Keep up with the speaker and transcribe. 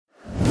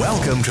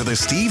Welcome to the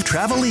Steve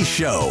Trevelise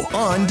Show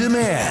on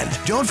demand.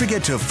 Don't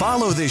forget to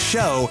follow this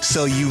show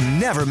so you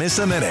never miss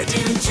a minute.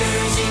 New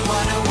Jersey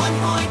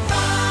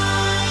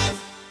 101.5.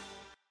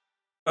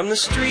 From the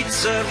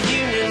streets of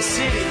Union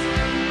City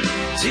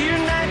to your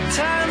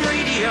nighttime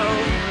radio,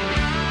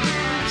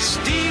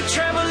 Steve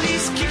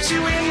Trevelise keeps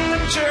you in the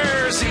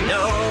Jersey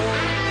know.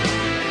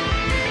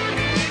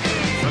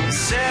 From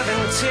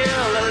 7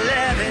 till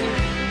 11,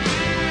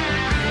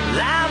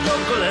 live,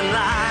 local, and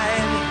live.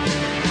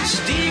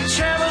 Steve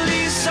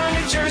Trevelise on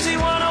New Jersey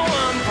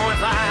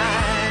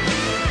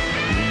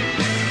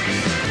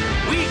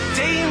 101.5.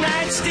 Weekday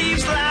night,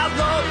 Steve's loud,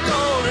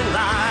 local, and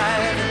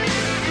live.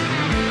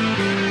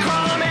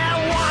 Call him at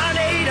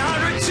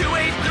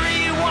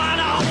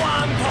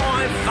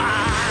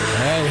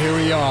 1-800-283-101.5. And here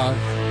we are.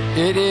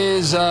 It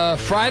is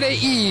Friday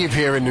Eve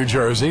here in New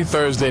Jersey,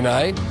 Thursday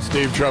night.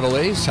 Steve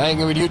Trevelise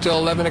hanging with you till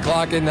 11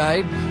 o'clock at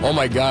night. Oh,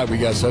 my God, we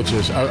got such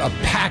a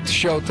packed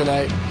show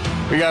tonight.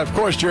 We got, of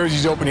course,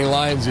 Jersey's opening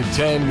lines at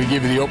 10. We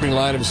give you the opening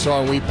line of a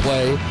song we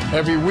play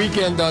every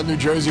weekend on New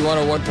Jersey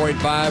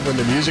 101.5 when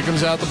the music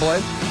comes out to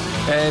play.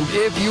 And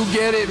if you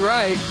get it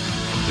right,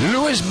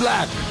 Lewis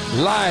Black,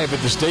 live at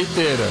the State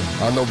Theater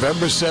on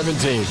November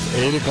 17th,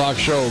 8 o'clock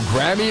show.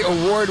 Grammy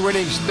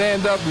Award-winning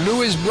stand-up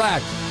Lewis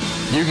Black.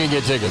 You can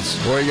get tickets.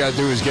 All you got to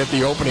do is get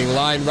the opening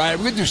line right.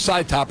 We're going to do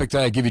side topic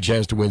tonight, give you a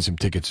chance to win some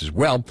tickets as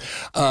well.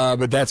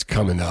 But that's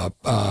coming up.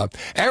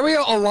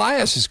 Ariel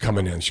Elias is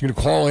coming in. She's going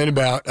to call in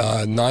about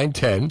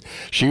 9:10.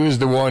 She was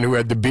the one who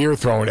had the beer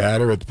thrown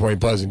at her at the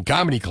Point Pleasant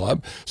Comedy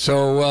Club.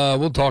 So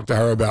we'll talk to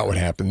her about what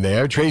happened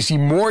there. Tracy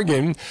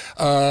Morgan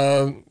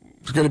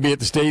is going to be at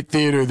the State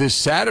Theater this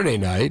Saturday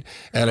night,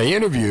 and I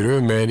interviewed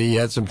him, and he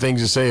had some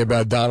things to say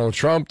about Donald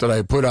Trump that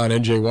I put on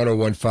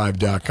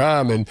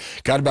NJ1015.com, and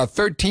got about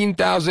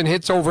 13,000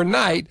 hits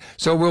overnight,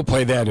 so we'll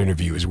play that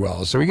interview as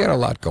well. So we got a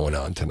lot going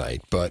on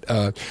tonight. But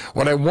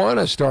what I want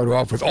to start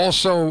off with,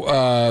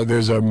 also,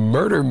 there's a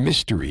murder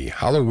mystery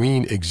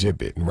Halloween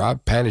exhibit, and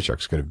Rob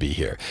Panichuk's going to be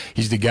here.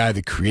 He's the guy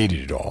that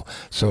created it all.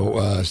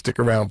 So stick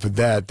around for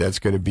that. That's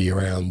going to be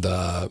around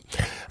about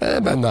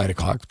 9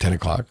 o'clock, 10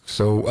 o'clock.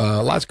 So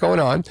lots going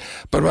on.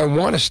 But what I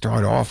want to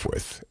start off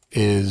with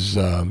is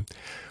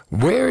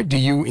where do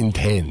you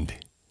intend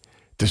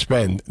to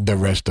spend the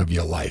rest of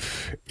your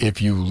life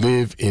if you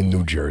live in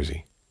New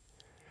Jersey?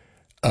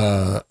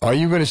 Are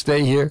you going to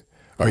stay here?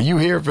 Are you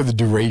here for the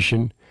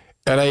duration?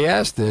 And I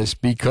asked this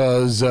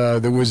because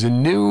there was a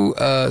new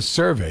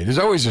survey. There's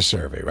always a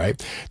survey,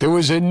 right? There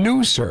was a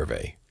new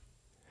survey.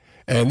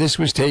 And this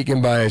was taken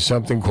by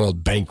something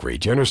called Bankrate.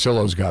 Jen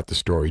Ursillo's got the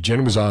story.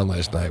 Jen was on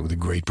last night with a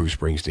great Bruce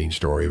Springsteen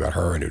story about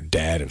her and her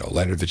dad and a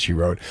letter that she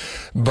wrote.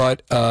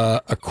 But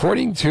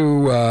according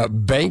to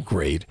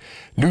Bankrate,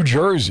 New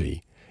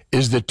Jersey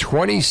is the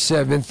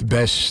 27th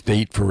best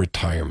state for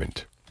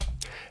retirement.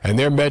 And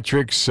their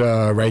metrics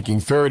ranking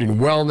 3rd in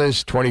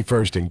wellness,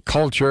 21st in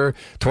culture,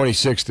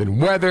 26th in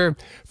weather,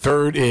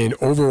 3rd in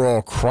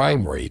overall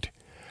crime rate.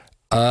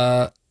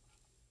 The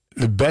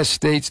best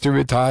states to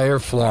retire,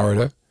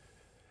 Florida.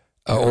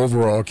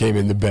 Overall came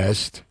in the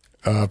best,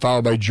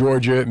 followed by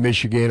Georgia,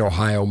 Michigan,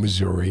 Ohio,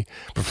 Missouri.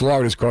 But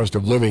Florida's cost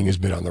of living has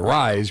been on the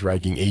rise,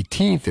 ranking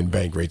 18th in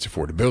Bankrate's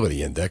affordability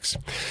index.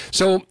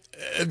 So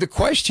the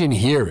question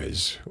here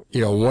is,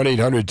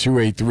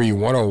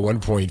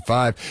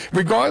 1-800-283-101.5,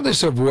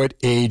 regardless of what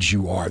age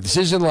you are. This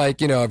isn't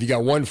like, if you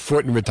got 1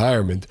 foot in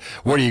retirement,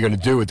 what are you going to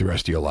do with the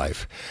rest of your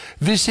life?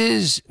 This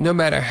is no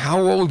matter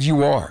how old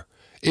you are.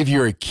 If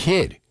you're a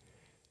kid,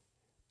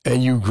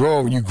 and you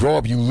grow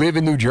up, you live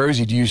in New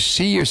Jersey, do you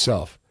see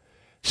yourself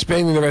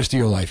spending the rest of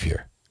your life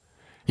here?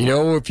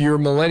 If you're a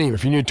millennial,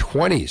 if you're in your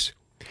 20s,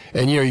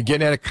 and you're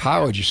getting out of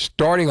college, you're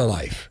starting a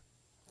life,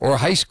 or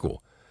high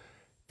school,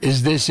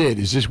 is this it?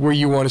 Is this where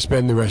you want to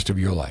spend the rest of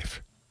your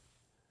life?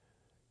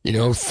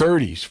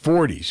 30s,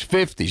 40s,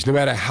 50s, no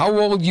matter how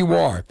old you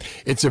are,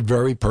 it's a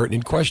very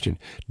pertinent question.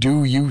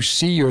 Do you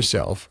see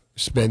yourself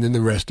spending the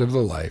rest of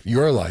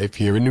your life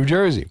here in New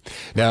Jersey?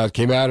 Now, it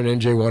came out on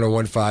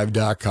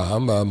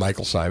NJ1015.com.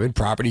 Michael Simon,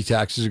 property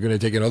taxes are going to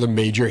take another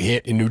major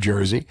hit in New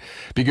Jersey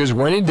because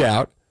when in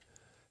doubt,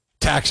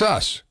 tax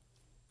us.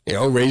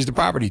 Raise the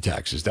property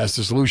taxes. That's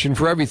the solution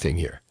for everything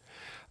here.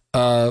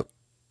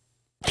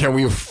 Can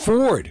we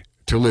afford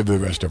to live the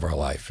rest of our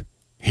life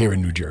here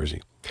in New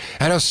Jersey?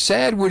 And how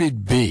sad would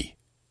it be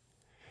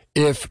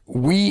if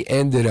we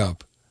ended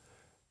up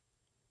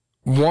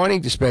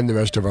wanting to spend the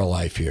rest of our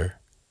life here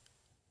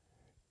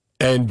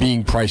and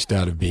being priced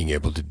out of being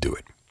able to do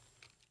it?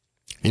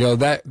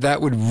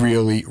 That would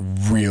really,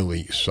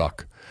 really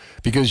suck.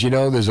 Because,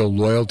 there's a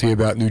loyalty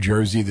about New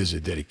Jersey. There's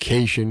a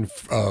dedication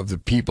of the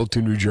people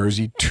to New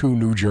Jersey.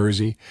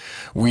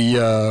 We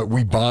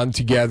bond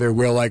together.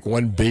 We're like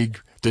one big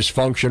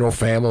dysfunctional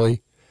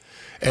family.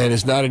 And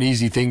it's not an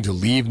easy thing to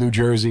leave New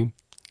Jersey.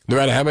 No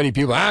matter how many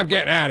people, I'm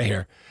getting out of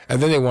here. And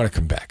then they want to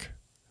come back.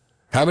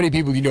 How many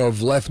people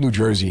have left New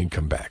Jersey and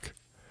come back?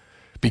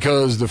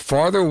 Because the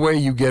farther away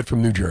you get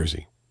from New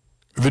Jersey,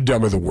 the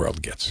dumber the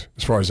world gets,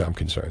 as far as I'm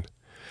concerned.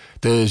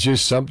 There's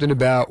just something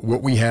about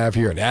what we have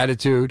here, an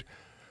attitude,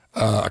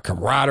 a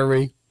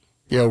camaraderie.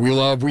 We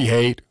love, we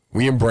hate,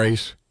 we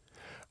embrace.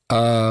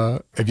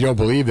 If you don't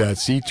believe that,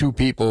 see two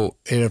people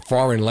in a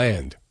foreign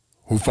land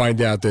who find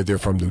out that they're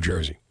from New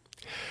Jersey.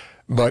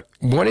 But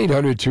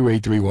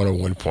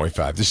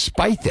 1-800-283-101.5.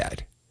 Despite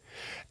that,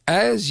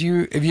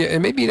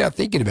 and maybe you're not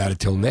thinking about it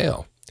till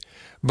now,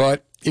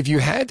 but if you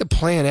had to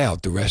plan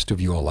out the rest of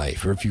your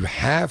life, or if you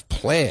have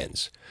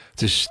plans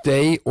to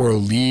stay or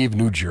leave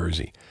New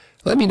Jersey,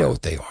 let me know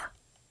what they are.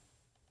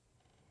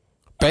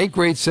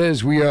 Bankrate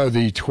says we are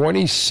the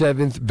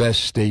 27th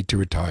best state to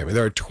retire.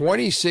 There are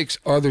 26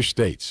 other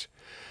states.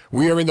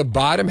 We are in the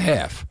bottom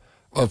half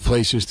of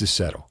places to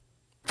settle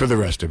for the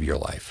rest of your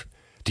life.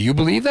 Do you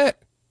believe that?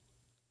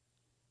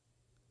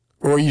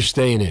 Or are you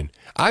staying in?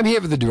 I'm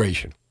here for the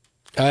duration.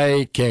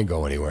 I can't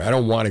go anywhere. I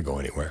don't want to go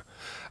anywhere.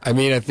 I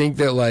mean, I think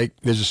that,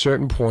 there's a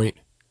certain point.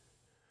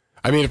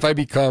 I mean, if I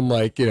become,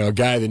 a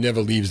guy that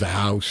never leaves the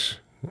house,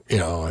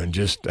 and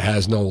just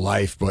has no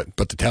life but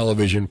the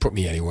television, put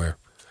me anywhere.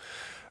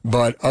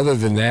 But other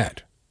than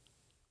that,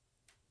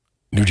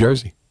 New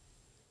Jersey.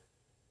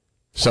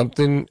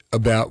 Something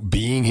about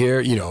being here,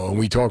 and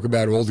we talk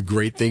about all the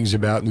great things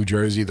about New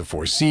Jersey, the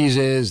Four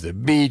Seasons, the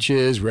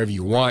beaches, wherever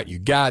you want, you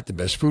got the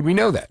best food. We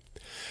know that.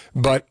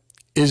 But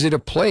is it a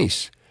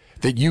place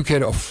that you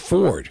can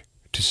afford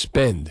to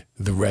spend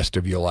the rest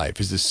of your life?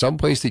 Is this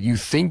someplace that you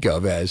think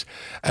of as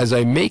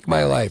I make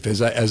my life,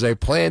 as I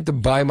plan to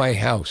buy my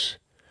house,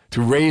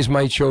 to raise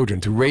my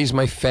children, to raise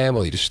my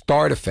family, to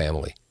start a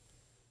family?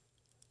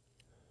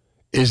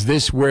 Is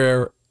this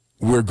where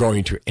we're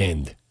going to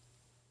end?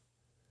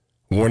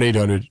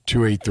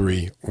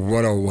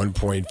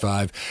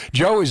 1-800-283-101.5.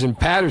 Joe is in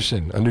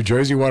Patterson on New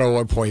Jersey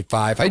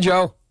 101.5. Hi,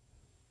 Joe.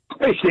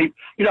 Hey, Steve.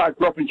 I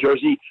grew up in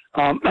Jersey,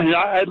 and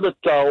I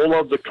lived all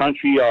over the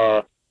country,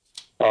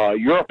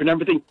 Europe and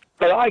everything.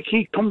 But I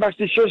keep coming back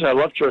to Jersey. I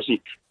love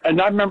Jersey.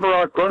 And I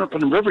remember growing up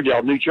in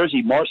Riverdale, New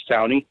Jersey, Morris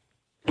County.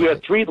 We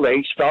had 3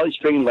 lakes, Valley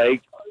Spring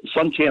Lake,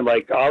 Suntan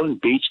Lake, Island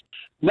Beach.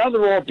 Now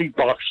they're all big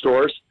box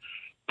stores.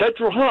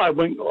 Federal Hill, I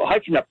went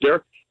hiking up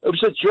there. It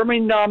was a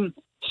German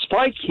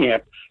spy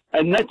camp.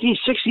 In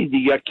 1960,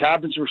 the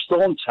cabins were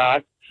still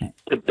intact,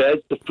 the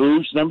beds, the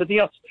foods, and everything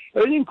else. It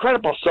was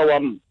incredible. So,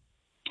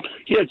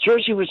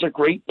 Jersey was a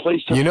great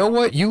place. You know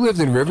what? You lived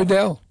in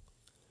Riverdale?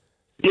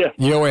 Yeah.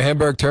 You know where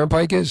Hamburg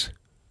Turnpike is?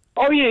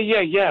 Oh,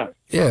 yeah.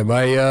 Yeah,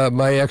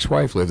 my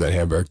ex-wife lived at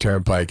Hamburg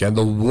Turnpike, and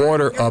the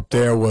water up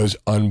there was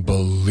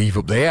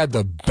unbelievable. They had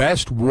the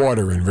best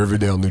water in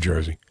Riverdale, New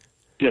Jersey.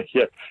 Yeah.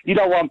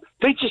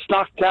 They just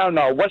knocked down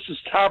Wes's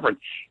Tavern.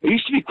 It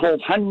used to be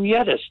called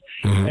Henrietta's,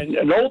 and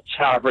an old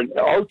tavern,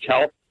 a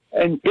hotel,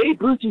 and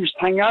Babe Ruth used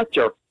to hang out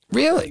there.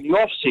 Really? In the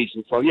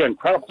off-season. So,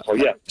 incredible. So,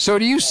 yeah. So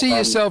do you see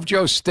yourself,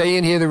 Joe,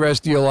 staying here the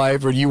rest of your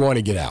life, or do you want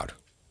to get out?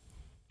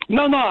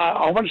 No,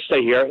 I want to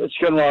stay here. It's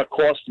going to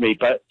cost me,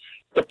 but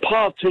the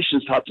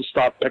politicians have to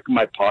stop picking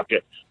my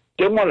pocket.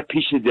 They want a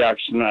piece of the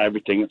action and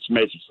everything. It's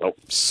amazing. So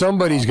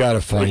somebody's got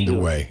to find a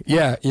way.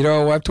 Yeah,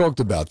 I've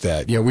talked about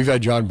that. We've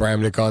had John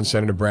Bramnick on,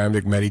 Senator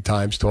Bramnick, many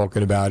times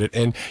talking about it.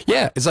 And,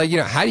 it's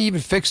how do you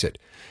even fix it?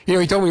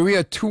 He told me we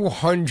had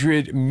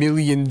 $200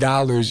 million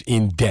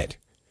in debt.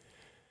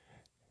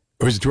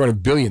 Or was it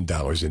 $200 billion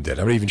in debt?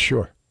 I'm not even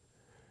sure.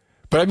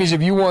 But that means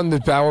if you won the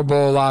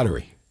Powerball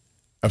lottery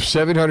of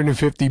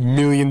 $750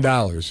 million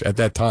at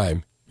that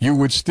time, you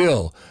would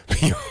still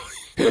be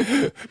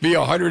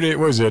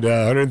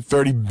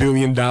 $130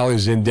 billion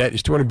in debt.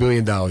 It's $200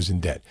 billion in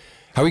debt.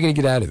 How are we going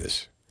to get out of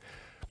this?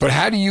 But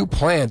how do you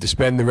plan to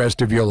spend the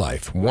rest of your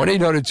life?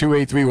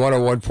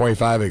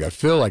 1-800-283-101.5. I got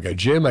Phil, I got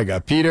Jim, I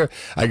got Peter.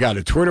 I got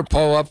a Twitter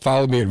poll up.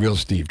 Follow me at Real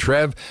Steve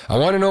Trev. I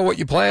want to know what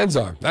your plans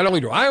are. Not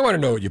only do I want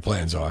to know what your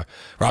plans are,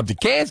 Rob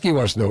Dukansky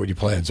wants to know what your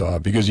plans are,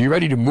 because you're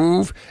ready to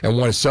move and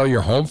want to sell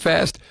your home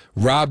fast.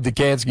 Rob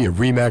Dukansky of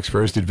RE/MAX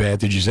First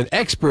Advantage is an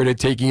expert at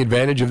taking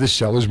advantage of the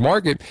seller's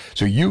market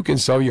so you can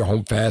sell your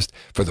home fast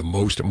for the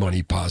most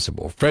money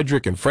possible.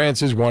 Frederick and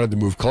Francis wanted to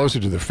move closer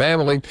to their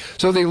family,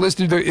 so they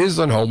listed their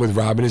Island home with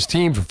Rob and his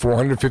team for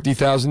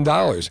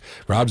 $450,000.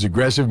 Rob's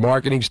aggressive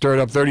marketing stirred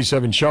up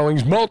 37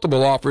 showings,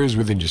 multiple offers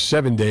within just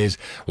 7 days.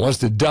 Once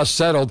the dust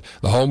settled,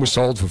 the home was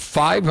sold for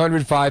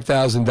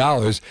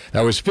 $505,000.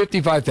 That was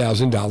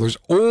 $55,000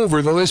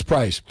 over the list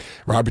price.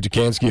 Robert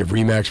Dukansky of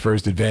RE/MAX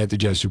First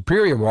Advantage has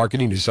superior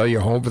marketing to sell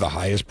your home for the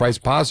highest price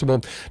possible.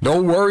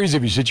 No worries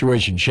if your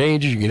situation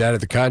changes. You can get out of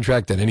the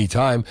contract at any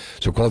time.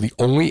 So call the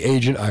only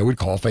agent I would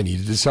call if I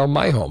needed to sell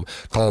my home.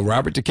 Call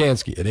Robert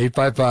Dukansky at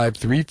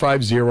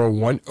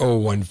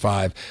 855-350-1015.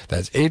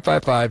 That's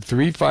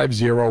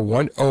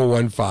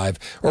 855-350-1015,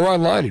 or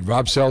online at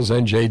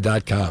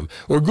robsellsnj.com,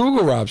 or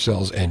Google Rob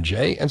Sells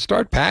NJ and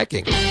start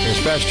packing. There's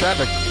fast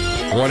traffic.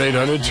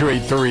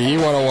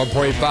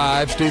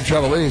 1-800-283-101.5. Steve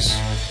Trevelise.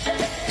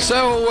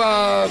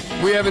 So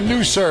we have a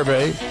new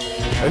survey,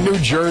 a New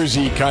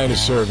Jersey kind of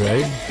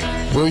survey.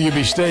 Will you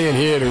be staying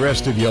here the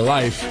rest of your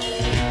life?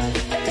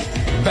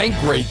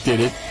 Bankrate did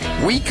it.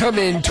 We come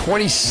in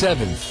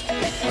 27th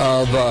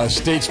of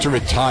states to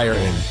retire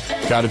in.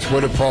 Got a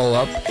Twitter poll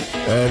up.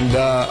 And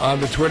on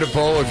the Twitter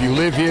poll, if you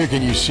live here,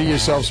 can you see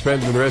yourself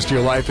spending the rest of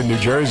your life in New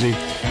Jersey?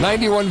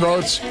 91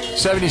 votes,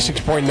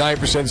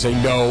 76.9%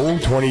 say no,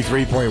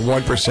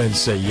 23.1%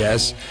 say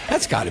yes.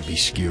 That's got to be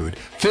skewed.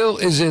 Phil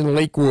is in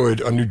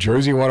Lakewood on New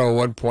Jersey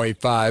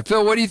 101.5.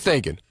 Phil, what are you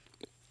thinking?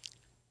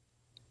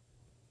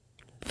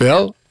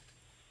 Phil?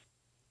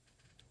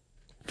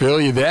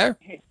 Phil, you there?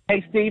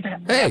 Hey, Steve. Hey.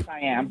 Yes,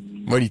 I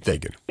am. What are you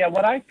thinking? Yeah,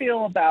 what I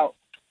feel about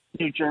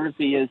New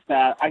Jersey is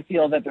that I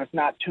feel that there's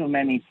not too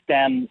many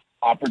STEM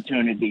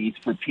opportunities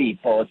for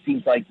people. It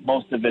seems like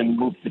most of them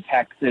move to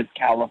Texas,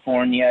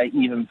 California,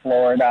 even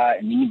Florida,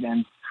 and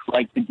even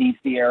like the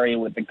D.C. area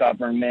with the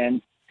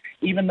government.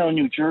 Even though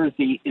New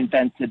Jersey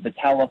invented the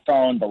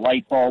telephone, the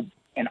light bulb,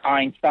 and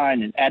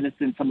Einstein and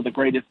Edison, some of the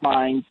greatest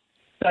minds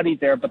studied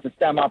there, but the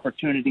STEM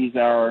opportunities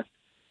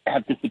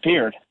have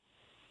disappeared.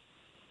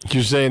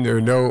 You're saying there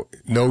are no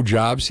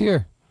jobs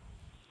here?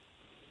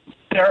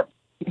 There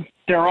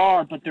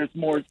are, but there's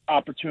more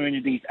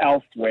opportunities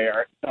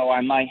elsewhere. So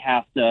I might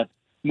have to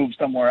move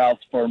somewhere else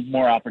for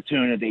more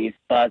opportunities.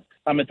 But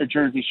I'm at the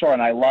Jersey Shore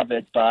and I love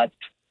it, but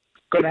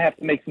going to have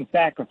to make some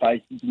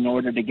sacrifices in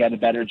order to get a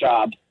better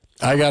job.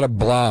 I got a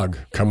blog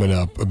coming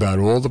up about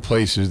all the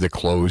places that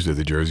closed at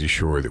the Jersey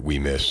Shore that we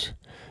miss.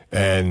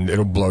 And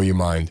it'll blow your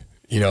mind.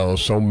 You know,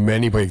 so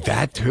many places.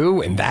 That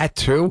too, and that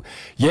too.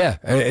 Yeah,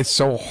 it's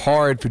so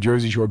hard for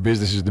Jersey Shore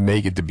businesses to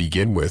make it to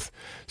begin with.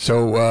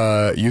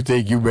 So you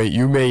think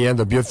you may end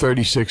up, you're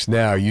 36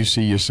 now, you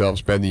see yourself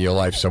spending your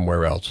life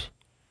somewhere else.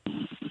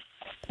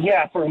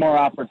 Yeah, for more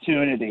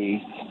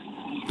opportunities.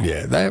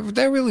 Yeah,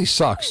 that really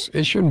sucks.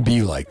 It shouldn't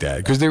be like that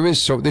because there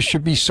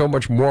should be so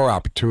much more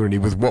opportunity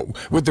with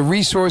the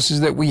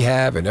resources that we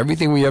have and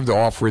everything we have to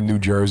offer in New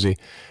Jersey.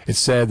 It's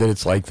sad that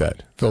it's like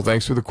that. Phil,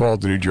 thanks for the call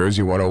to New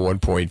Jersey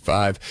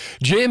 101.5.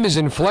 Jim is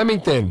in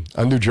Flemington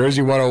on New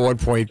Jersey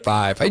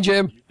 101.5. Hi,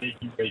 Jim.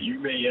 You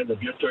may end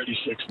up, you're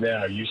 36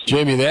 now.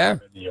 Jim, you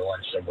there? Your life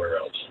somewhere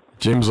else.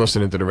 Jim's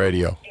listening to the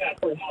radio. Yeah,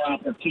 for more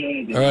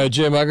opportunities. All right,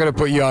 Jim, I'm going to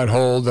put you on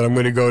hold, and I'm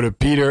going to go to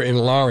Peter in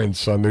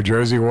Lawrence on New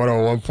Jersey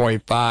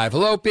 101.5.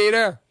 Hello,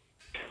 Peter.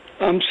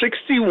 I'm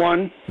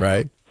 61.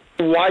 Right.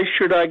 Why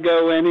should I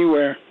go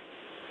anywhere?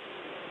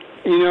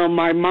 You know,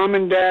 my mom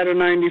and dad are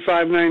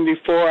 95,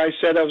 94. I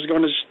said I was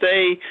going to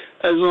stay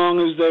as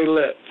long as they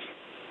live.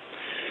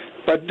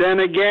 But then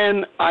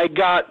again, I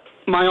got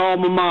my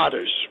alma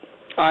maters.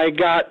 I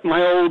got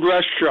my old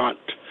restaurant.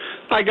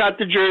 I got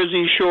the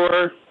Jersey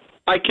Shore.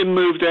 I can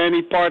move to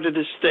any part of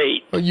the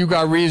state. Well, you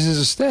got reasons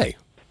to stay.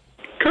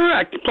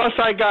 Correct. Plus,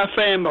 I got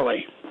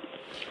family,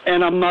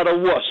 and I'm not a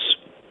wuss.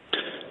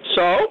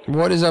 So,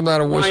 what is I'm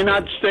not a wuss? Why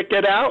not stick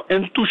it out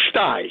and to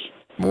stay?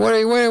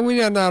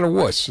 We're not a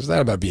wuss. It's not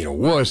about being a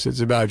wuss.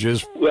 It's about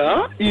just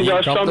you know,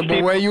 some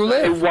people where you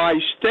live. Say, why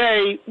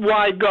stay?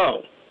 Why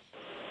go?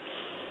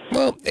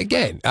 Well,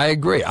 again, I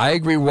agree. I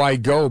agree why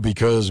go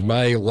because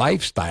my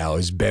lifestyle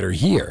is better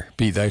here.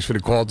 Pete, thanks for the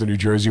call to New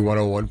Jersey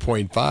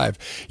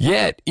 101.5.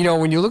 Yet, you know,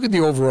 when you look at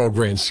the overall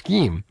grand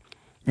scheme,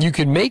 you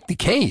can make the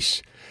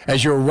case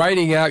as you're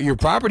writing out your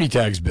property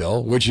tax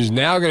bill, which is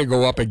now going to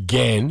go up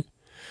again.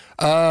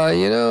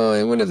 You know,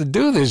 I wouldn't have to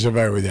do this if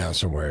I were down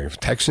somewhere.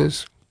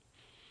 Texas,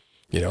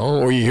 you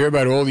know, or you hear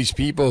about all these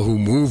people who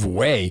move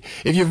away.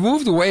 If you've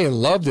moved away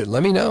and loved it,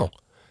 let me know.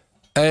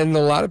 And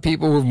a lot of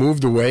people who've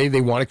moved away,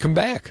 they want to come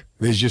back.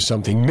 There's just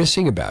something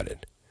missing about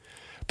it.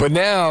 But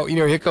now, you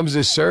know, here comes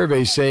this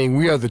survey saying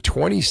we are the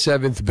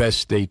 27th best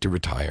state to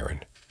retire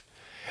in.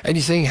 And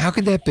you're saying, how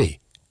could that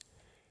be?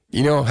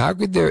 You know, how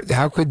could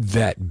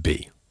that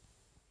be?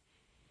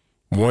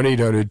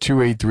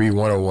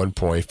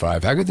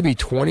 1-800-283-101.5. How could there be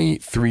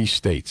 23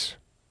 states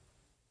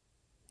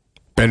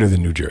better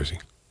than New Jersey?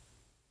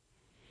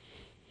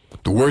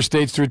 The worst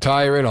states to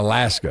retire in,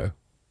 Alaska.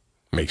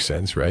 Makes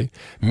sense, right?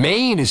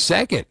 Maine is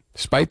second,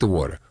 despite the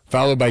water,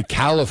 followed by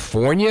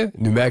California,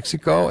 New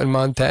Mexico, and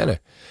Montana.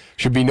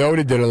 Should be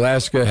noted that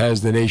Alaska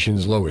has the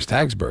nation's lowest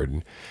tax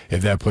burden,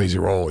 if that plays a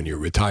role in your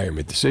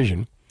retirement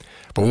decision.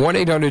 But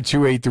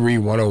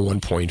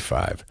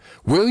 1-800-283-101.5.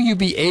 Will you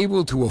be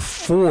able to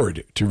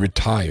afford to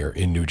retire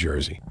in New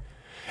Jersey?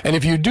 And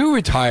if you do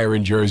retire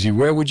in Jersey,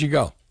 where would you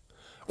go?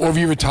 Or if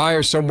you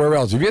retire somewhere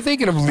else, if you're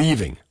thinking of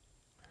leaving,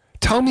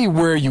 tell me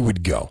where you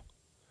would go.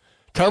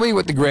 Tell me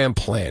what the grand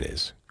plan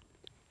is.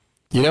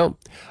 You know?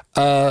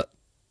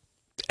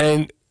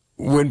 And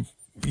when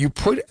you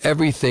put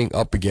everything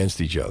up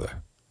against each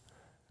other,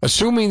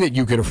 assuming that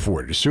you can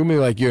afford it, assuming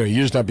like, you know,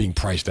 you're just not being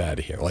priced out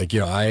of here. Like, you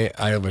know, I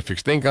have a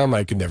fixed income,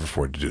 I could never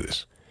afford to do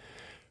this.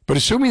 But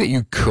assuming that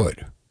you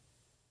could,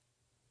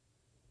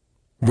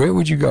 where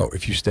would you go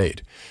if you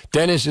stayed?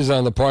 Dennis is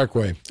on the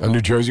Parkway on New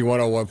Jersey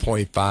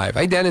 101.5.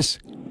 Hi, Dennis.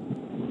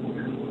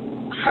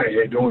 Hi, how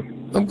you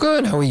doing? I'm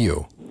good. How are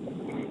you?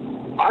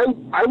 I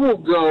will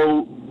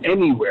go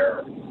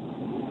anywhere.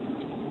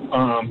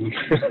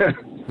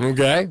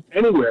 Okay.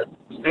 Anywhere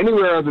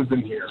other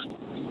than here.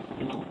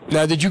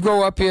 Now, did you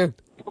grow up here?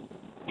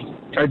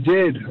 I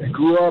did. I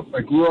grew up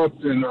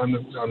on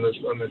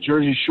the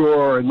Jersey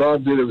Shore. I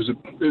loved it. It was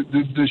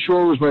the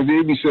shore was my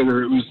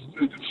babysitter. It was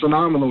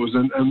phenomenal. It was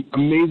an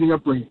amazing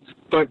upbringing.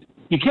 But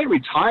you can't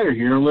retire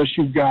here unless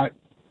you've got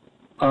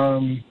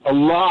a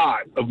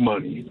lot of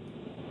money.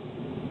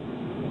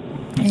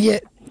 Yeah,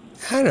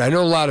 I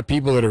know a lot of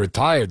people that are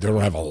retired. They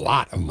don't have a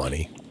lot of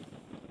money.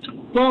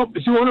 Well,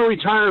 if you want to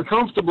retire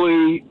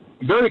comfortably,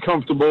 very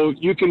comfortable,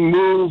 you can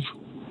move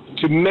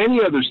to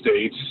many other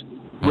states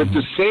with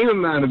the same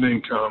amount of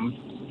income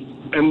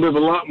and live a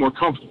lot more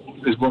comfortable,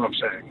 is what I'm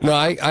saying. No,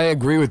 I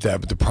agree with that,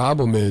 but the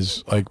problem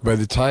is, like, by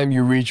the time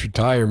you reach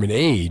retirement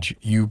age,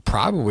 you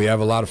probably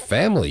have a lot of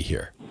family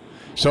here.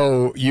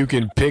 So you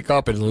can pick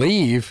up and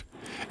leave,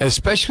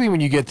 especially when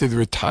you get to the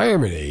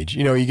retirement age.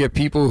 You know, you get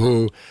people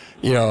who,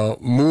 you know,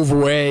 move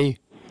away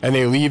and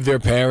they leave their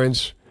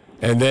parents,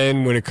 and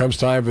then when it comes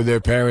time for their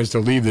parents to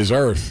leave this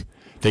earth,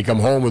 they come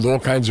home with all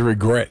kinds of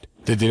regret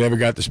that they never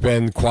got to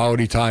spend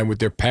quality time with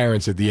their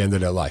parents at the end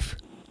of their life.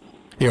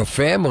 You know,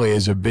 family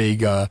is a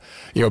big,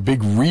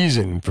 big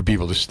reason for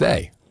people to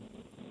stay.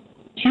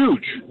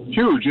 Huge.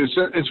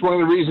 It's one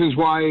of the reasons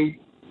why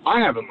I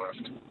haven't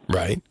left.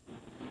 Right.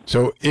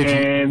 So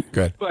good.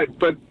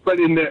 But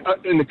in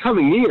the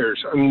coming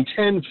years, I mean,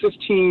 10,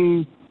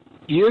 15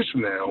 years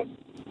from now,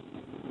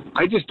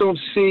 I just don't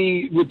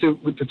see with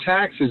the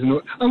taxes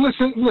and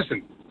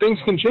listen. Things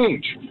can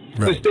change.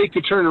 Right. The state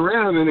could turn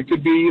around, and it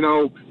could be, you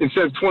know,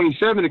 instead of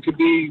 27, it could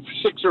be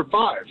 6 or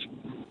 5.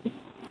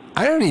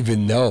 I don't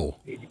even know,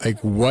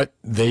 like,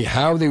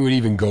 how they would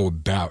even go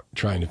about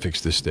trying to fix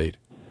this state.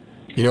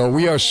 You know,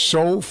 we are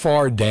so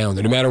far down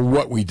that no matter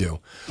what we do,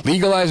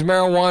 legalize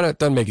marijuana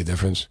doesn't make a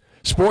difference.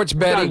 Sports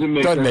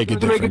betting doesn't make a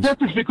difference. Doesn't make a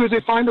difference because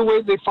they find a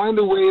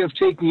way of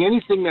taking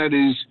anything that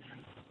is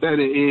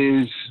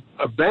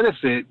a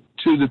benefit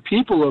to the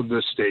people of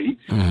the state,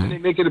 and they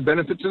make it a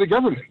benefit to the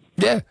government.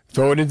 Yeah,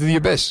 throw it into the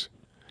abyss.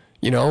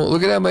 You know,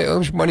 look at how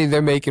much money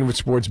they're making with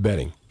sports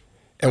betting.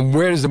 And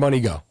where does the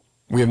money go?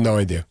 We have no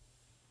idea.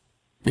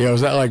 You know,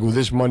 it's not like, well,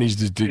 this money's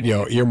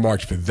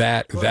earmarked for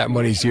that. That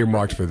money's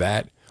earmarked for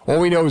that. All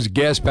we know is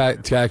gas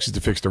taxes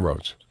to fix the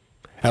roads.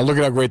 And look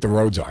at how great the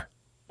roads are.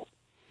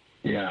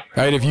 Yeah.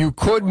 Right, if you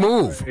could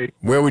move,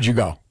 where would you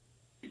go?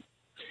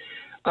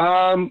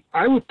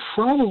 I would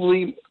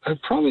probably.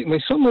 My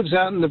son lives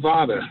out in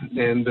Nevada,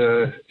 and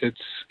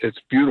it's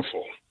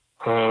beautiful.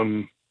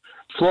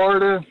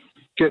 Florida,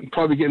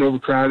 probably getting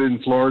overcrowded in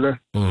Florida,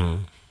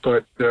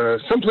 but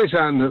someplace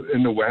out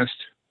in the West.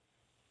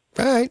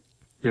 All right.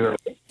 You know.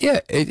 Yeah,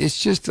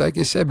 it's just like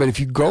I said. But if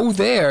you go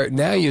there,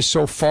 now you're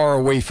so far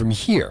away from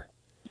here,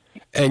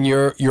 and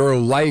your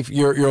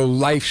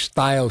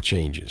lifestyle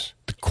changes.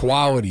 The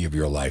quality of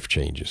your life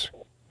changes.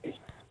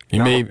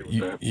 You may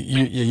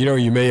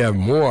have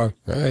more.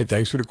 All right,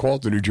 thanks for the call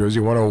to New Jersey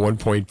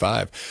 101.5.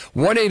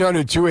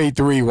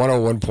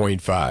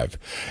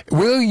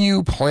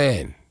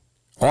 1-800-283-101.5.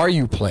 Are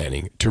you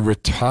planning to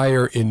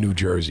retire in New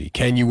Jersey?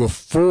 Can you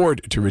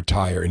afford to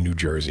retire in New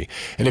Jersey?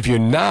 And if you're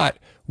not,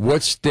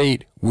 what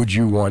state would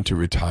you want to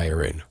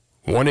retire in?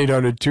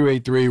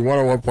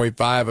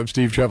 1-800-283-101.5. I'm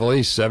Steve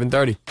Trevelise,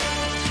 730.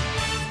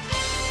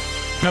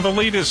 Now, the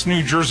latest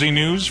New Jersey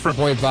news for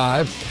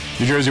 0.5.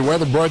 New Jersey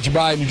weather brought to you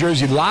by New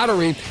Jersey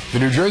Lottery. The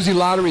New Jersey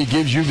Lottery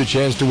gives you the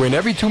chance to win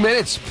every 2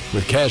 minutes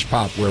with Cash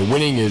Pop, where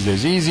winning is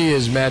as easy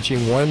as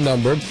matching one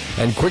number,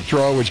 and Quick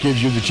Draw, which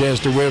gives you the chance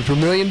to win up to $1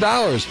 million.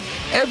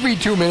 Every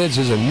 2 minutes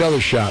is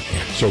another shot.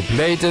 So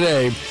play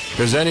today,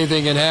 because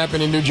anything can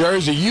happen in New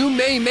Jersey. You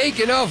may make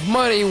enough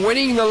money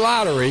winning the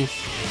lottery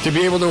to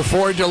be able to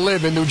afford to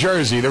live in New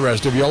Jersey the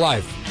rest of your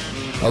life.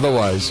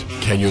 Otherwise,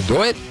 can you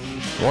do it?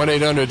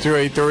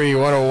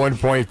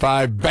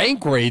 1-800-283-101.5.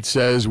 Bankrate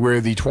says we're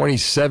the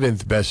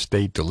 27th best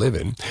state to live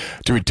in,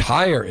 to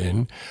retire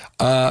in.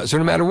 So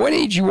no matter what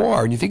age you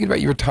are and you're thinking about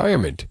your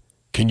retirement,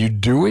 can you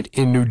do it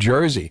in New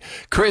Jersey?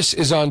 Chris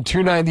is on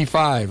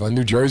 295 on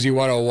New Jersey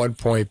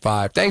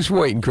 101.5. Thanks for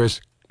waiting, Chris.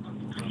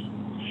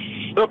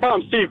 No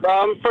problem, Steve.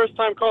 I'm a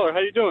first-time caller. How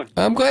you doing?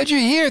 I'm glad you're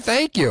here.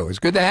 Thank you. It's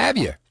good to have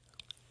you.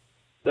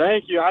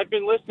 Thank you. I've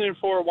been listening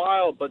for a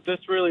while, but this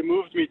really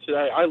moved me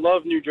today. I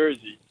love New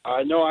Jersey.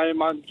 I know I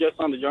am, on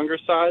the younger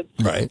side.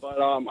 Right. But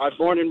was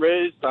born and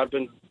raised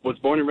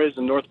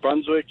in North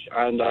Brunswick,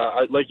 and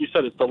like you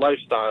said, it's the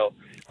lifestyle.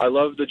 I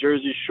love the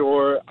Jersey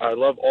Shore. I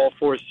love all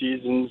 4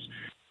 seasons,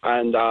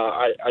 and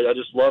I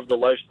just love the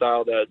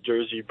lifestyle that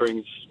Jersey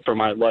brings for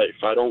my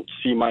life. I don't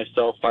see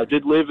myself. I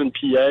did live in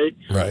PA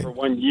for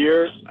 1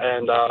 year,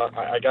 and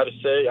I got to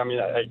say, I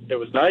mean, it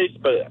was nice,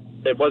 but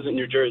it wasn't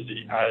New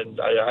Jersey.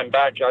 I'm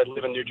back. I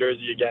live in New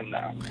Jersey again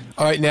now.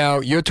 All right, now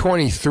you're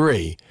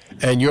 23,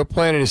 and you're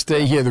planning to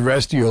stay here the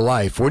rest of your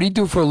life. What do you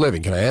do for a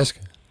living? Can I ask?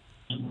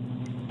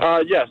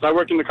 Yes, I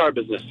work in the car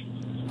business.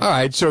 All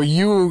right, so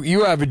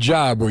you have a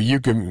job where you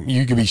can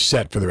be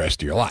set for the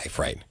rest of your life,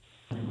 right?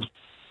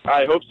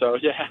 I hope so.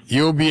 Yeah.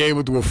 You'll be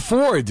able to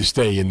afford to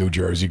stay in New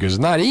Jersey because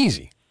it's not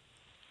easy.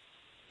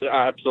 Yeah,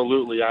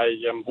 absolutely. I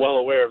am well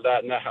aware of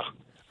that now.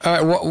 All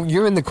right, well,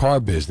 you're in the car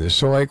business,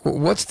 so like,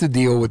 what's the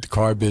deal with the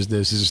car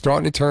business? Is it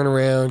starting to turn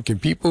around? Can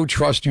people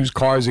trust used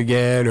cars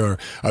again, or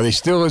are they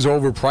still as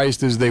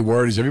overpriced as they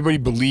were? Does everybody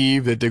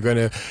believe that they're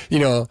going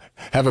to,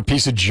 have a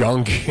piece of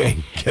junk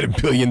and get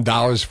 $1 billion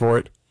for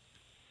it?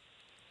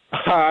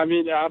 I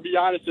mean, I'll be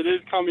honest, it is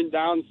coming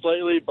down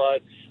slightly,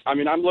 but I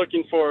mean, I'm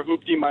looking for a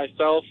hoopty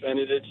myself, and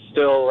it's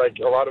still like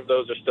a lot of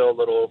those are still a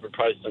little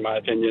overpriced in my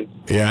opinion.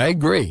 Yeah, I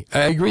agree.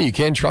 You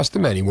can't trust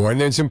them anymore,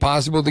 and it's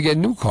impossible to get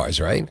new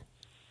cars, right?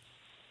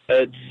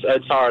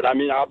 It's hard. I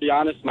mean, I'll be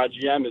honest, my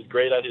GM is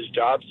great at his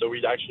job, so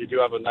we actually do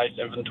have a nice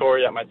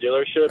inventory at my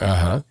dealership.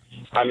 Uh-huh.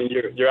 I mean,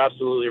 you're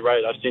absolutely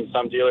right. I've seen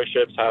some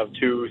dealerships have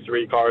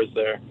 2-3 cars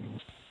there.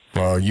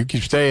 Well, you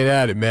keep staying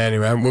at it,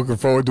 man. I'm looking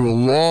forward to a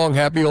long,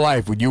 happy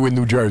life with you in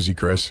New Jersey,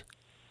 Chris.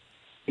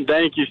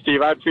 Thank you,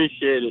 Steve. I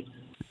appreciate it.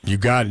 You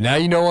got it. Now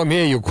you know I'm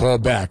here. You'll call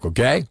back,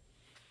 okay?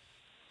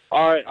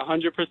 All right,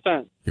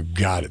 100%. You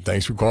got it.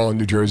 Thanks for calling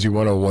New Jersey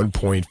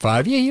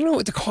 101.5. Yeah,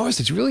 with the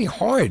cars, it's really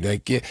hard.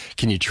 Like,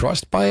 can you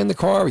trust buying the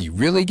car? Are you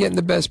really getting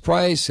the best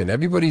price? And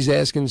everybody's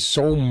asking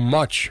so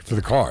much for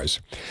the cars.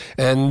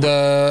 And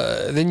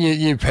then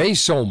you pay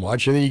so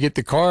much, and then you get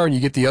the car and you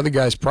get the other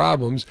guy's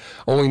problems.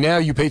 Only now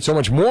you paid so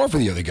much more for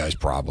the other guy's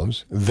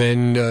problems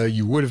than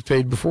you would have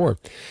paid before.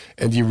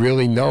 And you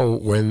really know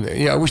when,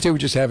 I wish they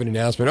would just have an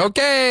announcement.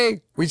 Okay,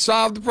 we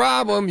solved the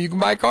problem. You can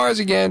buy cars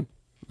again.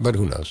 But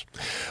who knows?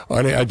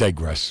 I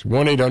digress.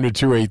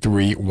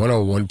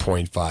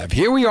 1-800-283-101.5.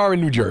 Here we are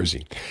in New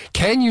Jersey.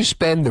 Can you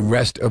spend the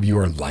rest of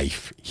your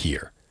life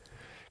here?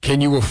 Can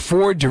you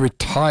afford to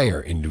retire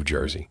in New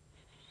Jersey?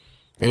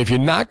 And if you're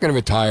not going to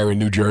retire in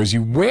New Jersey,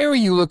 where are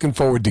you looking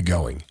forward to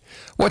going?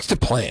 What's the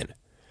plan?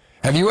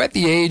 Have you at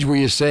the age where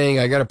you're saying,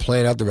 I got to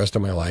plan out the rest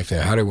of my life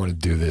now? How do I want to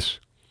do this?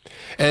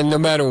 And no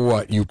matter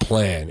what you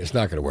plan, it's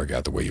not going to work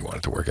out the way you want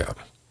it to work out.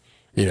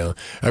 I'm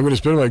going to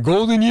spend my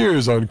golden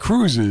years on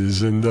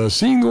cruises and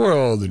seeing the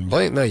world and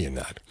no, you're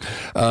not.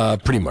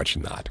 Pretty much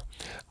not.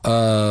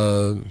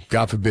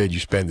 God forbid you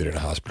spend it in a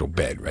hospital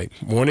bed, right?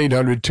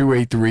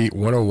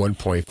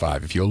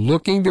 1-800-283-101.5. If you're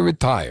looking to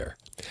retire,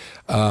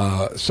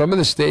 some of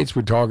the states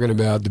we're talking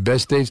about, the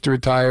best states to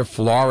retire,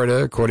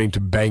 Florida, according to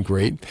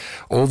Bankrate.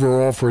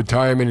 Overall for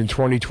retirement in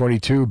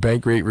 2022,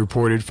 Bankrate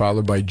reported,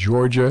 followed by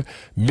Georgia,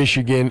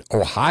 Michigan,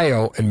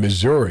 Ohio, and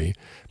Missouri.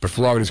 But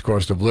Florida's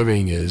cost of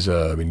living is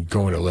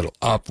going a little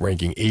up,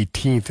 ranking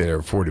 18th in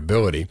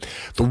affordability.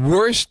 The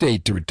worst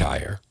state to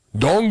retire,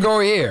 don't go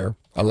here,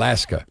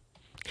 Alaska.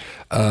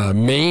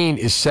 Maine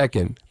is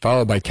second,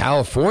 followed by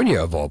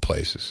California, of all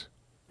places.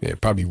 Yeah,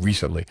 probably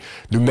recently.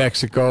 New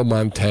Mexico,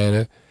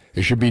 Montana.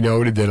 It should be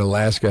noted that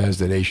Alaska has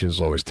the nation's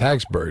lowest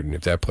tax burden,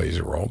 if that plays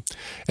a role.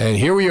 And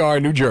here we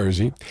are, New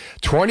Jersey,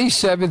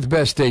 27th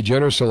best state.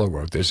 Jen Ursillo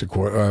wrote this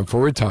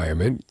for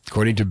retirement,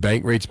 according to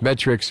Bankrate's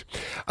metrics,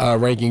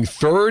 ranking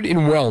third in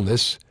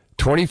wellness,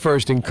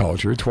 21st in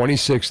culture,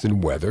 26th in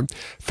weather,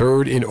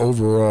 third in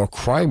overall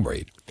crime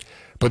rate.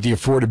 But the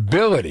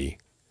affordability,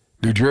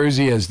 New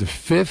Jersey has the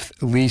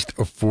fifth least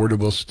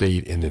affordable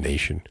state in the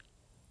nation.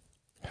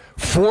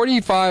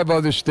 45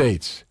 other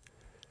states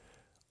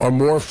are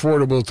more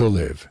affordable to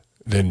live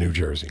than New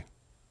Jersey.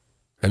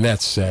 And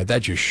that's sad.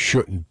 That just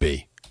shouldn't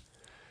be.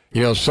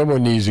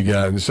 Someone needs to get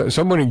out,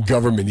 someone in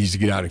government needs to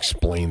get out and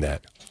explain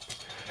that.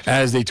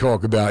 As they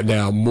talk about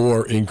now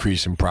more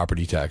increase in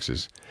property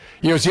taxes.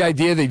 It's the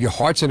idea that if your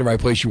heart's in the right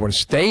place, you want to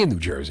stay in New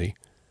Jersey,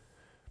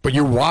 but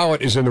your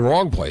wallet is in the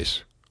wrong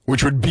place,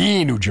 which would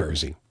be New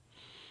Jersey.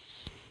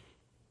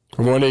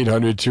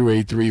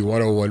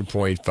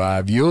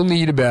 1-800-283-101.5. You'll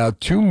need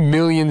about $2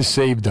 million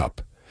saved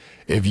up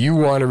if you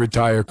want to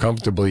retire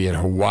comfortably in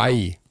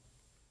Hawaii.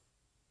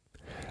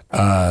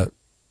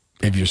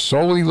 If you're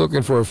solely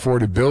looking for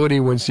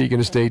affordability when seeking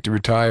a state to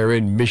retire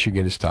in,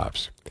 Michigan is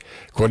tops.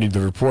 According to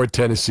the report,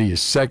 Tennessee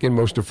is second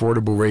most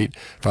affordable rate,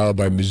 followed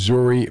by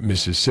Missouri,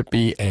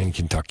 Mississippi, and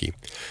Kentucky.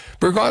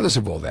 But regardless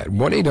of all that,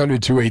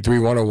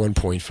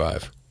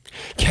 1-800-283-101.5.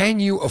 Can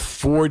you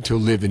afford to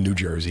live in New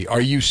Jersey?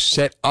 Are you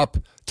set up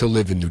to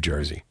live in New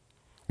Jersey?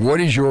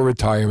 What is your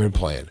retirement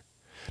plan?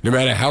 No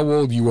matter how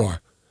old you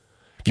are.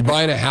 If you're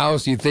buying a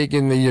house, you think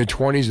in your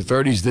 20s or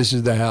 30s, this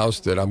is the house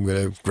that I'm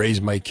going to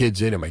raise my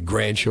kids in and my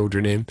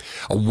grandchildren in,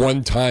 a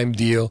one-time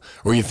deal,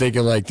 or you're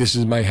thinking like, this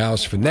is my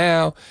house for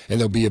now, and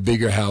there'll be a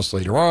bigger house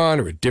later on,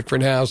 or a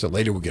different house, and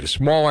later we'll get a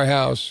smaller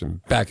house,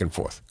 and back and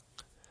forth.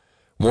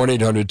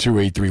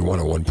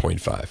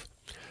 1-800-283-101.5.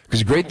 Because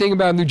the great thing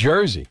about New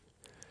Jersey,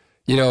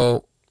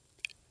 you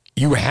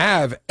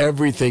have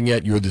everything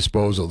at your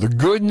disposal. The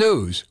good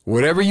news,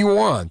 whatever you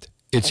want,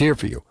 it's here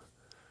for you.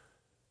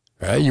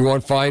 You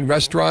want fine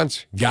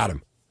restaurants? Got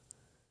them.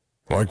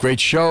 Want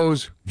great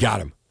shows? Got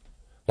them.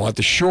 Want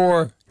the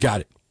shore? Got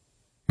it.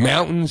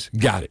 Mountains?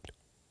 Got it.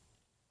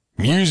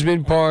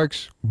 Amusement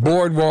parks,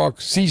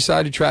 boardwalk,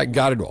 seaside attract,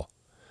 got it all.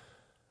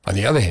 On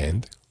the other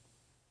hand,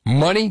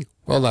 money?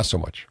 Well, not so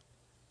much.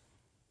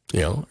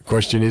 The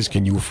question is,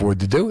 can you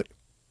afford to do it?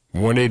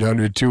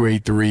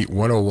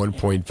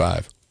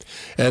 1-800-283-101.5.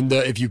 And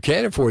if you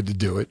can't afford to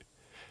do it,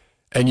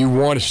 and you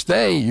want to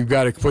stay, you've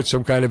got to put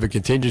some kind of a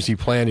contingency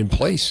plan in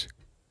place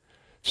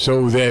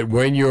so that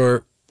when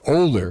you're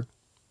older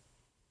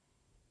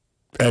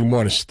and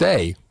want to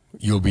stay,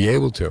 you'll be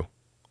able to.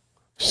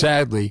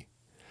 Sadly,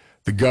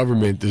 the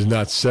government does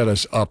not set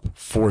us up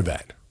for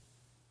that.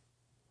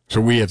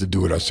 So we have to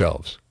do it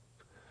ourselves.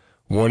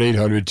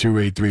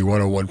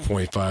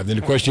 1-800-283-101.5. Then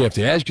the question you have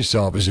to ask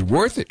yourself, is it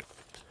worth it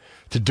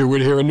to do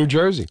it here in New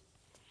Jersey?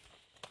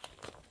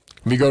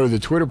 Let me go to the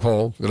Twitter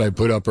poll that I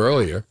put up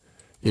earlier,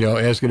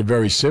 asking a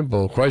very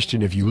simple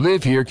question. If you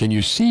live here, can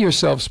you see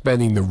yourself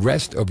spending the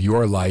rest of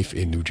your life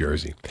in New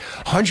Jersey?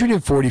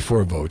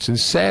 144 votes, and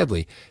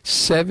sadly,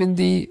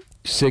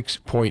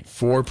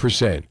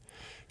 76.4%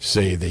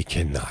 say they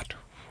cannot.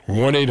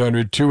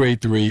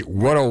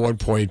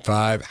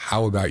 1-800-283-101.5.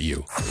 How about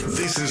you?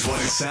 This is what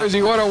it sounds.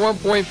 Jersey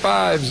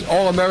 101.5's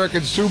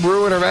All-American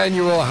Subaru and our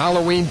annual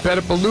Halloween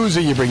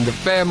Petapalooza. You bring the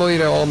family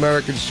to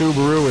All-American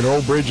Subaru in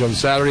Old Bridge on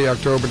Saturday,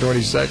 October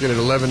 22nd at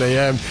 11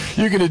 a.m.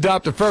 You can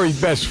adopt a furry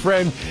best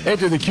friend,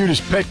 enter the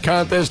cutest pet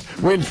contest,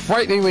 win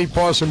frighteningly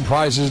awesome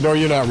prizes. No,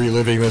 you're not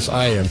reliving this.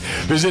 I am.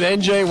 Visit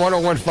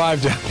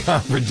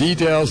NJ1015.com for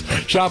details.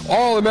 Shop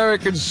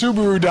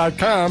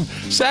allamericansubaru.com.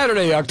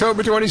 Saturday,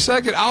 October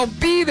 22nd. I'll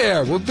be there.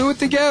 We'll do it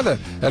together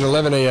at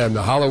 11 a.m.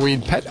 The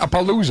Halloween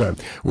Petapalooza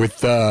with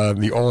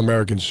the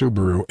All-American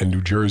Subaru and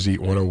New Jersey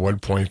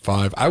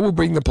 101.5. I will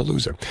bring the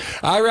Palooza.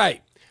 All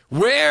right.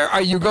 Where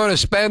are you going to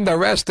spend the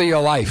rest of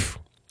your life?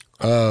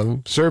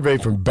 Survey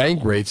from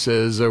Bankrate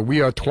says we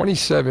are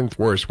 27th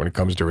worst when it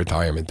comes to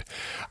retirement.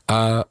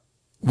 Where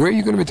are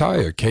you going to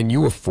retire? Can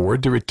you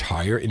afford to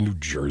retire in New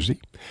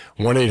Jersey?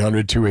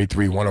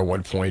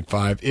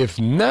 1-800-283-101.5. If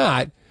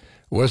not,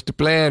 what's the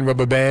plan,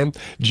 rubber band?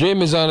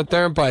 Jim is on the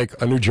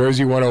Turnpike on New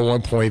Jersey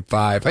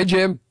 101.5. Hey,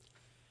 Jim.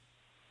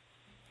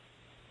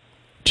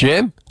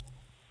 Jim?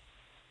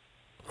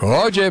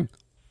 Hello, Jim.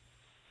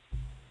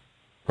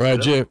 All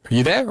right, Jim. Are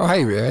you there? Oh,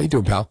 hey, how you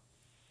doing, pal?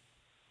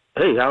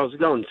 Hey, how's it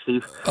going,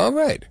 Steve? All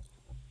right.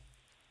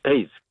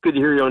 Hey, it's good to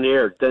hear you on the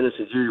air. Dennis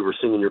and Judy were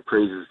singing your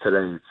praises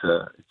today.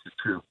 It's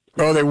true.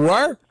 Oh, they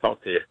were?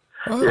 Talk to you.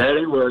 Oh. Yeah,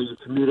 they were. Your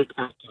comedic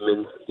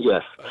acumen,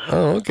 yes.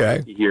 Oh,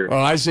 okay.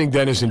 Well, I sing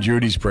Dennis and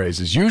Judy's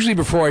praises. Usually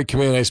before I come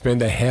in, I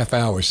spend a half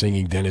hour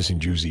singing Dennis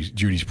and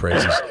Judy's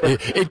praises.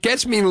 It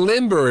gets me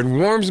limber and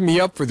warms me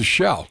up for the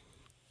show.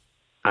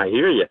 I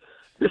hear you.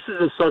 This is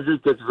a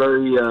subject that's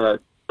very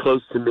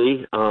close to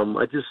me.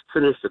 I just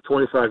finished a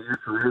 25-year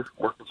career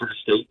working for the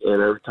state,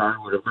 and I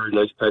retired with a very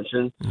nice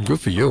pension. Good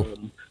for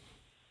you.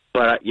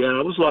 But, yeah,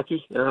 I was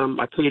lucky.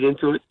 I paid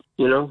into it,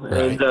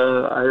 right. and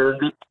I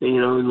earned it,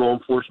 in law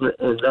enforcement.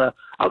 And I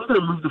was going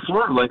to move to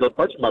Florida like a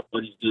bunch of my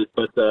buddies did,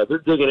 but they're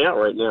digging out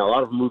right now. A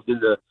lot of them moved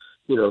into,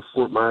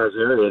 Fort Myers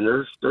area, and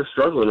they're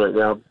struggling right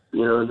now,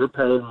 and they're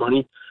paying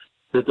money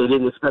that they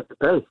didn't expect to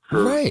pay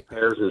for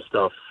repairs and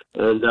stuff.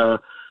 And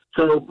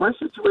so my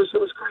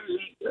situation was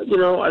crazy.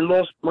 I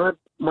lost my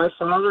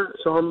father,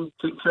 so I'm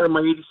taking care of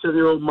my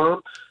 87-year-old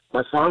mom.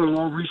 My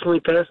father-in-law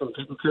recently passed. I'm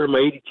taking care of my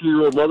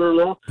 82-year-old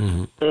mother-in-law.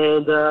 Mm-hmm.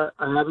 And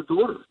I have a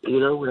daughter,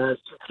 who has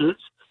 2 kids.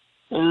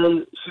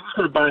 And she was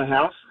going to buy a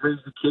house,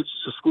 raise the kids.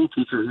 She's a school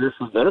teacher here,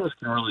 so none of us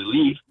can really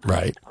leave.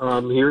 Right.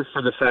 Here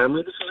for the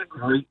family. This is a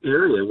great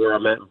area where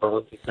I'm at in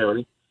Burlington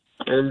County.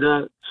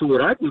 And so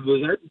what I did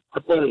was I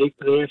bought an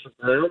 8.5 of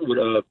ground with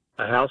a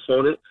house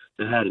on it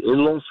that had an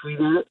in-law suite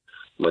in it.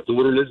 My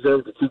daughter lives there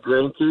with the 2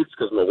 grandkids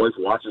because my wife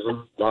watches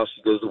them while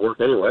she goes to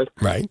work anyway.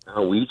 Right.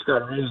 We each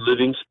got our own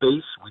living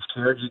space. We've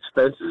shared the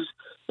expenses.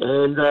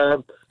 And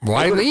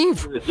why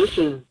leave? In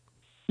addition,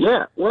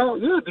 because,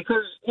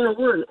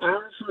 we're an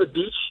hour from the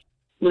beach.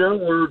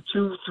 We're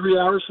 2-3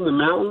 hours from the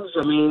mountains.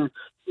 I mean,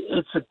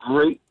 it's a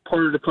great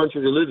part of the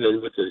country to live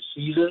in with the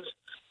seasons,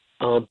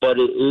 but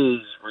it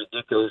is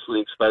ridiculously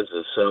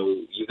expensive. So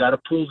you got to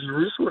pull your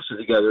resources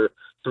together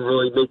to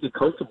really make it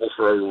comfortable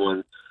for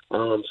everyone.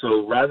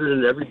 So rather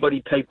than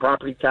everybody pay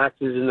property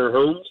taxes in their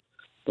homes,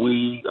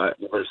 we're going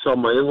to sell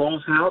my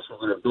in-laws' house. We're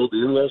going to build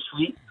the in-law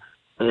suite,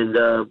 and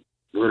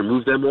we're going to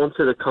move them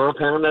onto the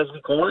compound, as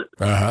we call it.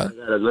 Uh-huh. I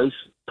got a nice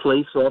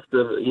place off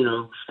the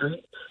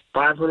street,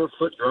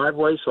 500-foot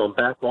driveway, so I'm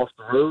back off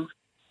the road,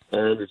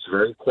 and it's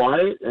very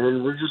quiet.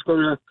 And we're just going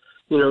to,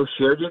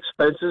 share the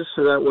expenses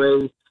so that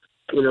way,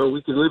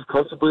 we can live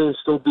comfortably and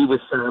still be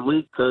with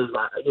family because,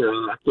 I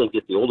can't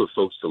get the older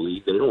folks to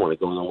leave. They don't want to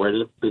go nowhere.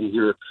 They've been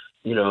here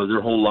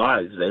their whole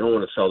lives. They don't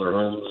want to sell their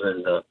homes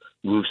and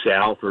move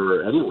south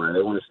or anywhere.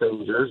 They want to stay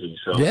in Jersey.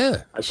 So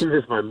yeah. I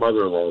convinced my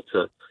mother-in-law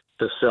to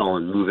sell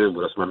and move in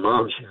with us. My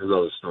mom, she's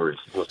another story.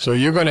 So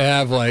you're going to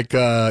have like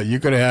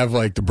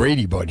the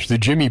Brady Bunch, the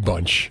Jimmy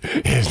Bunch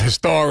is the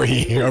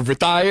story of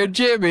retired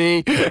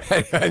Jimmy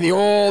and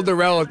all the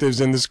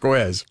relatives in the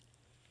squares.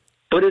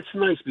 But it's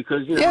nice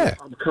because,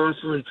 I'm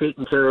constantly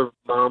taking care of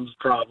mom's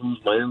problems,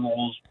 my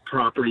in-laws'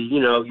 property.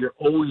 You're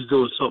always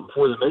doing something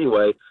for them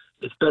anyway.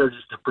 it's better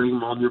just to bring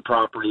them on your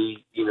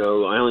property. You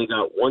know, I only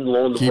got one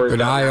lawn to Keep worry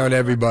an about. eye on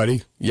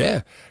everybody.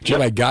 Yeah.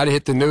 Jim, I got to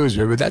hit the news,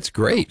 but that's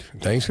great.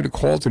 Thanks for the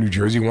call to New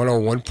Jersey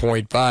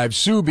 101.5.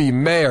 Subi,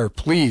 Mayor,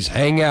 please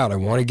hang out. I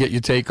want to get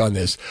your take on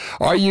this.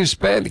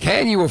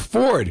 Can you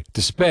afford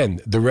to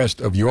spend the rest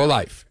of your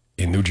life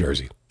in New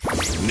Jersey?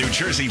 New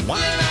Jersey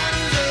one.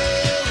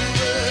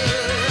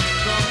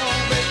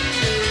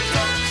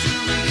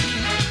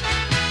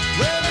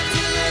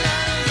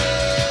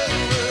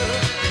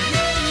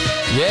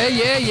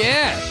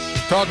 Yeah.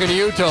 Talking to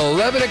you till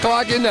 11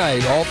 o'clock at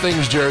night. All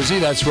things Jersey,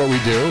 that's what we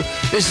do.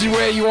 This is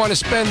where you want to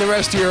spend the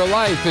rest of your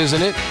life,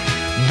 isn't it?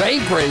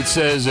 Bankrate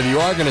says that you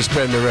are going to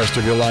spend the rest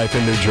of your life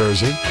in New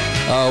Jersey.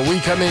 We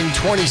come in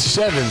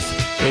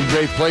 27th in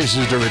great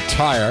places to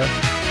retire.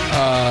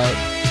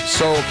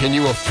 So can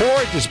you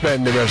afford to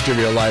spend the rest of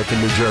your life in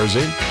New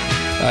Jersey?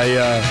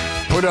 I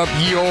put up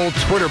ye old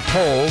Twitter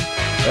poll,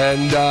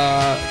 and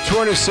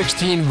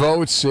 216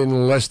 votes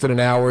in less than an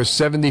hour.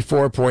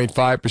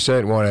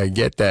 74.5% want to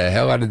get the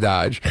hell out of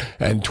Dodge,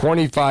 and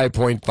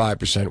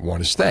 25.5%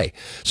 want to stay.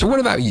 So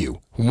what about you?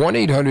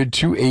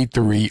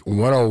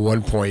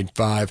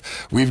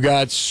 1-800-283-101.5. We've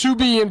got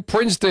Subi in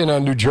Princeton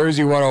on New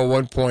Jersey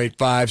 101.5.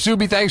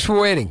 Subi, thanks for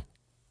waiting.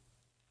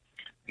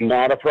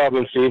 Not a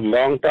problem, Steve.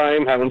 Long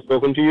time, haven't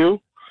spoken to you.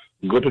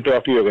 Good to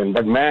talk to you again.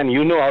 But, man,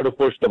 you know how to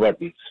push the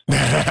buttons.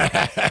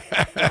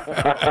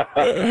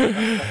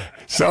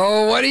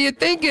 So what are you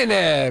thinking,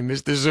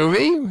 Mr.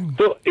 Subi?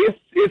 So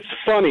it's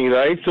funny,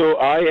 right? So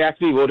I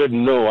actually voted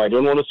no. I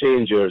don't want to stay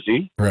in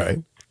Jersey.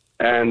 Right.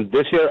 And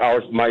this year,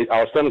 our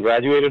son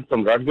graduated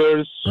from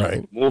Rutgers.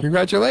 Right.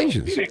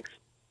 Congratulations. Phoenix.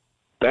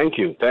 Thank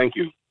you.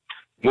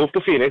 Moved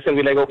to Phoenix, and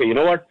we're like, okay, you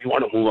know what? We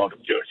want to move out of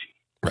Jersey.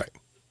 Right.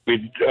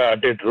 We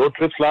did road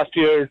trips last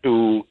year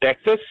to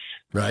Texas.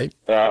 Right.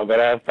 Where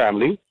I have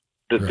family.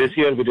 This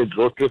year we did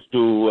road trips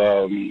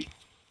to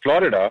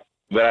Florida,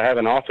 where I have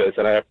an office,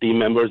 and I have team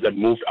members that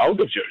moved out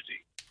of Jersey.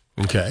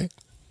 Okay.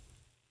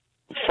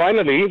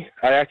 Finally,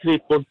 I actually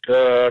put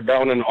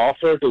down an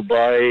offer to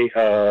buy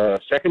a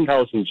second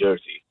house in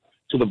Jersey.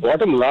 So the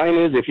bottom line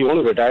is, if you want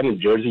to retire in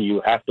Jersey, you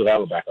have to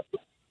have a backup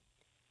plan.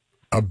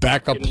 A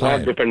backup plan?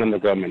 Not depend on the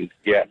government,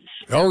 yes.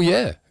 Oh,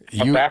 yeah.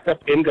 A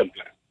backup income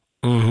plan.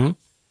 Mm-hmm.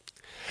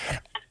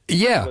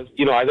 Yeah. Because,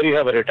 either you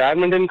have a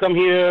retirement income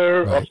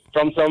here or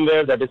from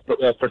somewhere that is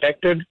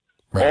protected,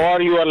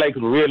 or you are like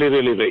really,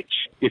 really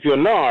rich. If you're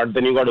not,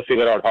 then you got to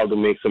figure out how to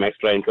make some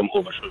extra income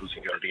over Social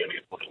Security and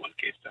your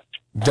 401k stuff.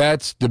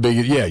 That's the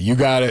biggest. Yeah, you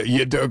got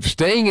to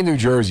staying in New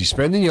Jersey,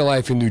 spending your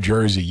life in New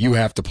Jersey. You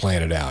have to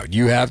plan it out.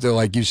 You have to,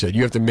 like you said,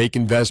 you have to make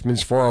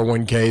investments,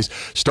 401ks,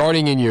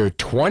 starting in your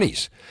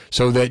 20s,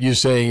 so that you're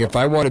saying, if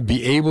I want to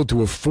be able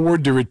to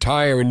afford to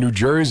retire in New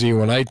Jersey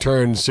when I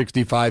turn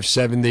 65,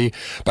 70,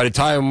 by the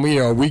time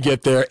we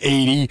get there,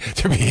 80,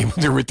 to be able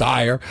to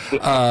retire, we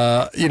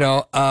have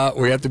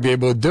to be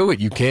able to do it.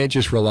 You can't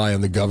just rely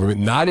on the government.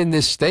 Not in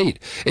this state.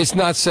 It's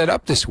not set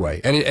up this way,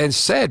 and it's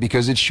sad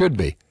because it should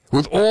be.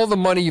 With all the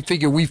money you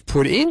figure we've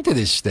put into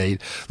this state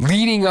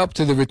leading up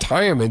to the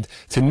retirement,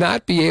 to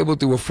not be able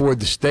to afford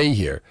to stay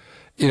here,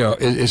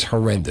 is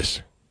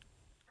horrendous.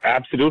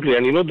 Absolutely.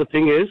 And the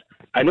thing is,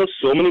 I know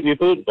so many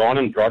people born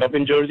and brought up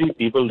in Jersey,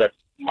 people that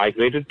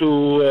migrated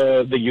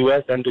to the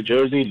U.S. and to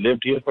Jersey,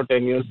 lived here for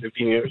 10 years,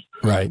 15 years.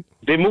 Right.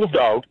 They moved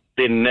out.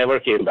 They never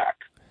came back.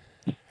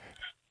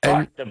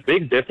 But the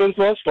big difference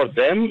was, for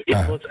them,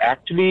 it was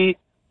actually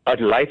a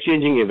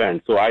life-changing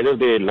event. So either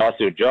they lost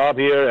their job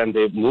here and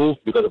they moved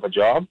because of a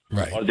job,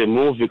 or they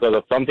moved because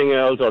of something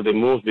else, or they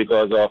moved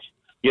because of,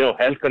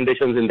 health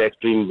conditions in the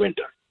extreme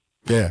winter.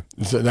 Yeah,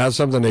 so that's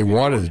something they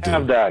wanted to do.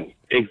 Have that.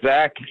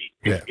 Exactly.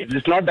 Yeah.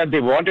 It's not that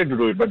they wanted to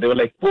do it, but they were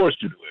forced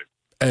to do it.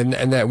 And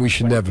that we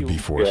should never be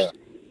forced.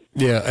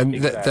 Yeah, and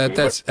exactly.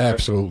 that's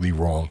absolutely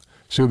wrong.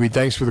 Subi,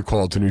 thanks for the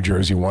call to New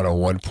Jersey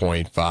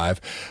 101.5.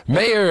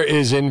 Mayor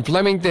is in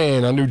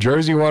Flemington on New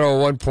Jersey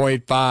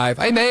 101.5.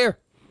 Hi, Mayor.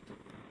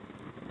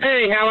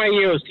 Hey, how are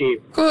you,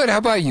 Steve? Good. How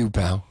about you,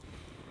 pal?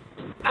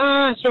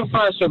 So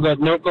far so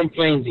good. No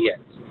complaints yet.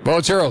 Well,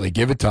 it's early.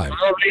 Give it time.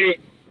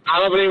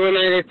 Probably when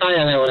I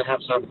retire, I will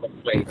have some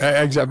complaints.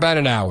 About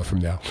an hour from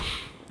now.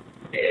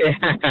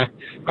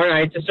 All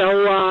right.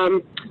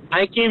 So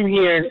I came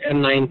here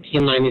in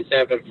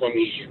 1997 from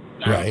Egypt.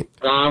 Right.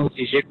 I'm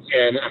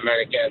Egyptian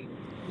American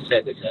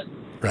citizen.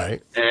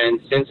 Right.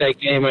 And since I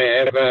came, I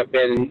have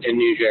been in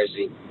New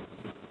Jersey.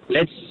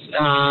 Let's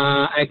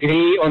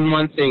agree on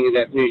one thing,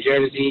 that New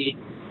Jersey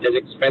is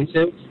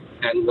expensive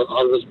and will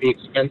always be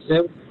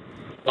expensive.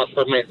 But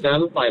for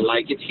myself, I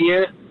like it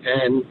here,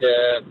 and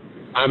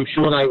I'm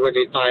sure I will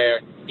retire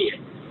here.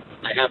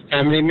 I have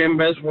family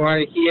members who are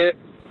here,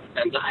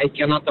 and I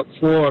cannot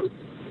afford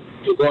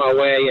to go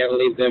away and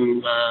leave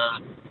them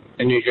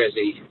in New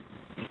Jersey.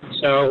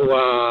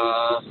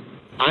 So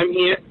I'm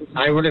here.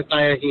 I will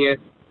retire here,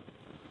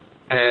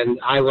 and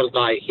I will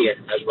die here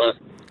as well.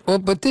 Well,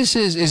 but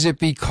is it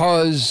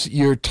because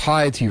you're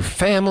tied to your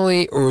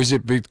family, or is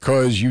it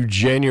because you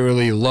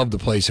genuinely love the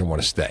place and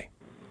want to stay?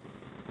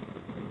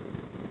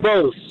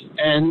 Both.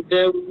 And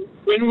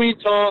when we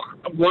talk,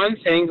 one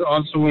thing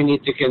also we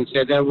need to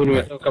consider when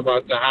we talk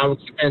about how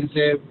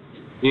expensive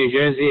New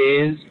Jersey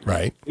is,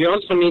 right? We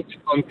also need to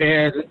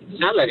compare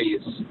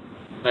salaries.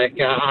 Like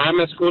I'm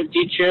a school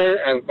teacher,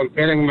 and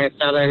comparing my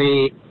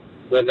salary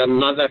with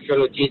another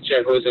fellow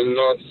teacher who's in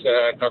North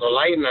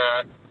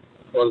Carolina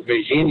or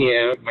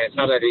Virginia, my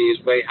salary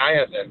is way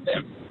higher than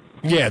them.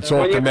 Yeah, it's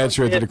all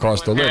commensurate to the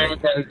cost of living.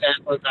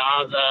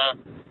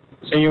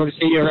 So you will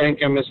see your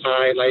income is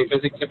high, life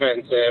is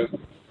expensive,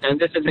 and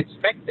this is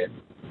expected.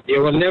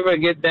 You will never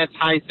get that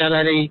high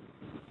salary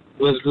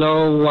with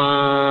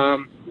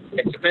low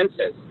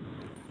expenses.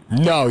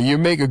 No, you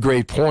make a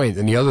great point.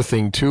 And the other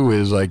thing, too,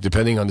 is like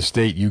depending on the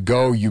state you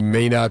go, you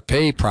may not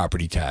pay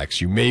property tax.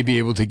 You may be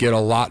able to get a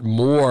lot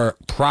more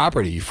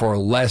property for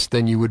less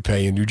than you would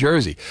pay in New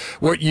Jersey.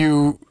 What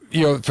you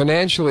know,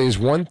 financially is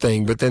one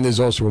thing, but then there's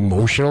also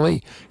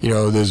emotionally,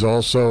 there's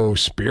also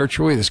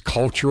spiritually, there's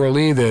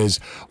culturally, there's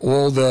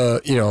all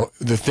the,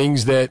 the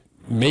things that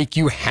make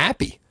you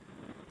happy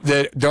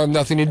that don't have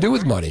nothing to do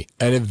with money.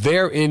 And if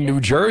they're in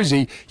New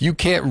Jersey, you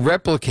can't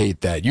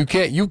replicate that. You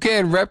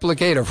can't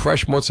replicate a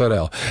fresh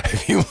mozzarella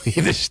if you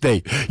leave the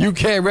state. You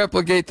can't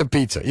replicate the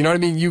pizza. You know what I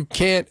mean? You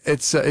can't.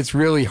 It's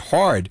really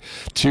hard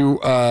to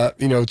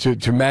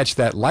to match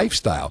that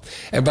lifestyle.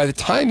 And by the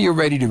time you're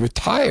ready to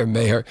retire,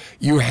 Mayor,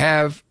 you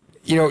have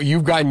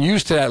you've gotten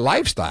used to that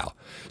lifestyle.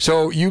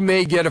 So you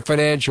may get a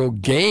financial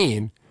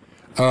gain,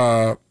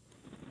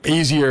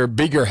 easier,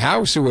 bigger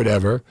house or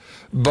whatever,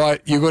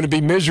 but you're going to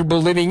be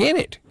miserable living in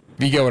it.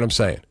 You get what I'm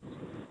saying?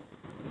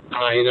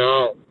 I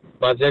know,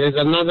 but there is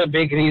another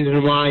big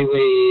reason why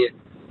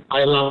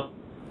I love.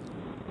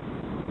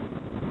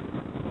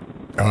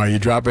 Oh, you're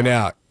dropping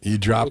out. You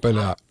there?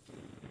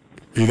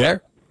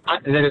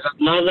 There is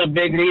another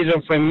big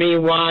reason for me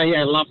why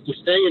I love to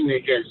stay in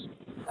New Jersey.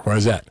 What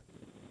is that?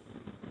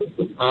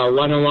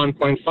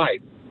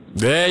 101.5.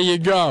 There you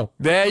go.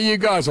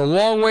 It's a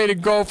long way to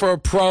go for a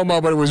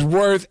promo, but it was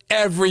worth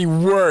every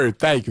word.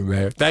 Thank you,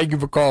 man. Thank you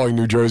for calling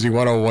New Jersey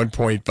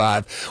 101.5.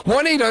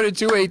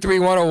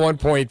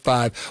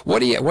 1-800-283-101.5.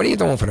 What are you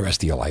doing for the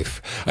rest of your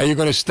life? Are you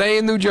going to stay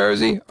in New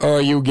Jersey, or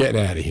are you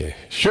getting out of here?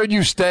 Should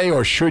you stay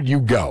or should you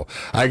go?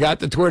 I got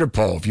the Twitter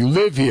poll. If you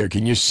live here,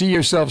 can you see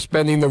yourself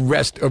spending the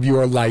rest of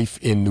your life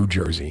in New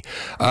Jersey?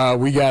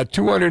 We got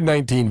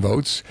 219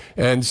 votes,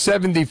 and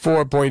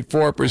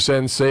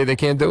 74.4% say they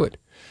can't do it.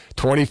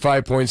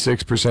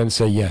 25.6%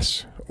 say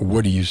yes.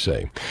 What do you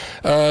say?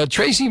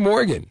 Tracy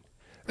Morgan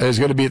is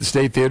going to be at the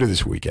State Theater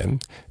this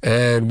weekend,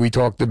 and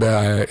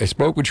I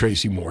spoke with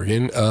Tracy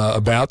Morgan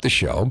about the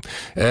show,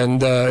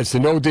 and it's the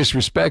No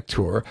Disrespect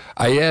Tour.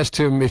 I asked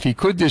him if he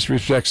could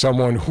disrespect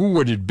someone, who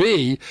would it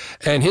be,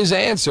 and his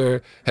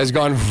answer has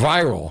gone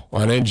viral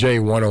on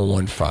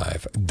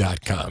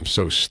NJ1015.com,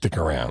 so stick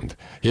around.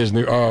 Here's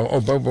new. I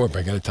got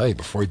to tell you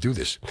before I do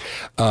this,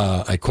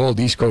 I called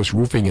East Coast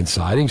Roofing and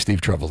Siding, Steve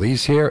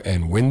Trevelise here,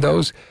 and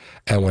Windows.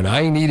 And when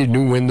I needed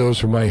new windows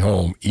for my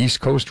home, East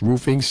Coast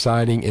Roofing,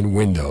 Siding, and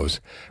Windows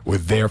were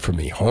there for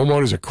me.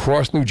 Homeowners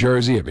across New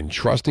Jersey have been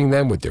trusting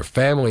them with their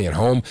family and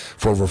home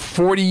for over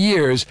 40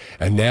 years,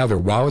 and now their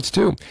wallets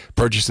too.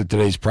 Purchase at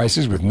today's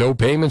prices with no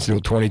payments until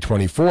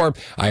 2024.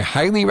 I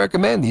highly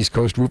recommend East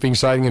Coast Roofing,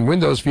 Siding, and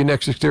Windows for your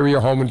next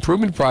exterior home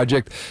improvement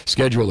project.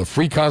 Schedule a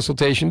free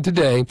consultation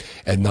today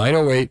at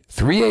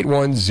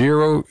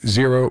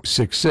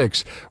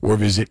 908-381-0066 or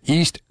visit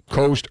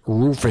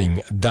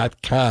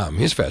eastcoastroofing.com.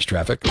 Here's fast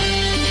traffic.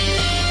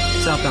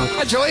 Southbound.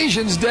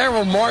 Congratulations,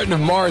 Daryl Martin of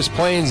Morris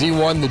Plains. He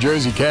won the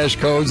Jersey Cash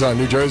Codes on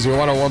New Jersey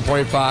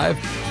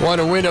 101.5. Want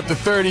to win up to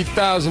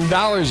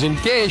 $30,000 in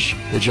cash?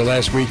 It's your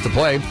last week to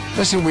play.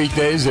 Listen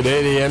weekdays at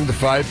 8 a.m. to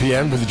 5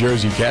 p.m. for the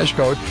Jersey Cash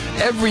Code.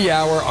 Every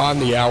hour on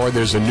the hour,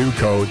 there's a new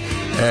code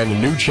and a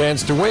new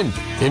chance to win.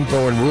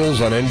 Info and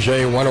rules on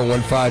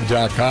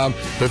NJ1015.com.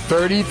 The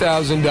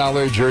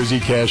 $30,000 Jersey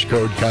Cash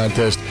Code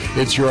contest.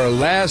 It's your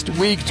last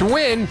week to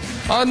win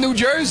on New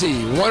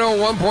Jersey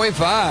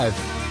 101.5.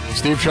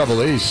 Steve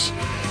Trevelise.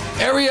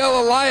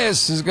 Ariel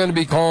Elias is going to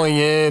be calling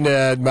in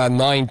at about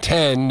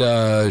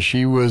 9:10.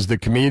 She was the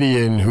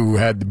comedian who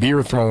had the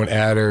beer thrown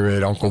at her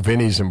at Uncle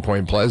Vinny's in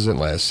Point Pleasant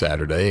last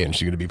Saturday, and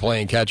she's going to be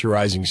playing Catch a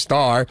Rising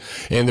Star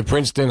in the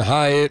Princeton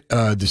Hyatt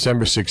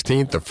December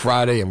 16th, a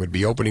Friday. I'm going to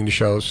be opening the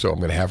show, so I'm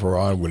going to have her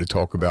on. We're going to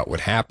talk about what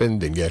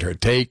happened and get her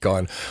take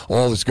on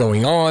all that's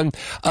going on.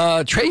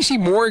 Tracy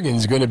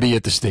Morgan's going to be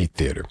at the State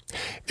Theater,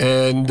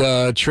 and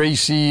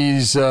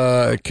Tracy's.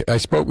 I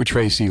spoke with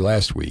Tracy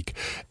last week,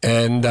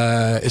 and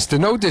it's the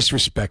No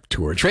Disrespect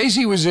Tour.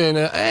 Tracy was in,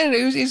 and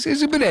it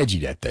was a bit edgy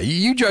that day.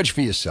 You judge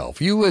for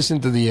yourself. You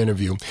listen to the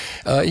interview.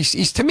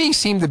 He's to me,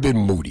 seemed a bit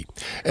moody.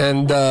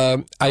 And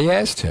I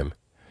asked him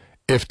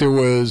if there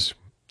was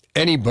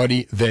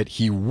anybody that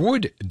he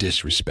would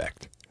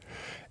disrespect.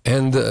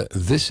 And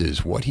this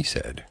is what he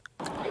said.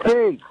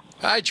 Hey.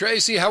 Hi,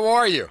 Tracy. How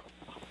are you?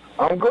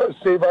 I'm good,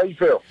 Steve. How you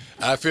feel?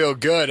 I feel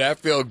good,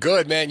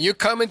 man. You're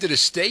coming to the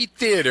State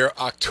Theater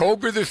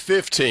October the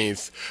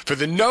 15th for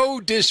the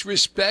No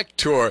Disrespect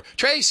Tour.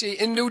 Tracy,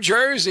 in New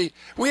Jersey,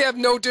 we have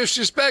no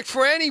disrespect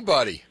for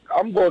anybody.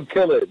 I'm going to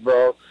kill it,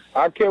 bro.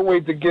 I can't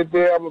wait to get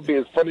there. I'm going to be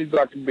as funny as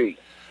I can be.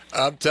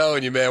 I'm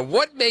telling you, man.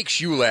 What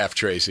makes you laugh,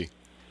 Tracy?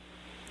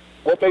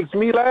 What makes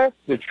me laugh?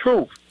 The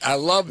truth. I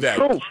love that.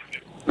 The truth.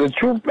 The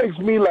truth makes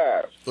me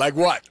laugh. Like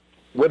what?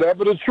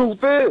 Whatever the truth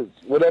is.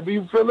 Whatever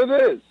you feel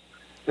it is.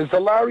 It's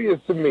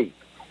hilarious to me.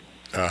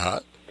 Uh-huh.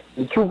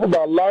 The truth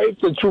about life,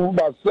 the truth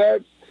about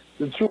sex,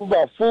 the truth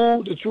about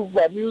food, the truth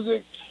about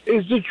music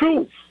is the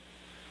truth.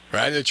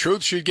 Right? The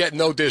truth should get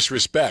no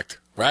disrespect.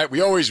 Right?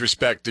 We always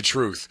respect the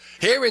truth.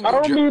 Here in I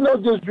don't mean no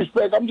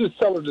disrespect. I'm just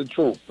telling the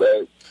truth,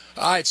 man.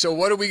 All right, so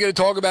what are we going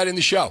to talk about in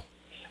the show?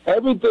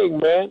 Everything,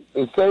 man.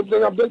 The same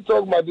thing I've been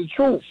talking about, the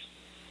truth.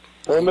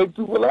 I want to make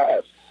people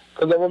laugh.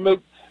 Because I want to make...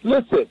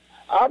 Listen,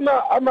 I'm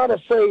not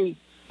afraid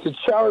to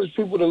challenge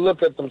people to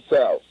look at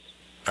themselves.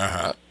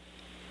 Uh-huh.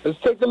 Let's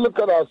take a look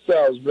at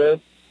ourselves,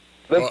 man.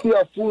 Let's see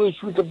how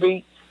foolish we can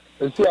be.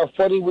 Let's see how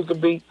funny we can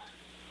be.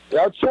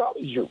 I'll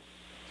challenge you.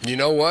 You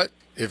know what?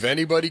 If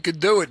anybody could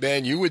do it,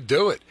 man, you would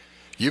do it.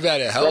 You've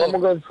had a hell of... I'm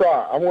going to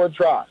try. I'm going to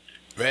try.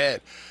 Man,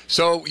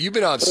 so you've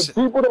been on... If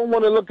people don't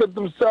want to look at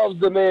themselves,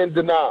 then they're in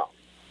denial.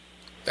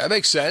 That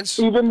makes sense.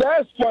 Even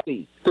that's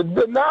funny. The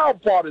denial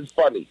part is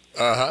funny.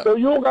 Uh-huh. So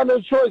you don't got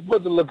no choice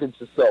but to look at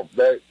yourself,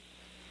 man.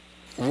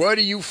 What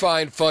do you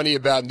find funny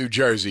about New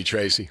Jersey,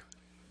 Tracy?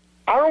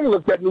 I don't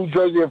look at New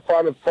Jersey and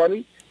find it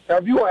funny. Now,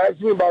 if you want to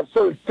ask me about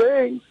certain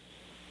things,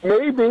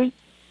 maybe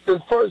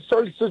in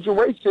certain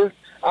situations,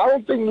 I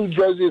don't think New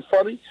Jersey is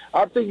funny.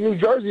 I think New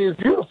Jersey is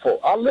beautiful.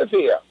 I live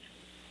here.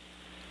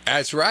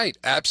 That's right.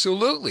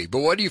 Absolutely. But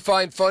what do you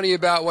find funny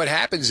about what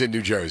happens in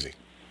New Jersey?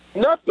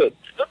 Nothing.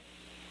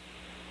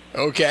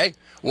 Okay.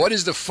 What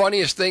is the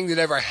funniest thing that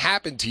ever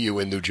happened to you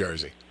in New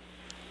Jersey?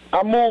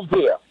 I moved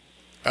here.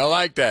 I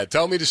like that.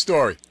 Tell me the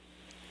story.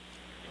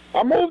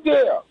 I moved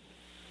here.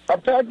 I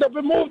packed up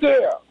and moved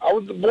here. I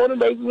was born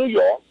and raised in New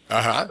York.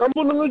 Uh-huh. I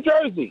moved to New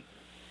Jersey.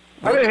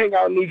 I didn't hang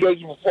out in New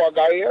Jersey before I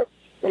got here.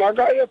 When I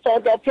got here, I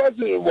found out how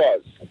pleasant it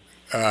was.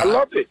 I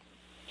love it.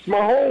 It's my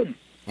home.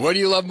 What do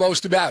you love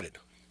most about it?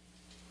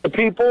 The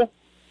people.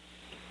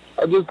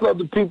 I just love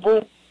the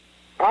people.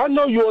 I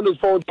know you're on this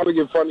phone trying to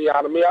get funny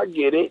out of me. I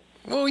get it.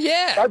 Well,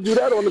 yeah. I do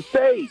that on the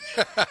stage.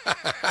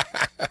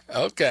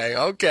 Okay.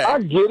 I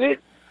get it.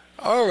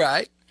 All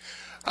right.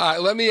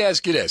 Let me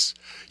ask you this.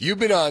 You've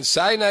been on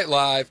Saturday Night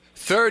Live,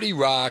 30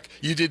 Rock.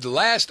 You did The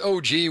Last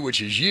OG,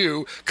 which is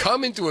you.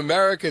 Coming to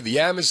America, the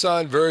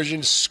Amazon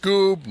version,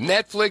 Scoob,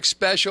 Netflix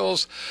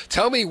specials.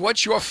 Tell me,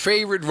 what's your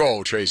favorite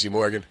role, Tracy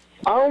Morgan?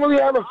 I don't really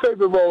have a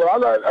favorite role. I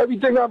like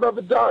everything I've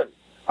ever done.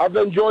 I've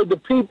enjoyed the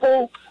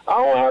people.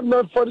 I don't have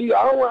nothing funny.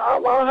 I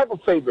don't have a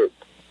favorite.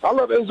 I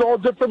love it. It's all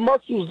different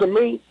muscles to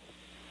me.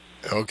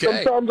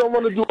 Okay. Sometimes I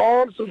want to do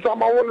arms.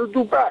 Sometimes I want to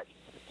do back.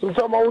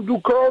 Sometimes I want to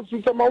do curls.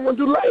 Sometimes I want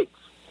to do legs.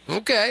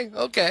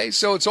 Okay.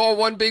 So it's all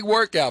one big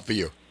workout for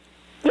you.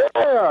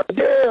 Yeah.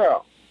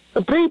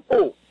 The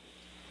people.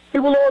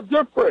 People are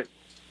different.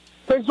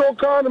 Takes all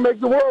kind to make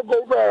the world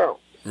go round.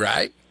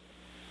 Right.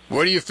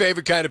 What are your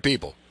favorite kind of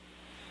people?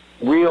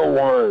 Real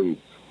ones.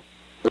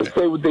 They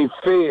say what they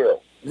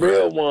feel.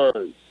 Real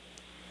ones.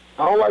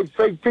 I don't like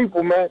fake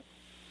people, man.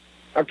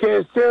 I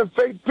can't stand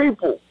fake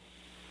people.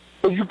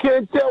 Because you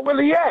can't tell where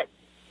they at.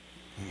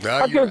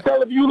 I can't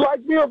tell if you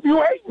like me or if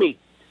you hate me.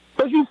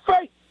 Because you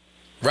fake.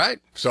 Right.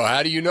 So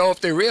how do you know if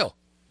they're real?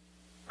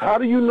 How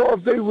do you know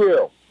if they're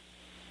real?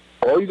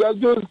 All you got to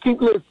do is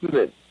keep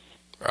listening.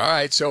 All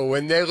right, so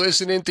when they're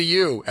listening to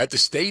you at the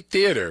State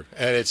Theater,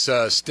 and it's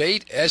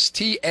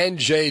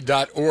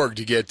statestnj.org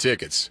to get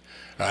tickets.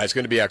 It's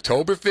going to be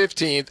October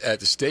 15th at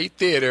the State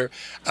Theater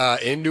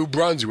in New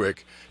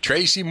Brunswick.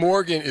 Tracy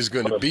Morgan is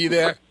going to be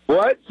there.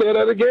 What? Say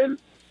that again?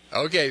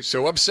 Okay,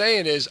 so what I'm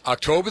saying is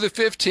October the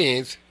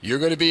 15th, you're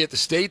going to be at the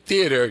State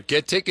Theater.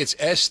 Get tickets,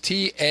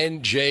 stnj.org.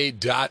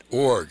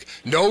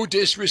 No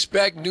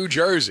disrespect, New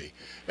Jersey.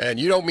 And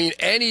you don't mean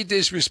any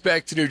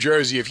disrespect to New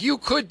Jersey. If you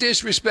could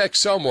disrespect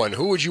someone,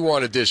 who would you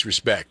want to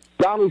disrespect?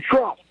 Donald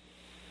Trump.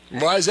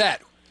 Why is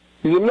that?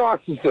 He's a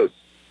narcissist.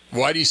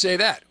 Why do you say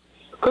that?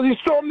 Because he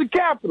stormed the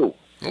Capitol.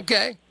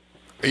 Okay.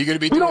 Are you going to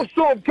be We don't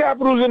storm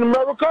capitals in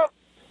America.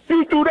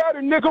 You do that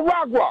in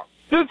Nicaragua.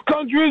 This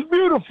country is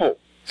beautiful.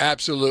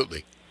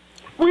 Absolutely.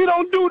 We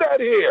don't do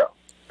that here.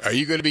 Are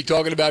you going to be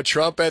talking about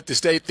Trump at the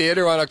State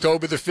Theater on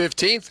October the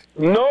 15th?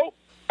 No,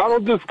 I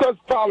don't discuss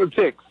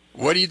politics.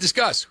 What do you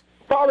discuss?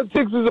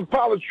 Politics is a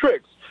pile of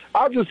tricks.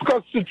 I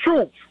discuss the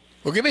truth.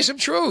 Well, give me some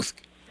truth.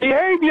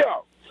 Behavior.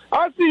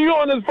 I see you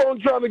on this phone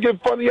trying to get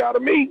funny out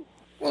of me.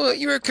 Well,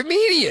 you're a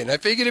comedian. I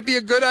figured it'd be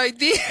a good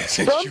idea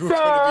since you were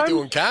going to be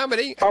doing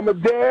comedy. I'm a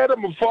dad.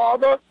 I'm a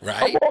father.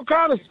 Right. I'm all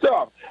kind of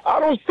stuff. I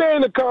don't stay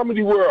in the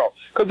comedy world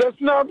because that's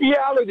not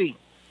reality.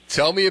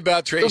 Tell me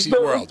about Tracy's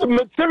world. The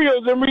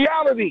materials in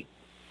reality.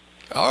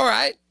 All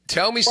right.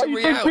 Tell me some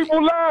reality. Why you think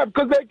people laugh?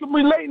 Because they can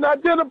relate and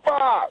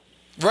identify.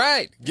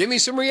 Right. Give me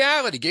some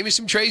reality. Give me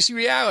some Tracy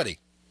reality.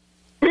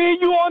 Me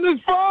and you on this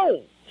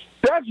phone.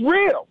 That's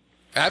real.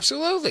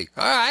 Absolutely.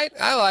 All right.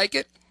 I like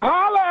it.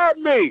 Holler at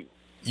me.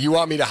 You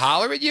want me to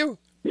holler at you?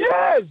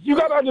 Yes. You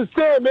got to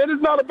understand, man.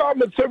 It's not about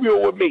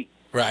material with me.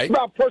 Right. It's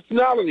about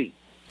personality.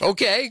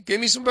 Okay,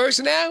 give me some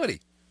personality.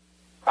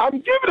 I'm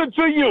giving it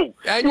to you.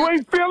 You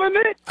ain't feeling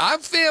it? I'm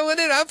feeling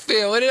it. I'm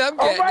getting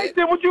all right, it.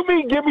 then what you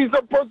mean, give me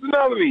some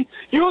personality?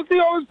 You don't see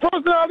all this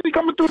personality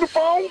coming through the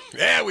phone?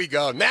 There we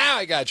go. Now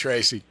I got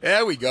Tracy.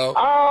 There we go.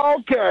 Oh,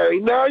 okay.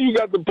 Now you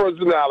got the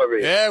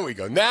personality. There we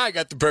go. Now I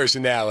got the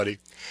personality.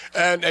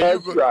 And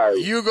That's right.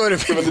 You're going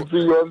to giving it to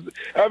you.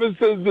 Ever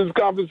since this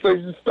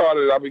conversation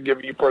started, I've been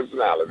giving you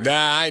personality.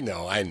 Nah, I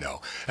know.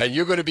 And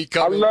you're going to be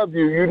coming. I love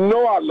you. You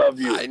know I love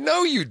you. I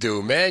know you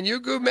do, man. You're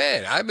a good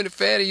man. I've been a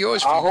fan of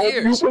yours for years. I hope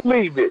you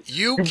believe it.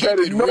 You keep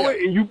better it know real.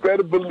 it, and you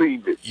better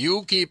believe it.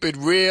 You keep it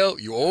real.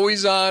 You're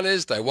always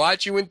honest. I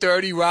watch you in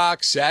 30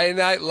 Rock, Saturday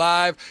Night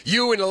Live.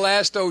 You in The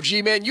Last OG,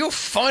 man. You're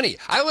funny.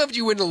 I loved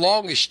you in The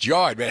Longest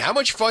Yard, man. How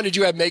much fun did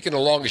you have making The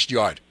Longest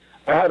Yard?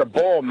 I had a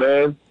ball,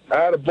 man. I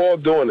had a ball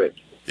doing it.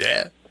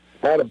 Yeah?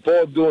 I had a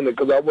ball doing it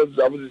because I was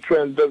a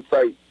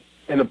transvestite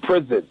in a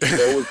prison. So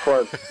it was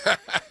fun.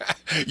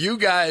 You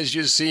guys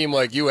just seem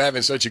like you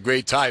having such a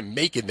great time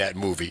making that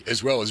movie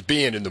as well as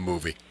being in the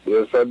movie.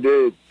 Yes, I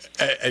did.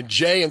 And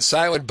Jay and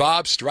Silent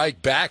Bob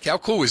Strike Back. How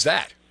cool was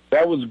that?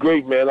 That was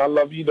great, man. I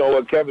love,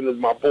 Kevin is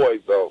my boy,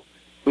 so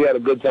we had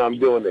a good time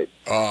doing it.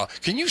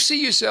 Can you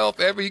see yourself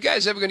ever? You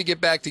guys ever going to get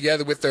back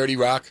together with 30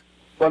 Rock?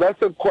 Well, that's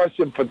a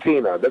question for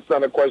Tina. That's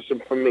not a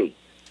question for me.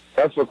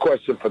 That's a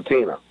question for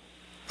Tina.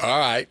 All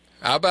right.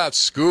 How about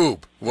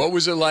Scoob? What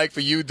was it like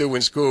for you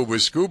doing Scoob?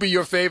 Was Scooby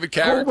your favorite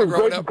character Scoob was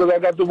great because I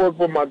got to work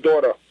with my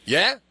daughter.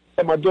 Yeah?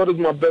 And my daughter's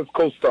my best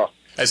co-star.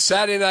 At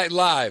Saturday Night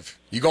Live,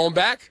 you going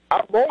back?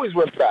 I've always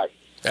went back.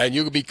 And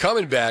you will be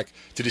coming back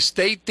to the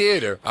State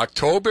Theater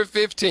October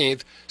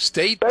 15th.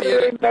 State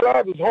Theater. Saturday Night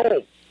Live is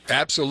home.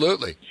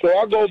 Absolutely. So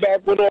I go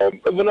back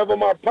whenever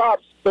my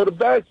pops throw the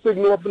bat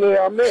signal up in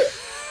there, I'm there.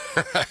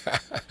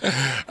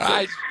 All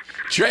right,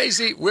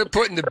 Tracy, we're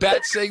putting the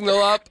bat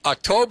signal up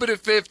October the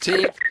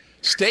 15th,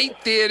 State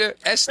Theater,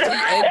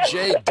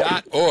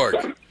 stnj.org.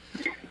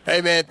 Hey,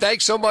 man,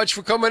 thanks so much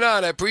for coming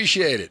on. I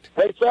appreciate it.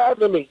 Thanks for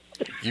having me.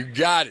 You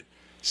got it.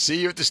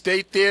 See you at the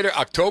State Theater,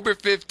 October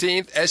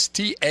 15th,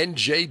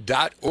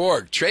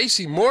 stnj.org.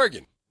 Tracy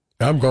Morgan.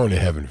 I'm going to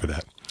heaven for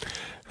that.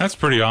 That's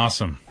pretty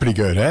awesome. Pretty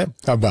good, huh?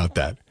 How about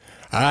that?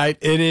 All right,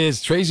 it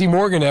is Tracy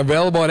Morgan,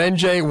 available at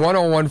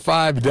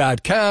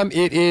nj1015.com.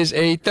 It is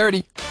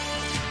 8:30.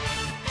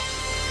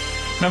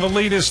 Now the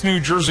latest New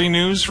Jersey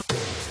news.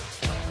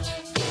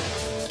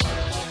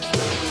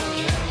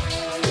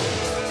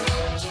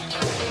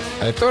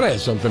 I thought I had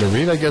something to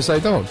read. I guess I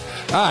don't.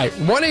 All right,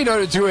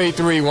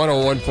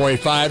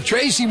 1-800-283-101.5.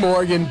 Tracy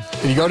Morgan.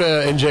 If you go to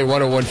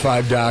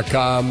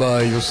nj1015.com,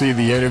 you'll see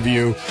the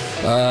interview.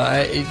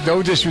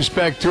 No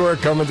disrespect to her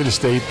coming to the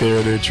State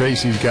Theater.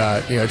 Tracy's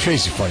a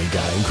funny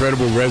guy.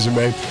 Incredible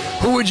resume.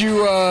 Who would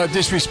you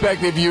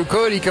disrespect if you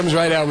could? He comes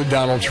right out with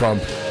Donald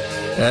Trump.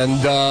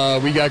 And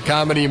we got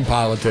comedy and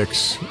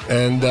politics.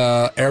 And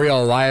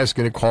Ariel Elias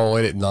going to call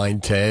in at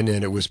 9:10,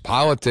 and it was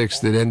politics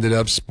that ended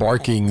up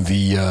sparking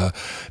the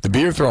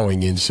beer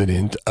throwing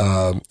incident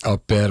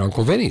up at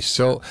Uncle Vinny's.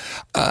 So,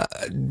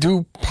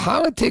 do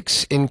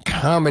politics and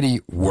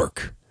comedy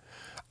work?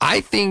 I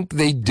think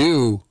they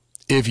do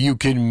if you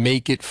can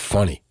make it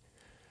funny.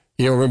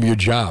 Remember your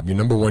job. Your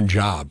number one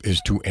job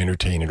is to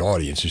entertain an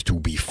audience, is to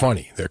be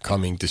funny. They're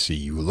coming to see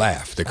you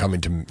laugh. They're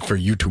coming for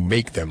you to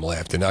make them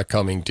laugh. They're not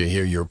coming to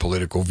hear your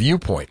political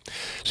viewpoint.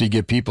 So you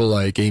get people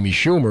like Amy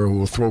Schumer who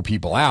will throw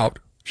people out.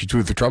 She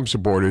threw the Trump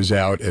supporters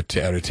out at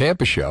a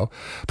Tampa show.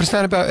 But it's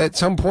not about, at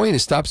some point, it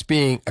stops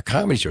being a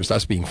comedy show. It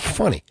stops being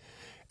funny.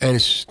 And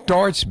it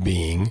starts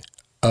being,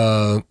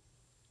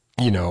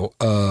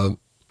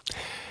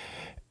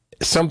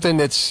 something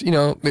that's,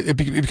 it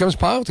becomes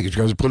politics. It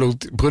becomes a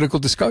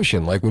political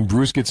discussion, like when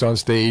Bruce gets on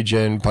stage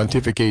and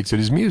pontificates at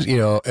his music,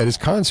 at his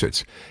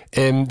concerts.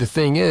 And the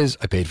thing is,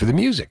 I paid for the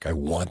music. I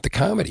want the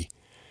comedy,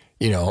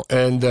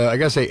 and I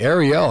gotta say,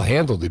 Ariel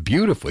handled it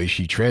beautifully.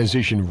 She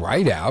transitioned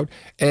right out,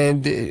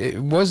 and it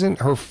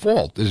wasn't her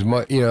fault as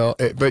much,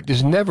 but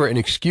there's never an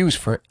excuse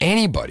for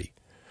anybody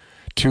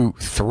to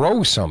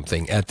throw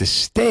something at the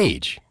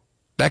stage.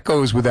 That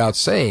goes without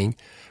saying.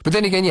 But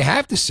then again, you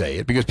have to say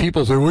it because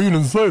people say, well, you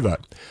didn't say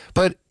that.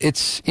 But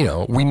it's,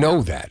 we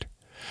know that.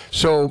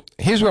 So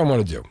here's what I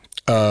want to do.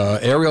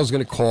 Ariel's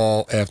going to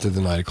call after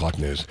the 9 o'clock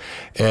news.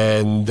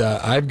 And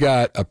I've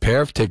got a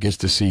pair of tickets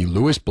to see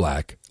Louis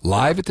Black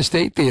live at the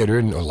State Theater,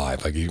 or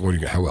live,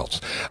 how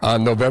else?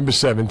 On November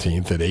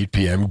 17th at 8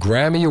 p.m.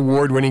 Grammy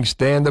Award-winning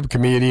stand-up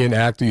comedian,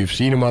 actor. You've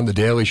seen him on The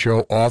Daily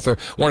Show, author,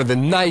 one of the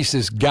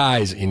nicest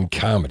guys in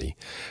comedy.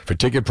 For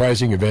ticket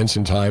pricing, events,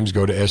 and times,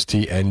 go to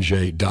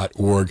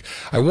stnj.org.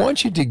 I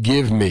want you to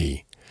give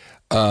me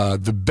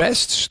the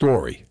best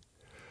story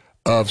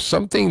of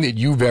something that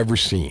you've ever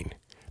seen,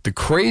 the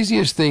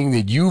craziest thing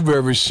that you've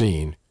ever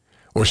seen,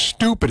 or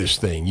stupidest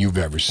thing you've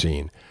ever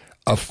seen,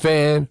 a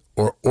fan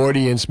or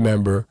audience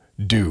member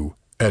do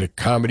at a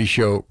comedy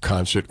show,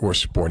 concert, or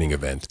sporting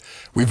event.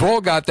 We've all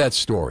got that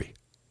story.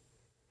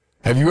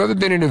 Have you ever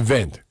been at an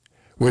event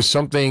where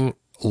something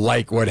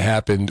like what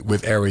happened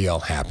with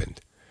Ariel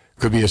happened?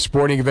 Could be a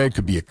sporting event,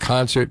 could be a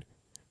concert,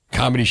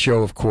 comedy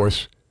show, of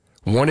course.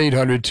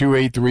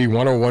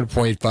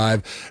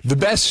 1-800-283-101.5. The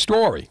best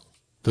story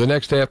for the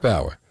next half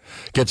hour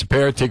gets a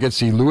pair of tickets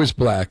to see Lewis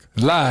Black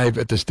live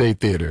at the State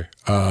Theater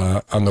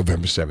on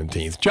November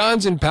 17th.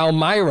 John's in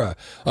Palmyra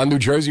on New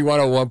Jersey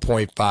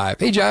 101.5.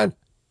 Hey, John.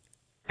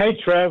 Hey,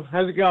 Trev.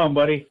 How's it going,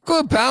 buddy?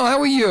 Good, pal. How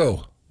are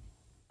you?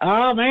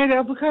 Man,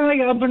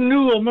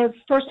 I'm a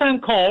first-time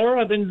caller.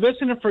 I've been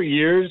listening for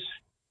years,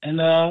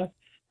 and I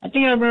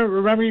think I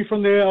remember you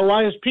from the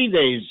YSP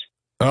days.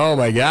 Oh,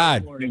 my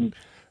God.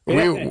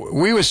 Yeah.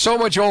 We were so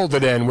much older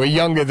then. We're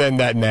younger than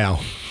that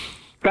now.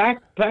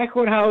 Back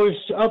when I was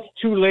up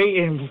too late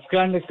and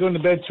kind of going to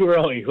bed too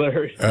early,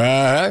 Larry.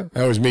 That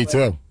was me,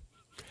 too.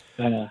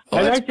 I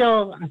liked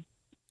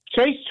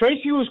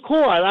Tracy was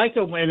cool. I liked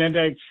him, and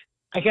then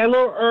I got a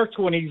little irked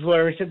when he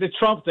said the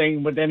Trump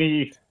thing, but then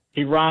he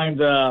rhymed,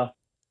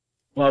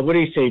 what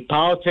did he say?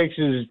 Politics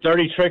is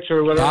dirty tricks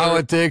or whatever.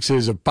 Politics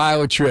is a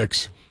pile of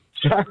tricks.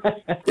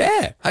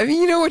 Yeah, I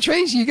mean, you know what,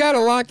 Tracy? You got to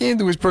lock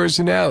into his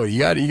personality. You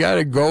got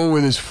to go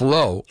with his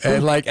flow.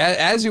 And like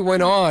as it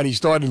went on, he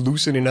started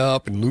loosening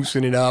up.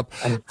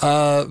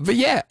 But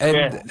yeah,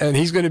 and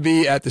he's going to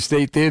be at the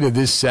State Theater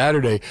this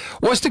Saturday.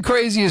 What's the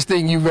craziest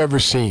thing you've ever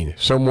seen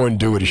someone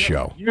do at a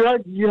show? You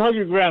hug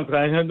your ground,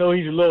 because I know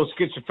he's a little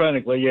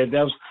schizophrenic. But yeah,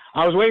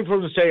 I was waiting for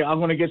him to say, "I'm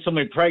going to get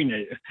somebody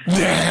pregnant."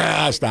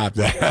 Yeah, stop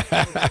that.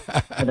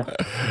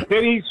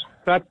 Then he's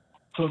not.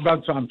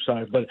 I'm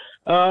sorry, but.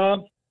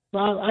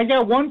 I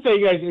got one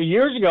thing.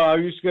 Years ago, I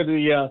used to go to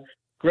the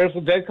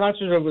Grateful Dead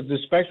concert over at the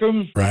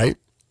Spectrum. Right.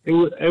 It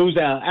was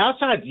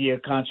outside the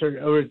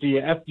concert over at the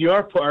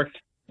FDR Park.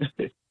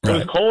 It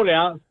was cold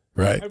out.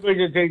 Right.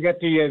 Everybody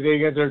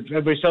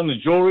selling the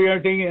jewelry and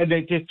everything, and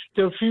the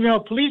female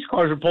police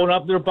cars were pulling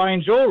up. They're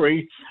buying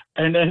jewelry,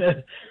 and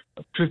then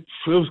it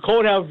was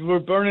cold out. We're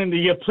burning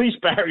the police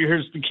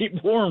barriers to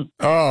keep warm.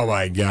 Oh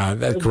my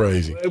God, that's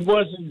crazy. It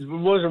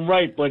wasn't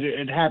right, but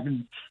it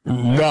happened.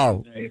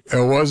 No, it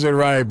wasn't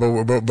right,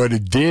 but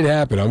it did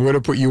happen. I'm going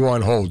to put you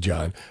on hold,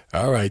 John.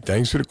 All right,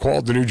 thanks for the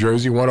call to New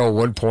Jersey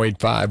 101.5.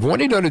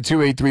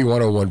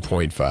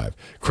 1-800-283-101.5.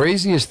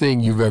 Craziest thing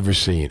you've ever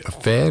seen a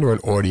fan or an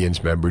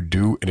audience member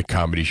do in a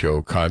comedy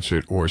show,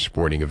 concert, or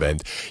sporting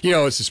event. You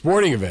know, it's the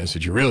sporting events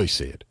that you really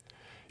see it.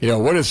 You know,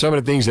 what are some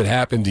of the things that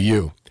happened to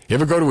you? You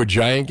ever go to a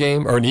Giant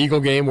game or an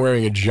Eagle game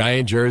wearing a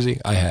Giant jersey?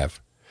 I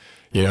have.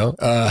 You know,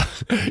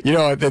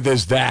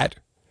 there's that.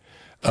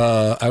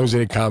 I was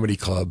in a comedy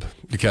club,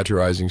 to Catch a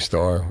Rising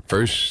Star.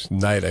 First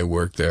night I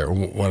worked there,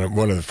 one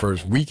of the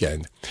first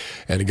weekend,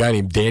 and a guy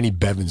named Danny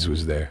Bevins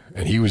was there,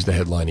 and he was the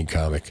headlining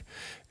comic.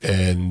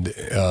 And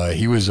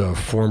he was a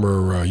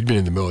former, he'd been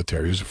in the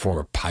military, he was a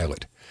former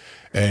pilot.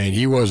 And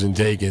he wasn't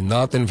taking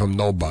nothing from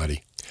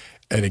nobody.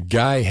 And a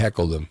guy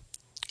heckled him,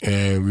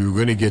 and we were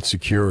going to get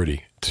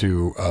security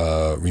to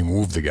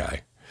remove the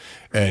guy.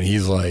 And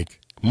he's like,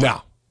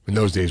 no. In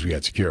those days, we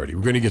had security.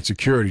 We're going to get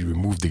security to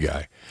remove the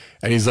guy.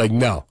 And he's like,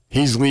 no,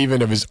 he's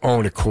leaving of his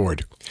own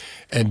accord.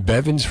 And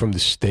Bevins from the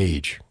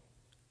stage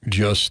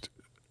just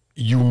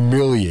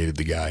humiliated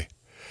the guy.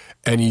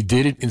 And he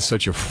did it in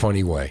such a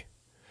funny way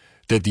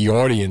that the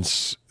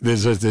audience,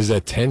 there's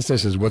that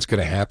tenseness as what's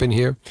going to happen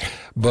here.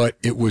 But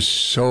it was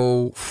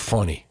so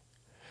funny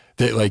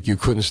that, like, you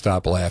couldn't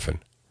stop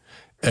laughing.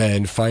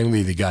 And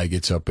finally, the guy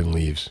gets up and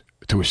leaves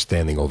to a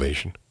standing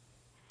ovation.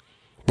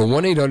 But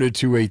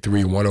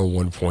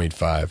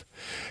 1-800-283-101.5.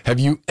 Have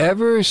you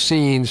ever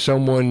seen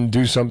someone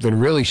do something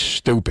really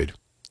stupid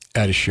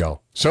at a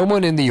show?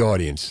 Someone in the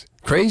audience.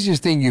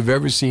 Craziest thing you've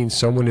ever seen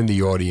someone in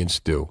the audience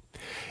do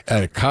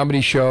at a comedy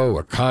show,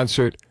 a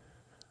concert,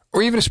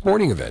 or even a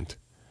sporting event.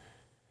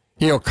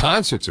 You know,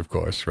 concerts, of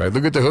course, right?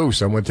 Look at The Who.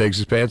 Someone takes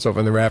his pants off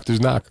and the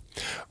rafters knock.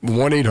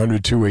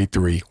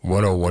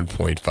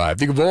 1-800-283-101.5.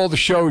 Think of all the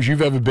shows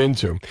you've ever been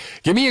to.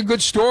 Give me a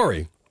good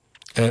story.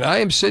 And I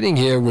am sitting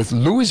here with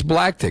Lewis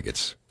Black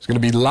tickets. It's going to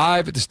be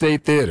live at the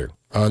State Theater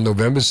on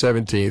November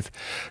 17th.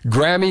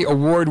 Grammy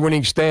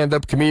award-winning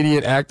stand-up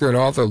comedian, actor, and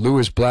author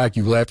Lewis Black.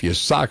 You laugh your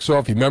socks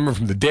off. You remember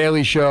from The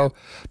Daily Show,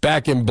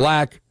 Back in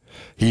Black.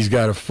 He's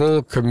got a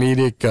full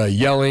comedic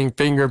yelling,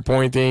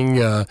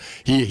 finger-pointing.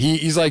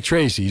 He's like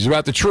Tracy. He's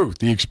about the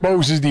truth. He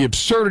exposes the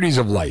absurdities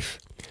of life.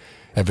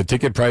 And for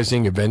ticket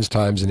pricing, events,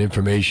 times, and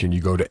information,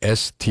 you go to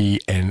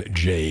stnj.org.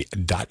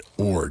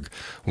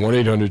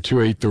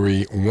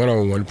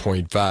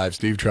 1-800-283-101.5.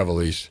 Steve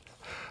Trevelise.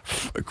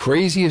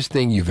 Craziest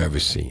thing you've ever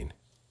seen.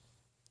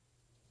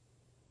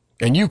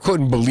 And you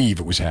couldn't believe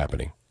it was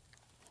happening.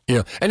 You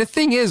know, and the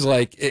thing is,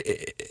 like,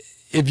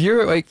 if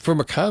you're, like, from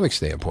a comic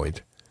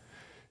standpoint,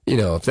 you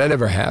know, if that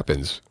ever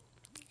happens,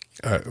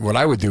 what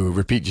I would do is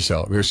repeat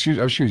yourself.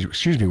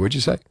 Excuse me, what'd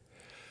you say?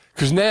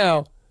 Because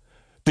now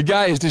the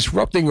guy is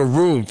disrupting a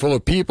room full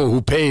of people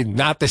who paid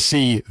not to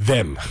see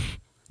them,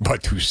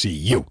 but to see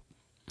you.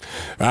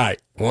 All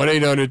right,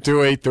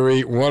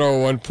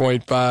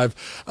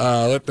 1-800-283-101.5.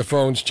 Let the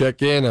phones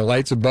check in. The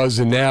lights are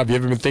buzzing now. If you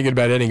ever been thinking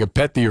about adding a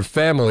pet to your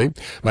family,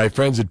 my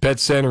friends at Pet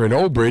Center in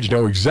Old Bridge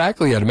know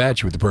exactly how to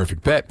match you with the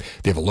perfect pet.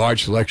 They have a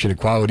large selection of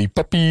quality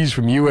puppies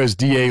from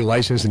USDA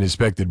licensed and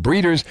inspected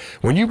breeders.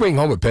 When you bring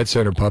home a Pet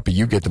Center puppy,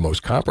 you get the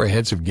most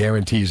comprehensive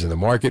guarantees in the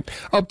market,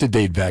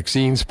 up-to-date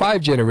vaccines,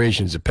 5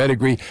 generations of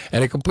pedigree,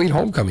 and a complete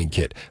homecoming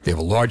kit. They have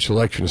a large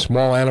selection of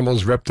small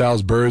animals,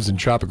 reptiles, birds, and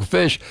tropical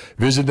fish.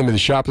 Visit them in the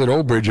shop at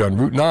Old Bridge on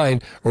Route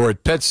 9 or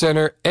at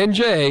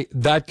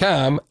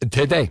PetCenterNJ.com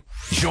today.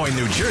 Join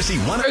New Jersey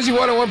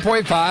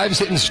 101.5's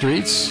hitting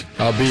streets.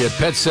 I'll be at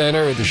Pet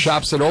Center at the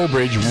shops at Old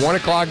Bridge, 1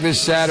 o'clock this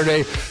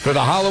Saturday for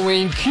the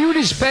Halloween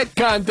Cutest Pet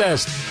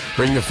Contest.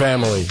 Bring the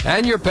family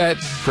and your pet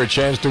for a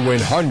chance to win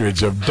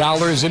hundreds of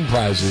dollars in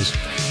prizes.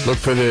 Look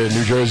for the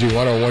New Jersey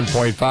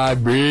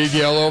 101.5 big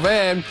yellow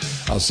van.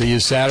 I'll see you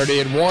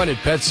Saturday at 1 at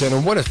Pet Center.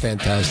 What a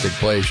fantastic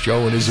place.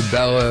 Joe and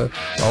Isabella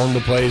own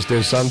the place.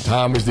 Their son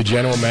Tom is the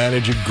general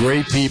manager.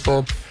 Great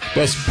people.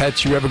 Best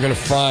pets you're ever going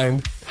to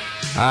find.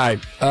 All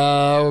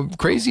right.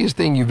 Craziest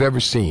thing you've ever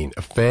seen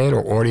a fan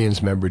or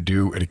audience member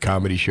do at a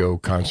comedy show,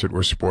 concert,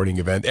 or sporting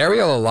event.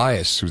 Ariel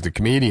Elias, who's the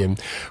comedian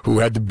who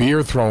had the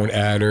beer thrown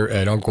at her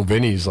at Uncle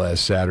Vinny's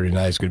last Saturday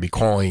night, is going to be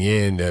calling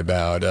in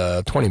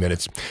about 20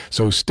 minutes.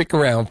 So stick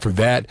around for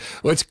that.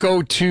 Let's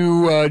go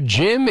to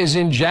Jim is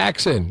in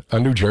Jackson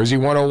on New Jersey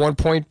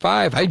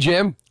 101.5. Hi,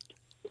 Jim.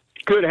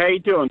 Good. How you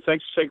doing?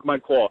 Thanks for taking my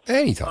call.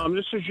 Anytime.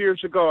 This was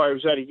years ago. I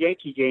was at a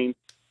Yankee game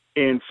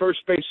in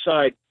first base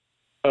side.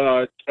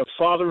 A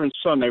father and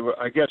son. They were,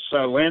 I guess,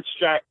 Lance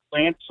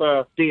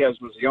Diaz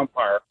was the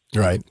umpire.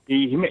 Right.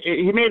 He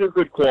made a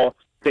good call.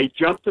 They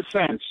jumped the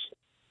fence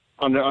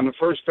on the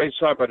first base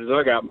side by the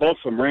dugout. Both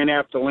of them ran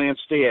after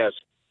Lance Diaz,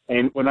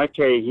 and when I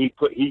tell you,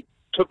 he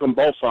took them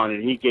both on,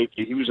 and he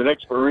was an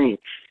ex-Marine.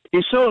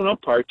 He's still an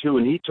umpire too,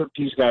 and he took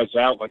these guys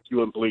out like you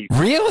wouldn't believe.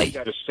 Really? He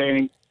got a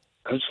standing.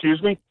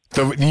 Excuse me.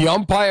 The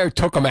umpire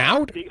took him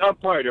out? The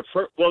umpire.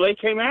 They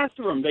came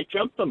after him. They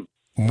jumped him.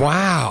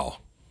 Wow.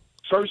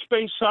 First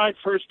base side,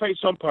 first base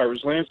umpire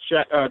was Lance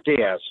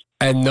Diaz.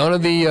 And none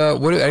of the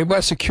anybody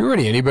about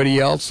security?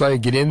 Anybody else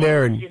get in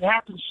there and? It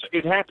happened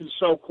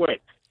so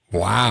quick.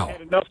 Wow. They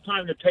had enough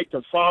time to take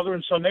the father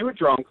and son. They were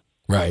drunk.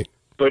 Right.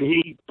 But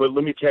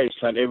let me tell you,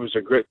 son, it was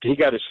he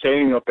got a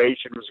standing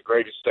ovation. It was the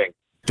greatest thing.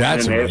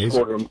 That's and amazing. They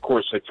escorted him. Of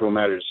course, they threw him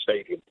out of the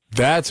stadium.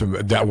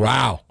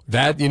 Wow.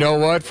 That, you know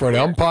what, for an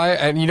umpire,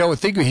 and you know,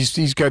 think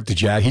he's got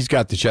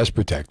the chest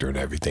protector and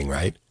everything,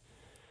 right?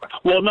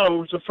 Well, no, it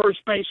was the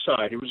first base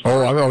side. It was.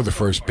 The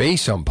first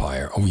base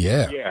umpire. Oh,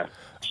 yeah. Yeah.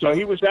 So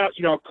he was out,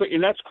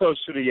 and that's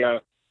close to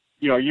the,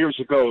 years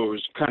ago it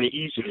was kind of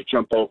easy to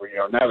jump over.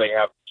 Now they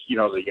have,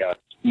 the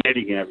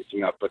netting and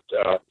everything up. But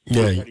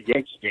yeah, he had a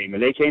Yankees game,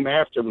 and they came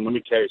after him. And let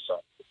me tell you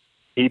something.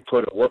 He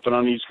put a whooping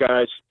on these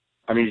guys.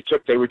 I mean,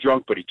 they were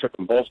drunk, but he took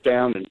them both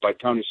down. And by the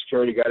time the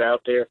security got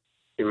out there,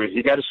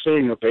 he got a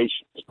standing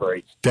ovation. It was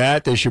great.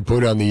 That they should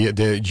put on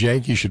the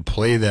Yankees should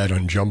play that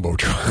on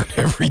Jumbotron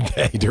every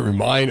day to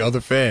remind other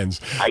fans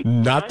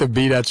not to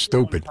be that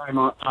stupid. Time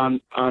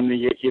on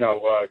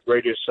the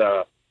greatest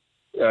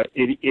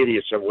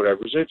idiots or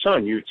whatever. It's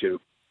on YouTube.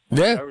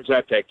 Yeah, I was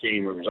at that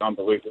game. It was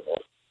unbelievable.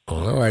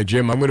 All right,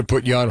 Jim, I'm going to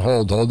put you on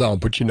hold. Hold on.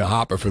 Put you in the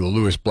hopper for the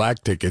Lewis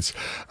Black tickets.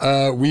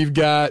 We've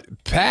got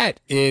Pat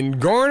in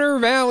Garner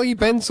Valley,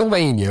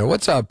 Pennsylvania.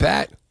 What's up,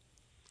 Pat?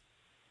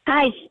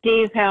 Hi,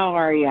 Steve. How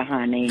are you,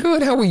 honey?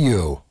 Good. How are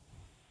you?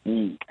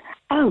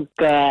 Oh,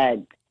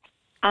 good.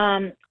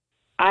 I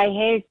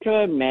hate to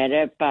admit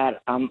it,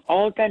 but I'm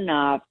old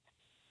enough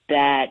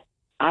that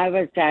I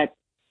was at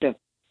the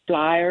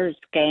Flyers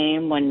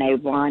game when they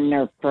won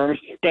their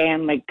first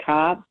Stanley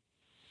Cup.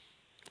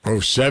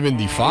 Oh,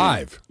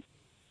 75.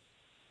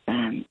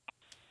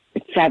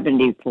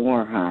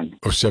 74, hon.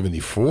 Oh,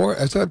 74?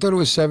 I thought it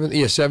was 70.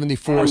 Yeah,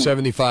 74,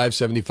 75,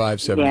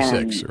 75,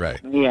 76. Right.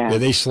 Yeah.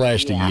 They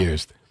slashed the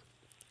years.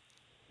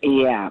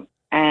 Yeah.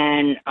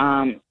 And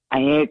I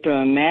hate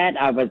to admit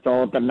I was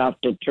old enough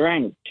to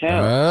drink, too.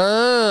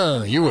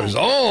 Ah, you was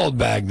old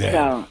back then.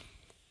 So,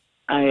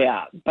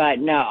 yeah. But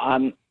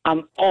no,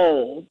 I'm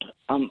old.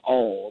 I'm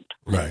old.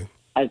 Right.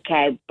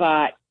 Okay,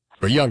 but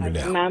younger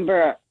now.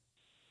 Remember,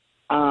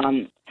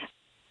 I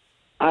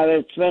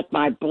was with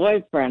my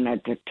boyfriend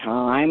at the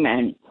time,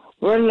 and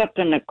we're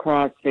looking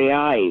across the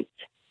ice.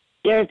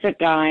 There's a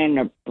guy in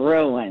a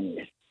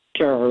Bruins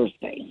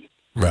jersey.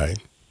 Right.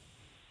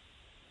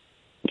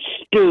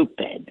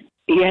 Stupid.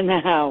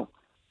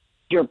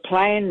 You're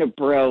playing the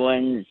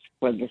Bruins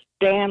for the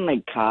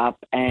Stanley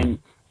Cup, and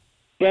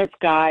this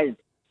guy's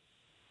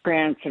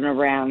prancing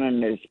around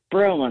in his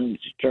Bruins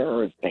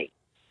jersey.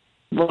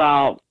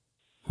 Well,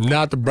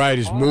 not the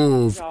brightest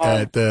move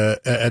at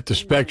the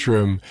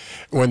Spectrum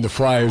when the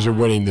Flyers are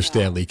winning the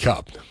Stanley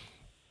Cup.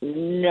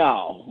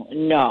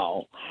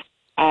 No.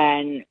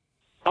 And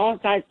all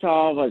I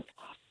saw was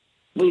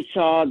we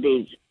saw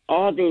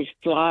all these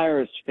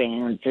Flyers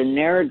fans in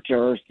their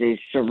jerseys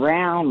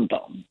surround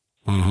them.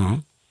 Mm-hmm.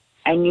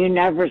 And you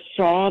never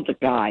saw the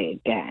guy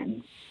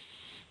again.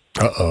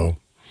 Uh-oh.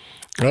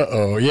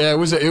 Uh-oh. Yeah, it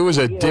was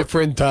a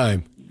different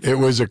time. It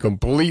was a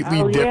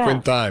completely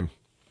different time.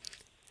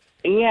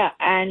 Yeah,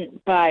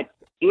 but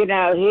he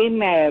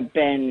may have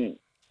been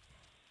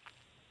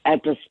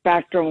at the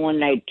spectrum when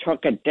they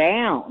took it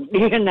down.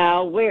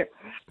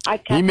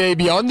 He may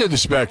be under the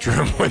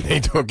spectrum when they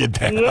took it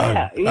down.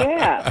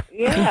 Yeah.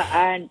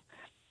 And,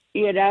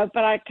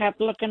 but I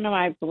kept looking at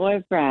my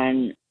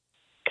boyfriend,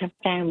 kept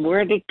saying,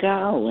 where'd he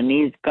go? And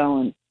he's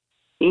gone.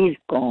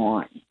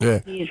 Yeah.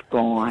 He's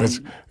gone.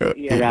 He's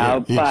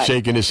but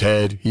shaking his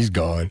head. He's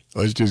gone.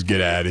 Let's just get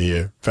out of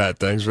here. Pat,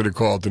 thanks for the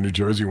call to New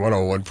Jersey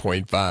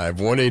 101.5.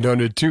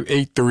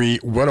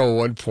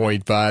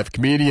 1-800-283-101.5.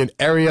 Comedian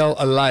Ariel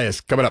Elias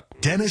coming up.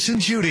 Dennis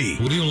and Judy.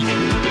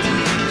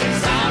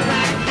 It's all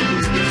right.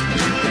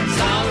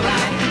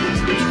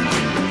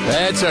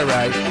 That's all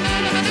right.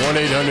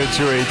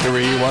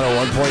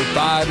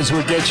 1-800-283-101.5 is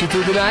what gets you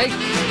through the night.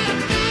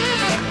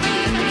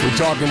 We're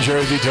talking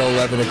Jersey till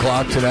 11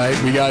 o'clock tonight.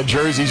 We got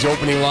Jersey's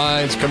opening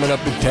lines coming up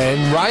at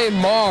 10. Ryan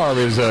Marr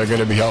is going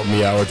to be helping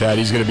me out with that.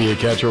 He's going to be a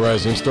Catch a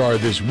Rising Star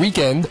this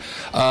weekend.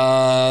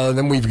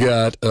 Then we've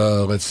got,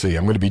 let's see,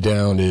 I'm going to be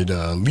down at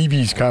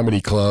Levy's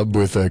Comedy Club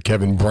with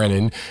Kevin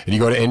Brennan. And you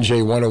go to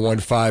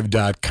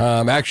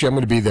NJ1015.com. Actually, I'm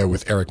going to be there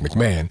with Eric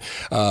McMahon.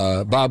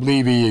 Bob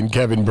Levy and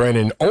Kevin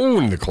Brennan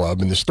own the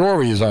club, and the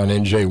story is on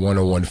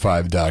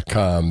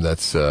NJ1015.com.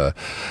 That's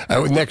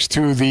next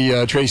to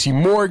the Tracy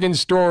Morgan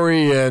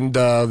story and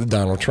the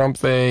Donald Trump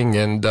thing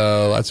and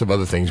lots of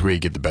other things where you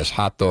get the best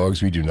hot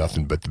dogs. We do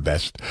nothing but the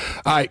best.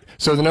 All right,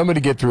 so the number to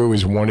get through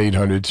is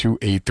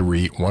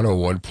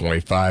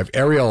 1-800-283-101.5.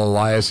 Ariel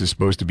Elias is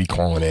supposed to be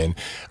calling in.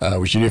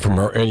 We should hear from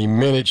her any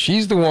minute.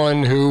 She's the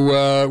one who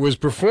was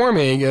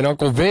performing at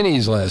Uncle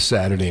Vinny's last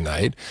Saturday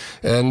night,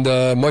 and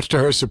much to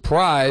her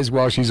surprise,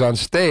 while she's on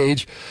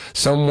stage,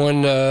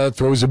 someone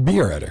throws a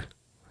beer at her.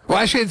 Well,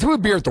 actually, they threw a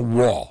beer at the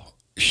wall.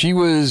 She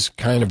was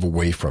kind of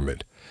away from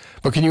it.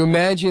 But can you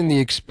imagine the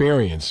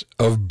experience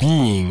of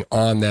being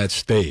on that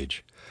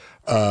stage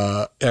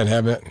and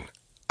having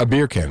a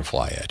beer can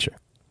fly at you?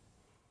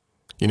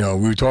 We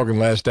were talking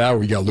last hour.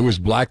 We got Lewis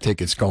Black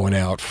tickets going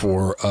out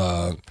for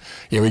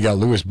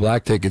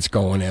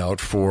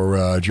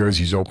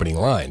Jersey's opening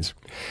lines,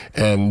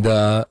 and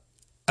I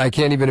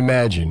can't even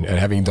imagine, and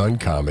having done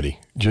comedy,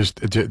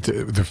 just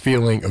the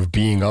feeling of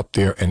being up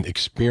there and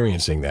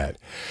experiencing that.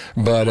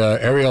 But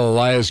Ariel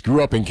Elias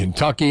grew up in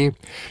Kentucky.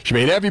 She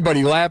made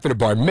everybody laugh at a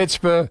bar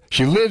mitzvah.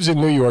 She lives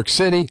in New York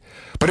City.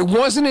 But it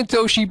wasn't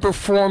until she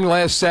performed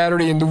last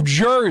Saturday in New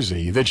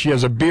Jersey that she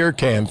has a beer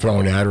can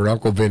thrown at her at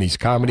Uncle Vinny's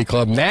Comedy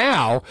Club.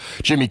 Now,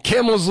 Jimmy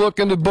Kimmel's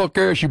looking to book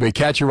her. She'll be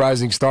Catch a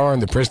Rising Star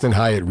in the Princeton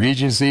Hyatt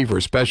Regency for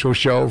a special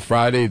show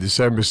Friday,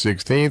 December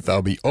 16th.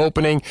 I'll be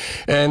opening.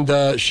 And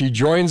she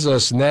joins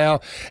us now.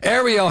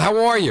 Ariel, how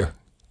are you?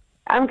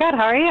 I'm good.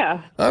 How are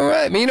you? All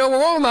right. We're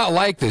all not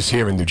like this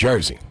here in New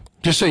Jersey,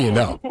 just so you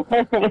know. No,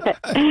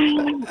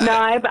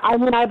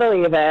 I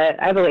believe it.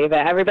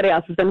 Everybody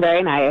else has been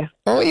very nice.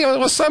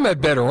 Well, some had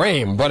better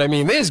aim, but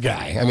this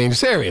guy,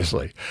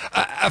 seriously.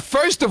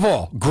 First of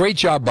all, great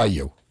job by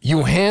you.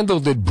 You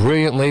handled it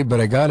brilliantly,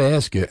 but I got to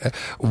ask you,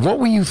 what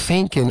were you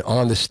thinking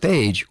on the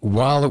stage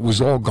while it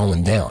was all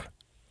going down?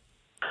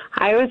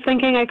 I was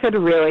thinking I could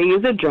really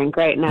use a drink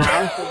right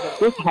now, so this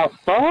was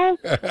helpful.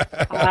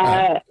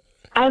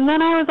 And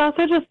then I was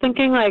also just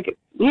thinking,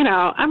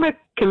 I'm a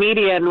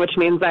comedian, which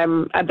means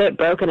I'm a bit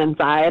broken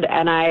inside.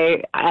 And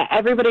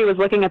everybody was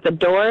looking at the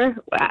door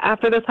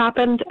after this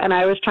happened, and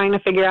I was trying to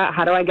figure out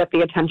how do I get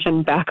the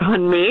attention back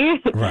on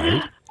me.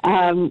 Right.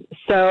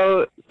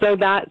 So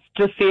that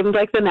just seemed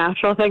like the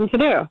natural thing to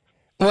do.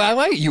 Well, I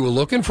like you were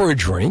looking for a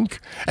drink,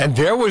 and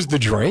there was the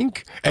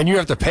drink, and you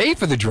have to pay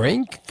for the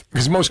drink,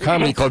 because most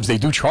comedy clubs, they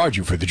do charge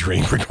you for the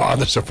drink,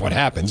 regardless of what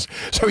happens.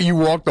 So you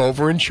walked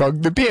over and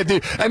chugged the beer.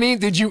 Did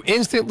you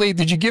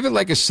give it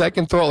like a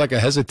second thought, like a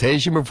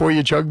hesitation before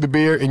you chugged the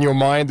beer in your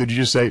mind? Did you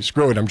just say,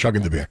 screw it, I'm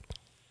chugging the beer?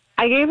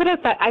 I gave it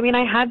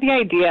I had the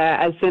idea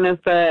as soon as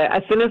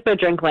the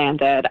drink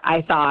landed.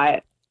 I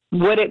thought,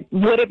 would it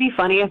be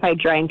funny if I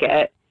drank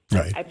it?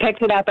 Right. I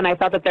picked it up and I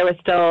felt that there was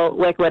still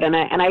liquid in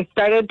it, and I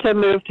started to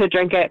move to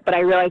drink it, but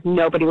I realized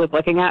nobody was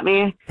looking at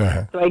me.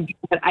 Uh-huh. So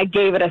I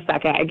gave it a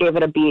second. I gave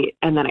it a beat,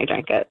 and then I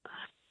drank it.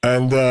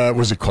 And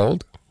was it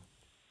cold?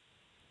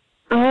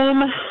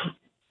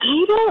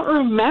 I don't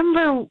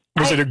remember.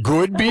 Was it a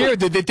good beer?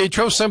 Did they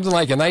throw something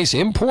like a nice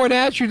import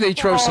at you? Or did they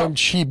throw some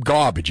cheap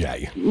garbage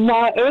at you?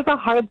 No, it was a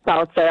hard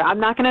seltzer. I'm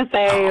not going to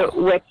say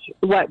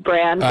what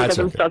brand because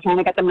I'm still trying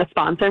to get them to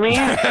sponsor me.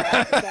 So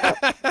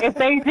if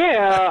they do,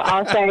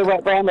 I'll say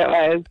what brand it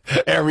was.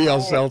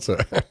 Ariel Seltzer.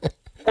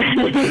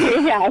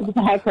 Yeah,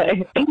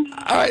 exactly.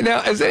 All right,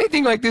 now, has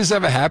anything like this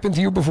ever happened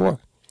to you before?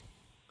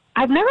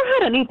 I've never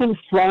had anything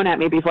thrown at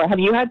me before. Have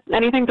you had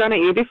anything thrown at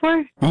you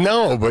before?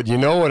 No, but you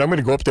know what? I'm going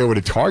to go up there with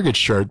a Target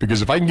shirt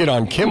because if I can get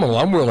on Kimmel,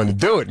 I'm willing to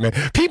do it, man.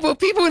 People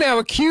now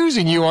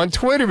accusing you on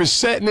Twitter of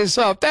setting this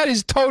up. That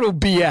is total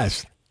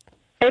BS.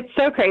 It's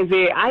so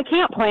crazy. I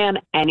can't plan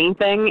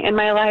anything in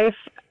my life,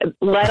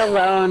 let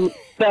alone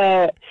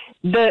the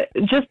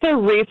just the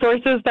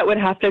resources that would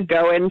have to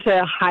go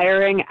into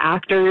hiring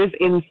actors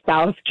in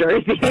South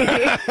Jersey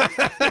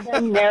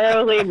they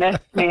narrowly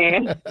missed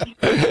me.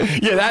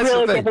 Yeah, that's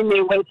really the thing. giving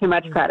me way too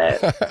much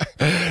credit.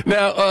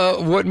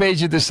 Now, what made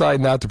you decide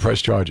not to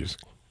press charges?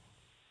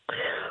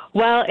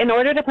 Well, in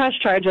order to press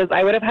charges,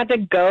 I would have had to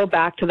go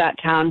back to that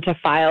town to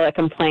file a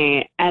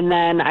complaint. And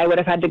then I would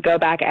have had to go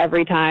back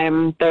every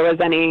time there was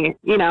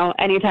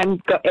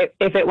anytime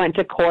if it went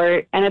to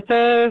court. And it's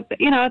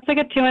like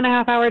a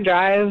 2.5 hour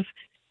drive.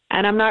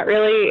 And I'm not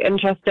really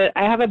interested.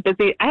 I had a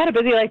busy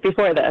life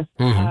before this.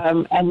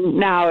 Mm-hmm. And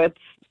now it's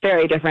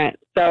very different.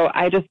 So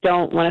I just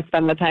don't want to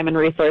spend the time and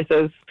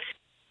resources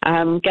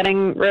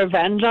getting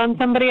revenge on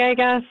somebody, I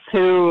guess,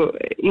 who,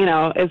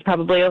 is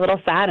probably a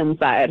little sad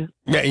inside.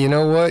 Yeah, you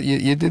know what?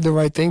 You did the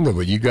right thing, though.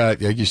 But you got,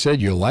 like you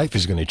said, your life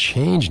is going to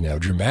change now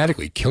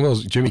dramatically.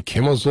 Jimmy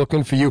Kimmel's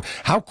looking for you.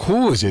 How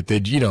cool is it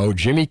that,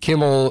 Jimmy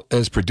Kimmel,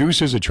 as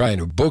producers, are trying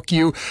to book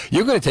you?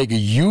 You're going to take a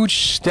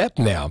huge step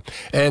now.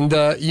 And,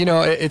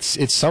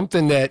 it's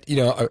something that,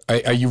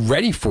 are you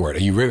ready for it?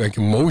 Are you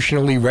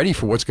emotionally ready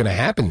for what's going to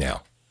happen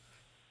now?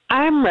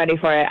 I'm ready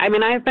for it. I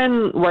mean, I've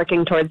been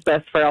working towards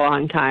this for a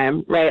long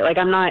time, right? Like,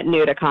 I'm not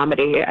new to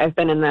comedy. I've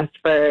been in this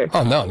for...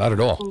 Oh, no, not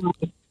at all.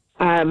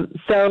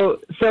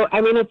 So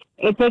I mean,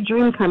 it's a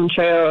dream come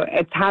true.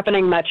 It's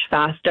happening much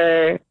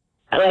faster.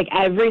 Like,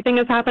 everything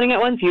is happening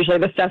at once. Usually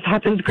the stuff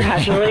happens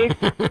gradually.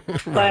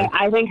 But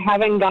I think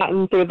having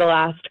gotten through the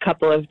last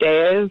couple of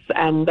days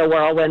and the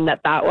whirlwind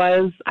that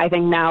was, I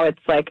think now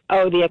it's like,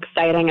 oh, the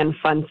exciting and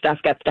fun stuff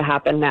gets to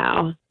happen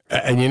now.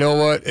 And you know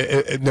what?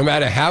 No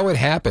matter how it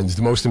happens,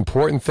 the most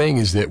important thing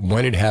is that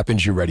when it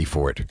happens, you're ready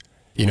for it.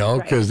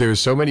 Because there's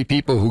so many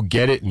people who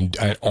get it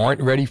and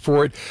aren't ready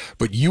for it,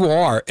 but you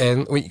are.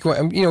 And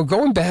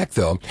going back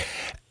though,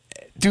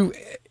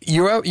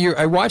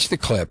 I watched the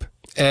clip,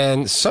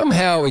 and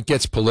somehow it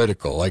gets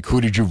political. Like, who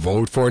did you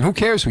vote for? And who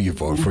cares who you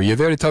vote for? You're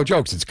there to tell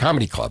jokes. It's a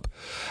comedy club.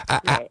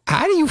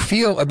 How do you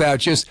feel about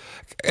just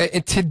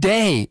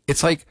today?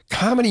 It's like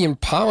comedy and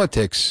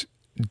politics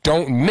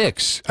don't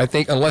mix, I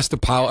think, unless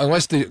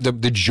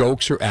the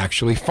jokes are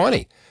actually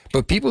funny.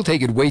 But people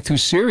take it way too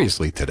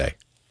seriously today.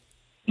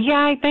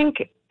 Yeah, I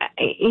think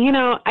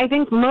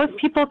most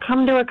people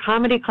come to a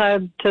comedy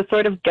club to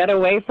sort of get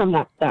away from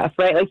that stuff,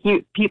 right? Like,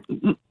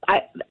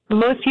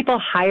 most people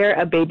hire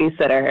a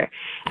babysitter,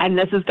 and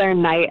this is their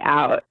night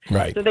out.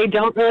 Right. So they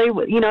don't really,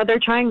 they're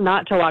trying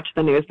not to watch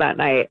the news that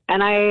night.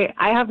 And I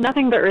have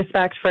nothing but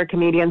respect for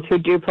comedians who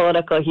do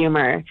political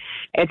humor.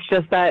 It's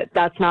just that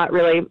that's not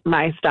really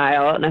my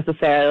style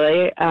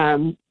necessarily.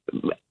 I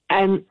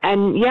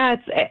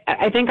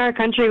think our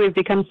country, we've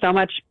become so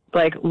much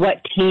like,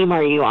 what team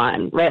are you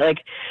on, right? Like,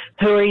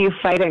 who are you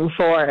fighting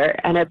for?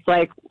 And it's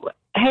like,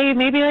 hey,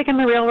 maybe like in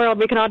the real world,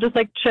 we can all just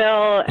like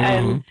chill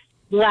and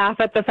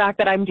laugh at the fact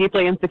that I'm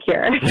deeply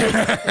insecure.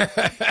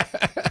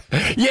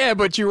 Yeah,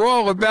 but you're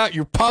all about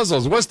your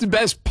puzzles. What's the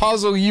best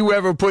puzzle you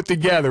ever put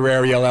together,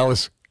 Ariel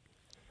Ellis?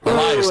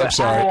 Elias, I'm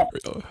sorry.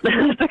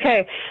 That's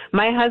okay.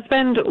 My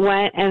husband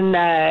went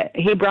and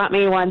he brought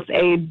me once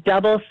a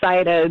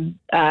double-sided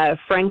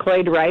Frank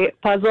Lloyd Wright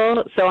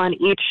puzzle. So on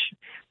each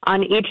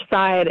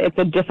side, it's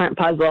a different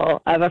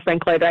puzzle of a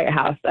Frank Lloyd Wright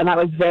house, and that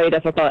was very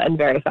difficult and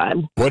very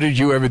fun. What did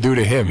you ever do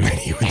to him that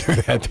he would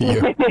do that to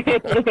you?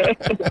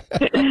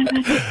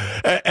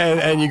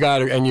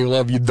 and you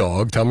love your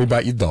dog. Tell me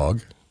about your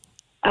dog.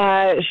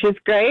 She's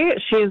great.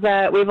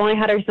 We've only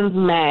had her since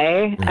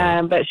May,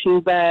 but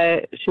she's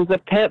a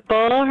pit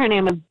bull. Her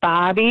name is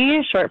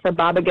Bobby, short for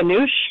Baba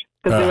Ganoush,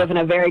 because we live in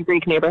a very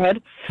Greek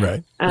neighborhood.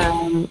 Right.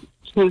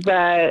 She's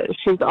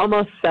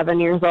almost 7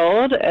 years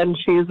old, and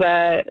she's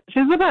the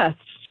best.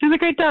 She's a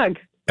great dog.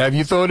 Have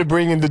you thought of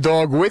bringing the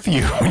dog with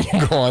you when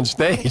you go on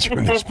stage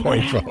from this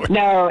point forward?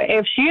 No,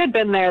 if she had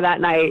been there that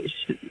night,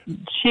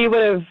 we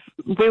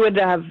would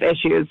have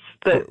issues.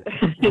 But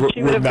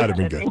would not have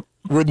been good.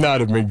 Would not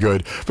have been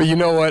good. But you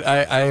know what?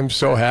 I am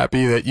so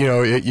happy that,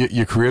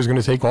 your career is going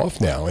to take off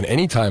now. And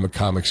anytime a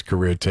comic's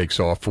career takes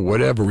off, for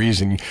whatever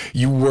reason,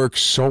 you work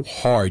so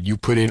hard. You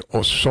put in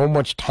so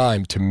much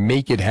time to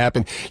make it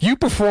happen. You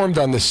performed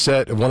on the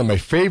set of one of my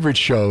favorite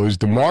shows,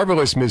 The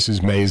Marvelous Mrs.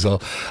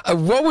 Maisel.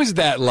 What was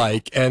that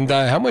like? And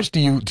how much do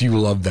you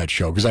love that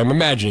show? Because I'm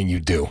imagining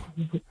you do.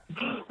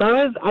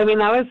 That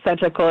was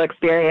such a cool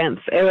experience.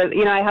 It was,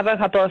 I have a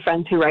couple of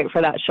friends who write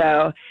for that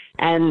show,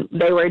 and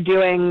they were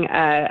doing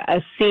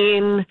a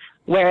scene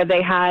where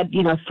they had,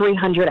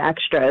 300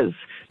 extras.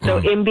 So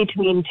in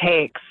between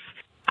takes,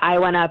 I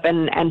went up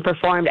and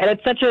performed, and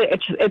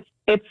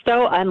it's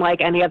so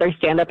unlike any other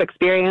stand-up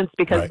experience,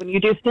 because when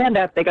you do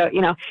stand-up, they go,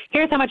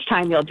 here's how much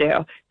time you'll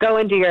do. Go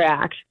and do your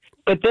act.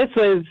 But this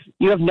was,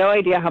 you have no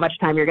idea how much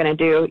time you're going to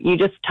do. You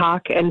just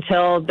talk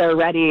until they're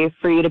ready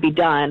for you to be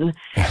done.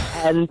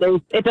 And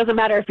it doesn't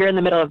matter if you're in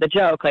the middle of the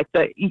joke. Like,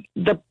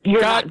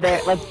 you're not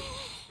there. Like,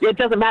 it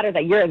doesn't matter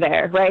that you're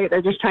there, right?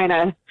 They're just trying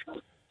to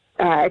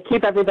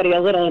keep everybody a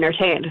little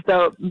entertained.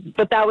 So,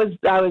 but that was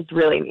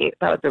really neat.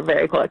 That was a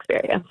very cool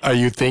experience. Are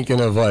you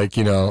thinking of like,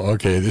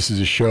 okay, this is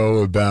a show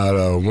about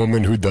a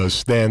woman who does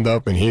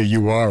stand-up, and here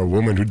you are, a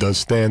woman who does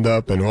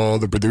stand-up, and all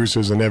the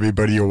producers and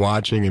everybody are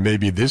watching, and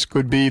maybe this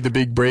could be the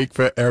big break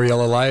for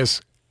Ariel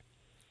Elias?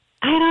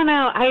 I don't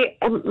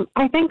know.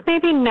 I think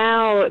maybe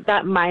now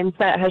that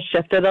mindset has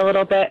shifted a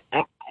little bit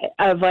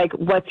of like,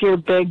 what's your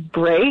big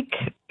break?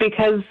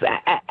 Because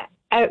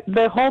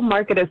the whole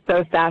market is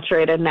so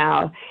saturated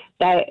now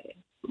that,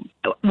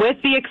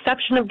 with the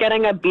exception of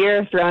getting a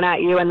beer thrown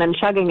at you and then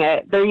chugging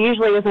it, there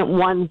usually isn't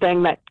one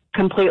thing that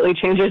completely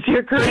changes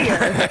your career.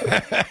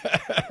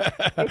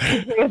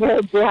 It's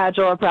a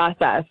gradual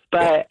process,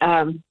 but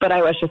I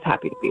was just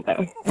happy to be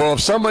there. Well, if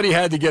somebody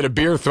had to get a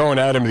beer thrown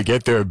at him to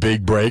get their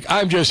big break,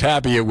 I'm just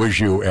happy it was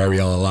you,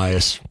 Ariel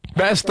Elias.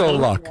 Best of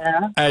luck.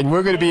 And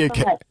we're going to be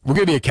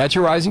a Catch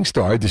a Rising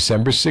Star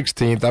December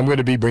 16th. I'm going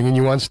to be bringing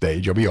you on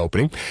stage. You'll be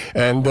opening,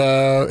 and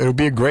it'll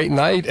be a great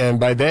night. And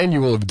by then,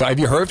 have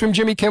you heard from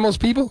Jimmy Kimmel's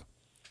people?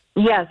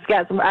 Yes.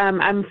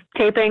 I'm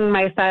taping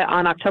my set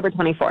on October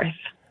 24th.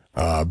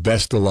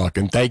 Best of luck,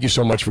 and thank you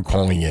so much for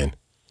calling in.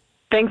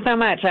 Thanks so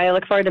much. I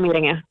look forward to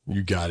meeting you.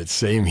 You got it.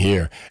 Same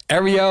here.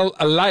 Ariel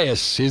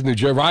Elias, here's New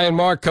Jersey. Ryan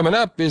Mark coming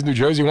up. Here's New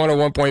Jersey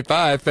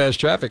 101.5 Fast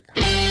Traffic.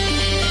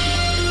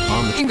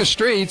 On the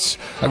streets,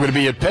 I'm going to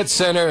be at Pet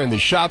Center and the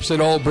shops at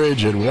Old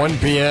Bridge at 1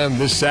 p.m.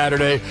 this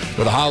Saturday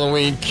for the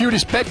Halloween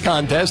Cutest Pet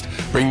Contest.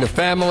 Bring the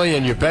family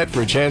and your pet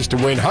for a chance to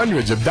win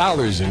hundreds of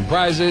dollars in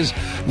prizes.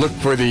 Look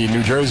for the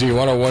New Jersey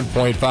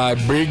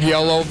 101.5 Big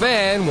Yellow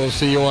Van. We'll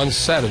see you on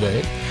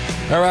Saturday.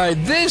 All right,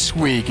 this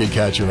week at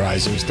Catch a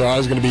Rising Star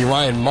is going to be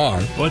Ryan Marr.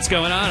 What's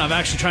going on? I'm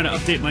actually trying to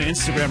update my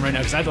Instagram right now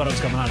because I thought I was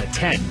coming on at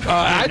 10.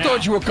 I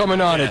thought you were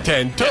coming on at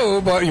 10,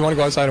 too, but you want to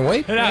go outside and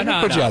wait? No.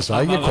 Put you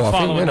outside, get coffee.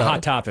 Following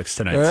hot topics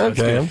tonight.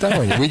 Okay, I'm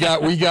telling you. We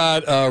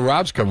got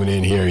Rob's coming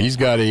in here. He's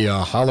got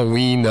a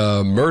Halloween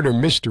murder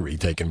mystery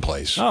taking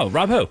place. Oh,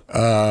 Rob who?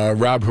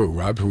 Rob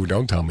who?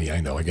 Don't tell me.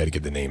 I know. I got to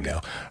get the name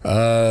now.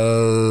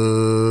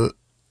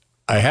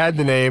 I had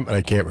the name, and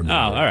I can't remember.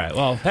 Oh, all right.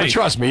 Well, hey. But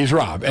trust me, he's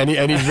Rob, and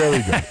he's very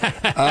good.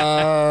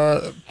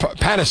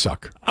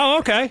 Panasuk. Oh,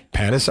 okay.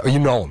 Panasuk. You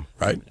know him,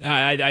 right?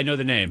 I know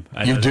the name.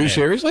 You do?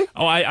 Seriously?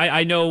 Oh,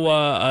 I know.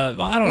 I don't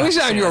know. Well, he's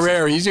out in your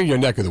area. He's in your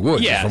neck of the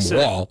woods. Yeah, he's from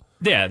Wall.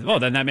 Yeah, well,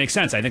 then that makes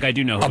sense. I think I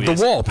do know who Up he the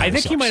is. Wall, I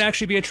think he might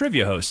actually be a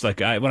trivia host. Like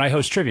when I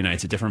host trivia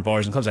nights at different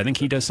bars and clubs, I think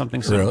he does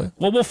something similar. Really?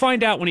 Well, we'll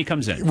find out when he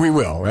comes in. We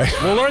will, right?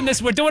 We'll learn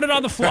this. We're doing it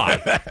on the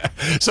fly.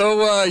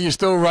 So you're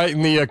still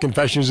writing the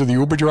Confessions of the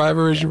Uber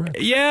Driver, as you?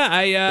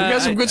 Yeah, we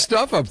got some good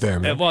stuff up there,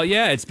 man. Well,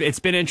 yeah, it's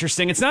been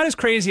interesting. It's not as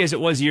crazy as it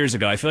was years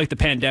ago. I feel like the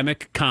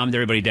pandemic calmed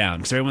everybody down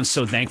because everyone's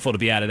so thankful to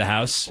be out of the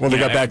house. Well, they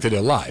got back to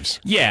their lives.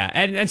 Yeah,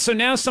 and so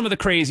now some of the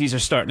crazies are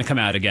starting to come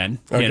out again.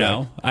 Okay. You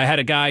know, I had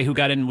a guy who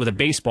got in with a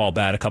baseball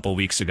bat a couple of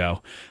weeks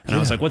ago, and I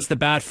was like, "What's the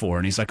bat for?"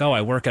 And he's like, "Oh,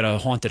 I work at a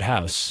haunted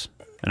house."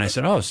 And I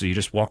said, "Oh, so you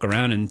just walk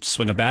around and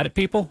swing a bat at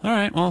people? All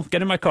right, well,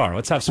 get in my car.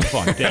 Let's have some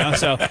fun." You know?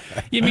 So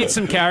you meet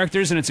some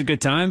characters, and it's a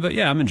good time. But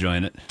yeah, I'm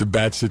enjoying it. The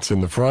bat sits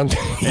in the front.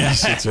 He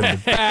sits in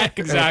the back.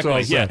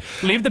 Exactly. Yeah.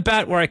 Leave the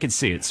bat where I can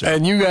see it. Sir.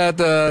 And you got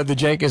the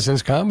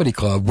Jenkinson's Comedy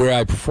Club where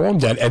I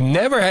performed at and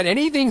never had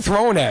anything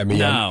thrown at me.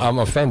 No. I'm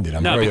offended.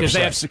 I'm very because upset.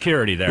 they have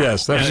security there.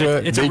 Yes, that's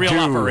it's a real they do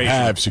operation.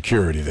 have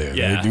security there.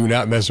 Yeah. They do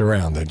not mess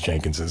around at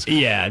Jenkinson's.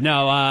 Yeah,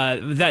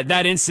 no,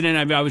 that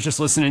incident, I was just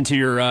listening to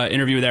your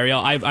interview with Ariel.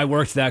 I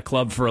worked that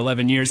club for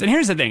 11 years. And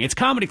here's the thing. It's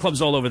comedy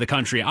clubs all over the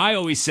country. I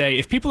always say,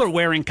 if people are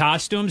wearing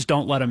costumes,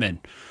 don't let them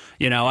in.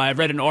 You know, I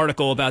read an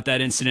article about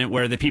that incident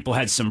where the people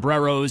had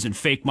sombreros and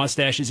fake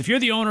mustaches. If you're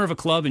the owner of a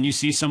club and you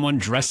see someone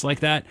dressed like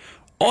that,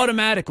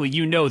 automatically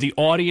you know the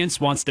audience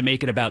wants to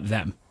make it about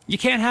them. You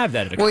can't have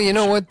that at a Well, you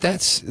know what?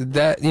 That's and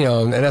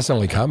that's not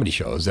only comedy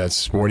shows. That's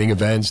sporting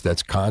events.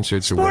 That's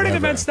concerts or whatever. Sporting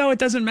events, though, it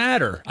doesn't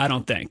matter, I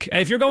don't think.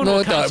 If you're going to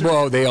a concert...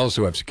 Well, they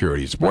also have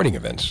security at sporting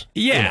events.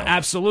 Yeah,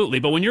 absolutely.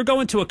 But when you're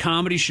going to a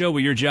comedy show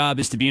where your job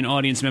is to be an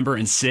audience member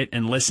and sit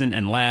and listen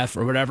and laugh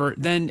or whatever,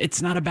 then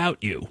it's not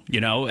about you,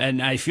 you know?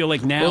 And I feel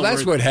like now... Well,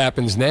 that's what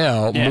happens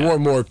now. Yeah. More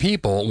and more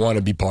people want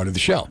to be part of the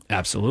show.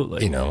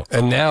 Absolutely. You know,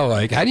 and now,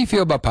 like, how do you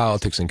feel about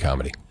politics and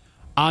comedy?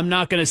 I'm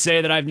not going to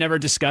say that I've never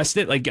discussed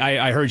it. Like,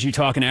 I heard you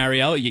talking to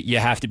Ariel. You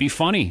have to be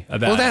funny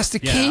about it. Well, that's the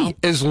key. Know?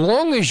 As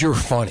long as you're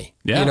funny,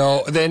 you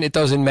know, then it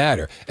doesn't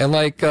matter. And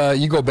like,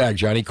 you go back,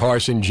 Johnny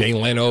Carson, Jay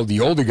Leno,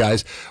 the older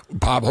guys,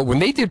 Bob, when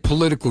they did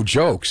political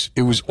jokes,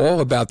 it was all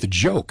about the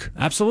joke.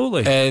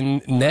 Absolutely.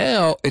 And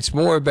now it's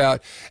more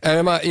about, and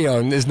I'm not,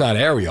 and this is not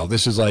Ariel.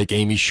 This is like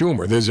Amy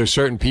Schumer. There's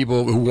certain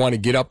people who want to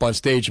get up on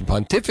stage and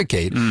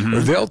pontificate, or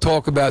they'll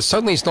talk about,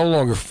 suddenly it's no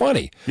longer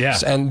funny. Yeah.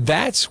 And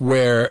that's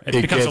where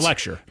it becomes a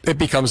lecture. It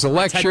becomes a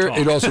lecture.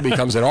 It also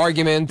becomes an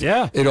argument.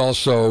 Yeah. It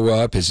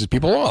also pisses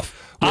people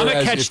off. I'm Whereas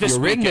gonna catch if this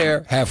you're weekend. in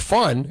there, have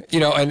fun,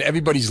 and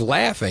everybody's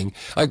laughing.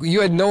 Like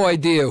you had no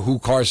idea who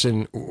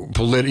Carson,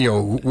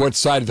 what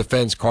side of the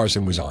fence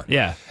Carson was on.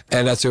 Yeah.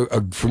 And that's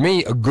for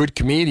me, a good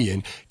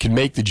comedian can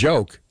make the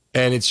joke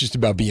and it's just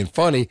about being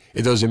funny.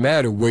 It doesn't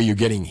matter where you're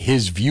getting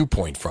his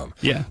viewpoint from.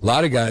 Yeah. A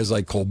lot of guys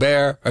like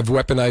Colbert have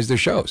weaponized their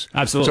shows.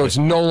 Absolutely. So it's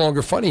no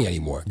longer funny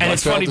anymore. And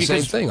it's Gutfeld, funny the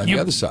because same thing on the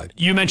other side.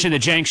 You mentioned the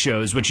Jank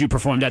shows, which you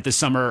performed at this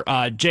summer.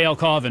 J.L.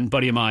 Colvin,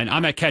 buddy of mine,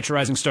 I'm at Catch a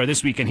Rising Star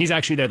this weekend. He's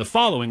actually there the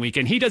following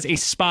weekend. He does a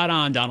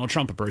spot-on Donald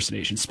Trump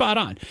impersonation. Spot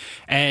on.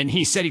 And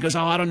he said, he goes,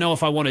 I don't know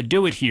if I want to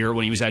do it here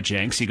when he was at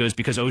Jenks. He goes,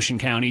 because Ocean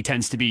County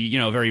tends to be,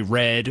 very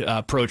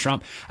red,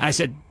 pro-Trump. And I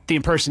said, the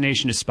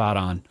impersonation is spot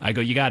on. I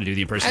go, you got to do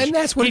the impersonation. And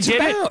that's what it's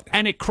about.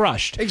 And it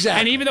crushed. Exactly.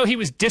 And even though he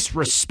was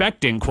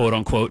disrespecting, quote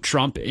unquote,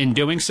 Trump in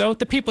doing so,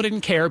 the people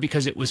didn't care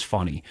because it was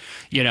funny.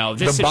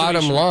 The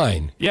bottom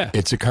line, yeah,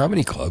 it's a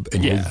comedy club,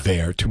 and you're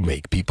there to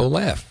make people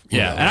laugh. you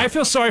know. And I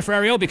feel sorry for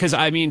Ariel because,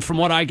 from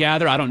what I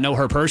gather, I don't know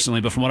her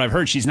personally, but from what I've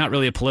heard, she's not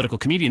really a political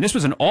comedian. This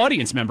was an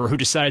audience member who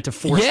decided to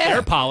force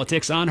their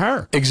politics on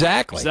her.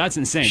 Exactly. So that's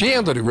insane. She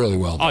handled it really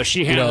well. Oh,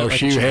 she handled it like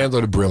she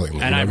handled it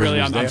brilliantly. And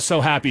I'm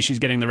so happy she's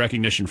getting the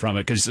recognition from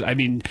it because,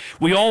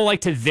 we all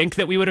like to think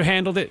that we would have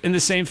handled it in the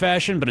same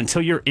fashion, but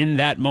until you're in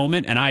that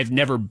moment, and I've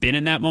never been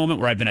in that moment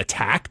where I've been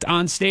attacked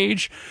on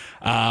stage,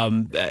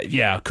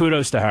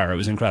 kudos to her. It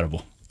was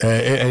incredible.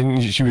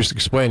 And she was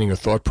explaining her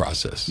thought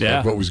process,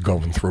 like what was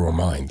going through her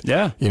mind.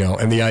 Yeah.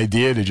 And the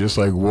idea to just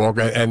walk,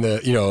 and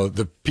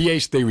the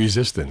pièce de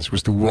resistance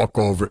was to walk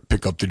over,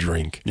 pick up the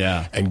drink,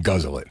 and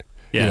guzzle it.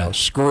 Yeah.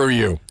 Screw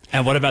you.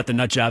 And what about the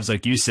nut jobs,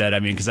 like you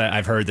said? Because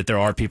I've heard that there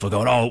are people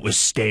going, "Oh, it was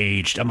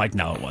staged." I'm like,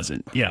 no, it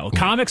wasn't.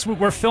 Comics,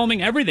 we're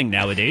filming everything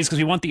nowadays because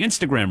we want the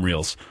Instagram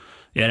reels.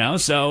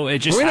 So it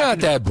just we're not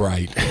that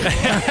bright.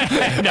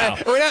 No,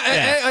 we're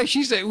not.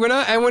 She said we're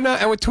not, and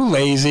we're too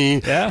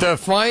lazy to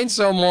find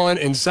someone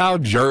in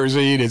South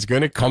Jersey that's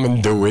going to come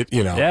and do it.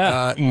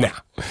 No.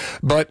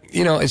 But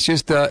it's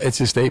just it's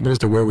a statement as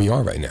to where we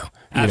are right now.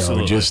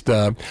 Absolutely.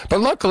 But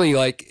luckily,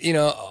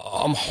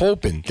 I'm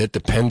hoping that the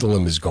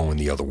pendulum is going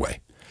the other way.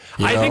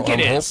 I think it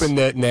is. I'm hoping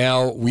that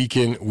now we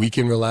can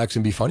relax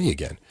and be funny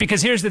again.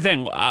 Because here's the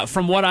thing,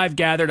 from what I've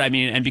gathered,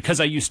 and because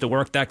I used to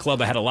work that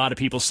club, I had a lot of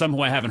people, some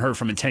who I haven't heard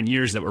from in 10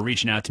 years, that were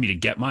reaching out to me to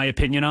get my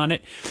opinion on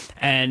it.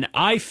 And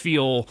I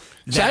feel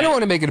that... So I don't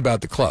want to make it about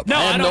the club. No,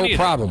 I have no either.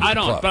 problem with I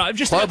don't. the club. But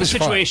just club about the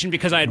situation,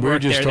 because I had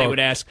worked there, they would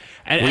ask.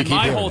 And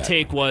my whole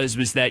take was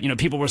that,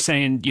 people were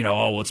saying,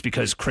 it's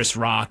because Chris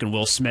Rock and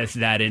Will Smith,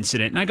 that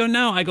incident. And I go,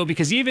 no.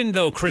 Because even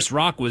though Chris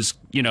Rock was,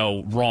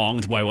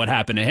 wronged by what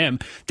happened to him,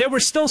 there were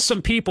still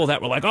some people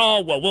that were like,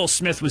 oh, well, Will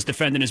Smith was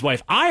defending his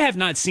wife. I have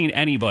not seen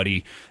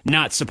anybody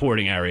not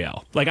supporting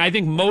Ariel. I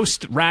think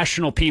most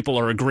rational people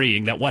are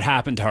agreeing that what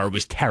happened to her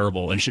was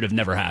terrible and should have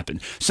never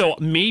happened. So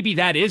maybe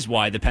that is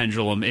why the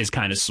pendulum is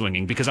kind of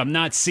swinging, because I'm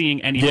not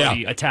seeing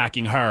anybody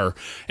attacking her,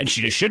 and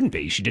she just shouldn't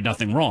be. She did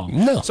nothing wrong.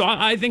 No. So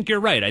I think you're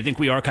right. I think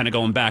we are kind of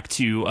going back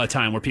to a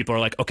time where people are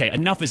like, okay,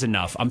 enough is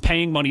enough. I'm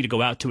paying money to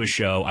go out to a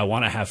show. I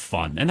want to have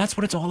fun. And that's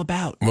what it's all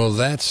about. Well,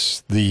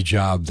 that's the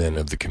job then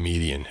of the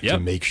comedian, to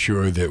make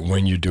sure that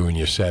when you're doing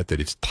your set, that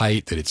it's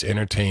tight, that it's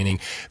entertaining,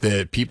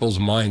 that people's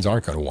minds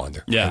aren't going to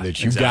wander. And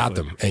that you got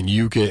them, and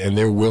and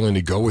they're willing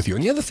to go with you.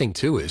 And the other thing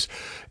too is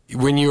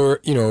when you're,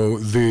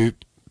 the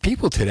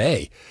people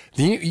today,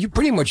 you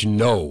pretty much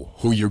know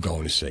who you're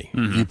going to see.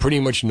 Mm-hmm. You pretty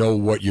much know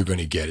what you're going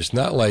to get. It's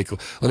not like,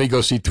 let me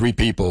go see 3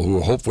 people who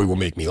hopefully will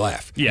make me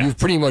laugh. Yeah. You've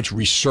pretty much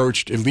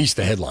researched at least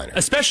the headliner.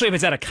 Especially if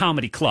it's at a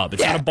comedy club.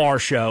 It's not a bar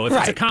show. If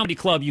it's a comedy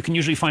club, you can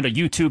usually find a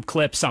YouTube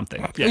clip,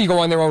 something. You go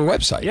on their own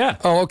website. Yeah.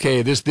 Oh,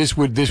 okay, this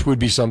would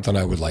be something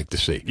I would like to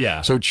see.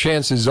 Yeah. So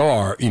chances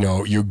are,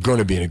 you're going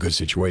to be in a good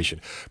situation.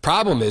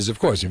 Problem is, of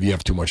course, if you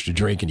have too much to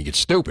drink and you get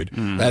stupid,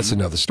 that's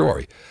another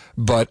story.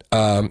 But,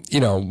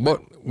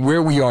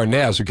 where we are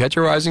now, so Catch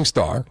a Rising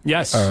Star.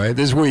 Yes. All right,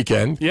 this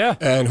weekend. Yeah.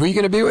 And who are you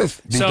going to be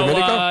with?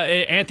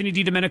 Anthony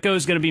DiDomenico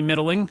is going to be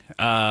middling.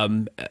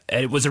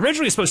 It was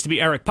originally supposed to be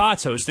Eric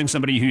Potts hosting,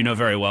 somebody who you know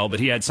very well, but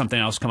he had something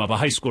else come up, a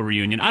high school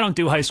reunion. I don't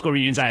do high school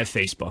reunions. I have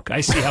Facebook. I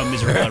see how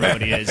miserable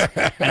everybody is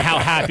and how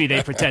happy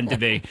they pretend to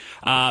be.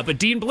 But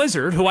Dean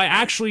Blizzard, who I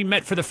actually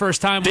met for the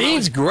first time.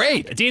 Dean's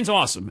great. Dean's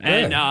awesome.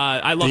 And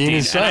I love Dean.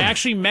 And I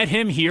actually met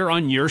him here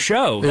on your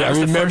show. I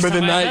remember the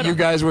night you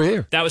guys were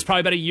here. That was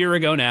probably about a year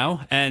ago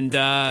now. And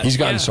he's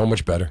gotten so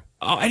much better.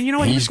 Oh, and you know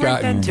what? He's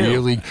gotten then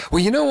really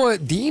well. You know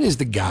what? Dean is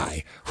the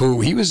guy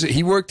who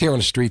he worked here on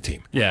a street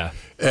team. Yeah,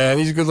 and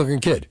he's a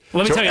good-looking kid.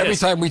 Well, so every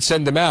time we'd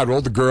send him out,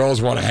 all the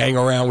girls want to hang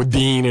around with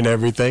Dean and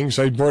everything.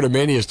 So I brought him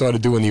in. He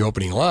started doing the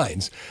opening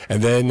lines,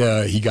 and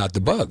then he got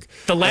the bug.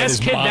 The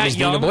last kid that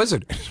young,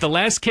 Blizzard. The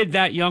last kid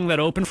that young that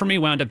opened for me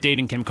wound up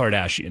dating Kim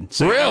Kardashian.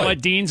 So really? You know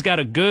what? Dean's got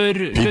a good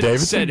Pete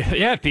Davidson.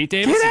 Yeah, Pete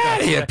Davidson. Get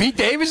out of here, Pete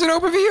Davidson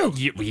opened for you.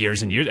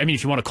 Years and years.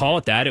 If you want to call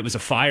it that, it was a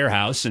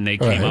firehouse, and they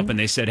came up and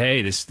they said,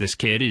 "Hey, this this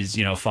kid, his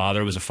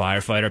father was a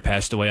firefighter,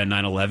 passed away on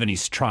 9/11.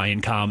 He's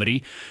trying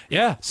comedy.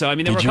 Yeah. So I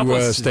mean, there were a couple.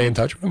 Did you stay in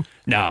touch with him?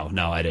 No,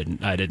 I didn't.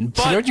 But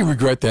so don't you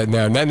regret that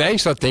now? Now you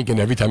start thinking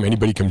every time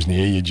anybody comes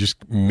near you, just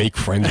make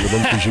friends with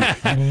them because you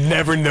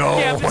never know.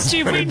 Yeah, but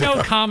Steve, we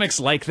know comics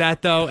like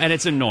that though, and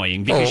it's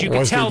annoying because you can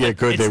once tell they that get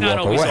good, it's they not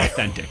walk always away.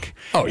 authentic.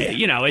 Oh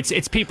yeah.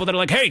 It's people that are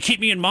like, hey, keep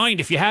me in mind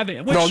if you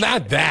haven't. No,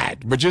 not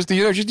that, but just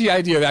the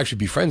idea of actually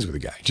be friends with a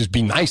guy. Just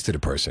be nice to the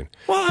person.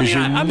 Well, I mean,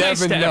 I'm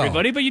nice to know.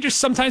 everybody, but you just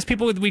sometimes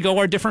we go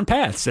our different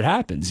paths. It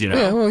happens,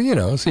 Yeah,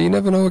 well, so you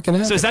never know what can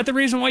happen. So is that the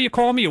reason why you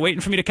call me? You're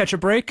waiting for me to catch a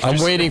break? I'm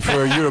waiting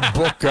for you to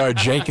book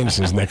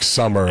Jenkinson's next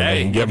summer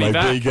and get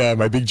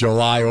my big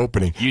July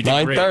opening.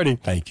 9:30.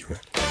 Thank you.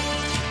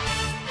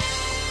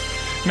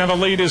 Now the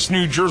latest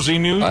New Jersey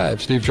news. Hi, I'm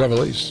Steve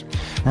Trevelise.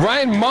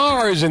 Ryan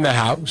Marr is in the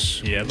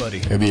house. Yeah, buddy.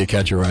 He'll be a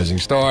Catch a Rising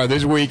Star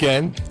this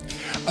weekend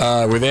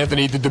with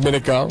Anthony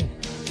DiDomenico.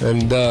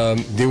 And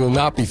they will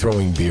not be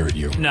throwing beer at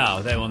you.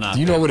 No, they will not.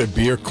 Do you know what a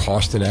beer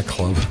costs in that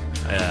club?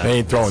 Yeah, they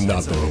ain't throwing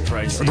nothing.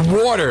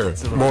 The water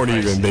won't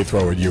even they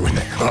throw at you in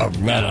the club.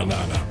 No.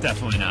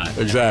 Definitely not.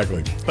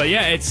 Exactly. But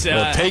yeah, it's...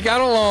 take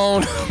out a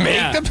loan,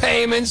 make the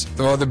payments,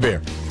 throw the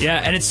beer. Yeah,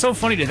 and it's so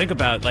funny to think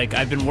about. Like,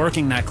 I've been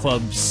working that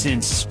club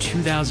since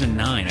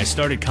 2009. I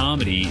started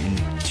comedy in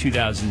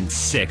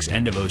 2006,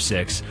 end of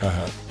 06.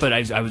 But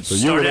I was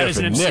started out as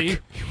an MC.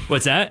 Nick.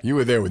 What's that? You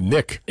were there with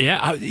Nick.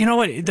 Yeah, you know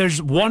what?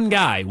 There's one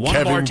guy,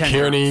 Kevin bartender.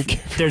 Kearney,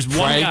 There's one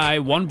Frank. guy,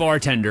 one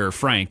bartender,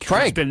 Frank.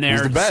 Who's been there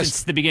he's the best.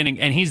 since the beginning,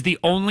 and he's the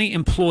only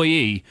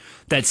employee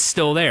that's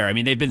still there. I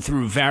mean, they've been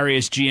through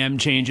various GM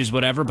changes,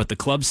 whatever, but the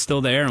club's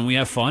still there, and we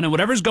have fun. And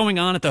whatever's going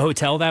on at the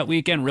hotel that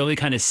weekend really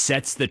kind of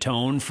sets the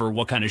tone for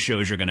what kind of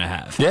shows you're going to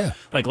have. Yeah.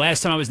 Like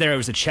last time I was there, it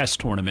was a chess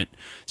tournament.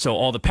 So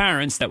all the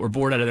parents that were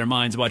bored out of their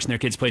minds watching their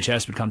kids play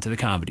chess would come to the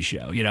comedy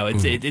show.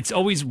 It's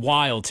always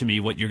wild to me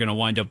what you're going to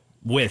wind up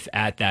with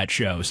at that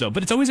show. So,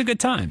 but it's always a good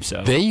time.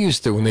 So they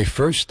used to, when they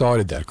first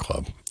started that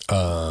club,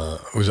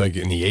 it was like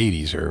in the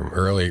 80s or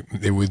early,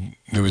 there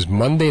was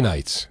Monday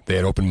nights. They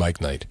had open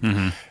mic night.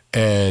 Mm-hmm.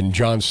 And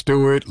Jon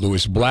Stewart,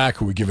 Louis Black,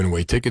 who were giving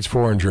away tickets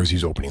for in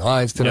Jersey's opening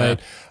lines tonight.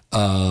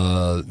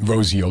 Yeah.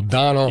 Rosie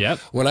O'Donnell. Yep.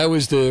 When I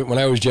was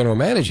general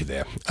manager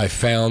there, I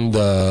found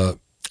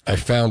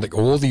like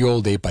all the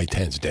old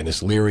 8x10s,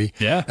 Dennis Leary.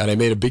 Yeah. And I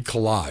made a big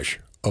collage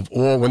of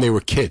all when they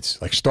were kids,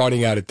 like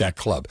starting out at that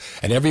club.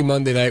 And every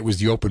Monday night was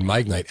the open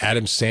mic night.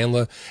 Adam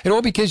Sandler and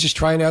all the kids just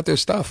trying out their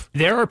stuff.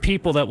 There are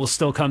people that will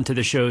still come to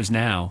the shows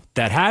now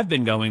that have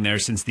been going there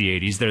since the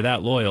 80s. They're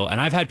that loyal.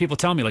 And I've had people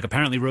tell me, like,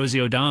 apparently Rosie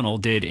O'Donnell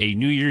did a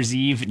New Year's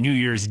Eve, New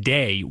Year's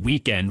Day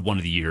weekend one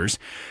of the years.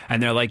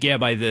 And they're like, yeah,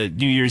 by the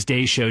New Year's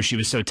Day show, she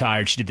was so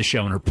tired she did the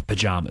show in her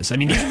pajamas. I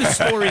mean, these are the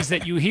stories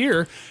that you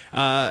hear.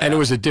 And it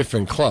was a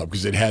different club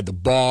because it had the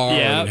bar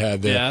and it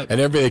had and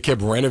everybody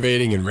kept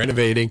renovating and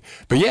renovating.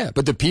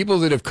 But the people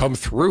that have come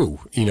through,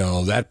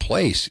 that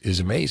place is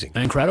amazing.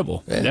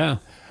 Incredible. Yeah.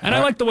 And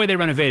I like the way they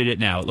renovated it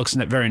now. It looks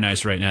very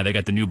nice right now. They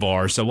got the new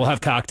bar, so we'll have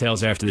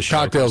cocktails after the show.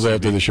 Cocktails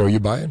after the show, you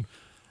buying?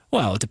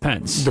 Well, it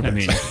depends. I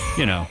mean,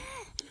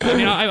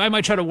 I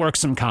might try to work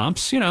some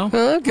comps,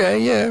 Okay,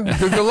 yeah.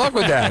 Good luck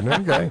with that.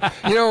 Okay.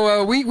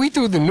 We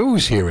do the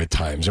news here at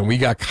times, and we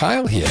got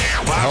Kyle here to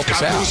help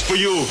us out. For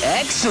you.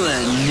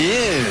 Excellent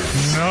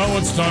news. Now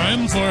it's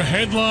time for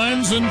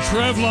headlines and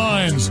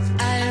Trevlines.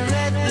 I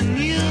read the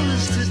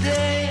news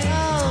today.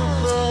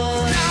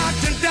 Oh,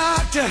 boy.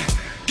 Doctor,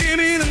 give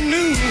me the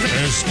news.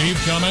 As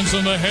Steve comments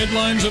on the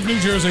headlines of New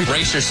Jersey.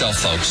 Brace yourself,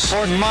 folks.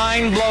 For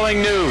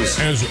mind-blowing news.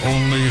 As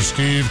only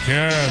Steve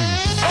can.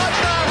 What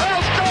the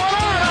hell's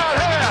going on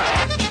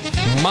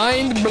out here?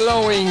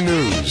 Mind-blowing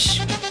news.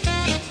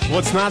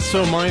 What's not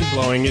so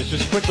mind-blowing is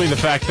just quickly the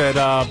fact that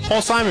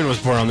Paul Simon was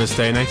born on this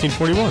day in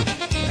 1941.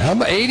 How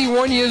about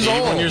 81 years old?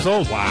 81 years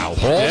old. Wow.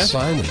 Paul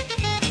Simon.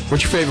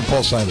 What's your favorite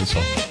Paul Simon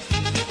song?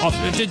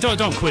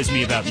 Don't quiz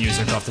me about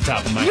music off the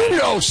top of my head. You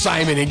know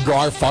Simon and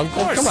Garfunkel. Of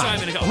course, Come on.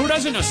 Simon and Who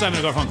doesn't know Simon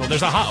and Garfunkel?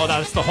 There's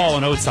that's the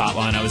Hall & Oates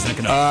hotline I was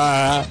thinking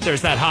of.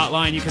 There's that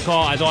hotline you could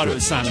call. I thought it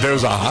was Simon.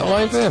 There's a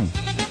hotline for him?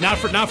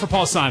 Not for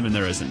Paul Simon,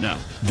 there isn't, no.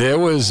 There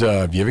was,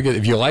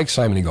 if you like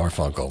Simon and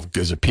Garfunkel,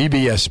 there's a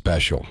PBS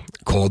special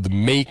called The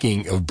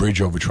Making of Bridge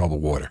Over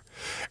Troubled Water.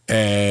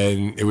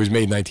 And it was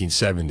made in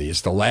 1970.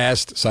 It's the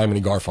last Simon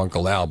and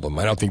Garfunkel album.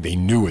 I don't think they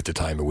knew at the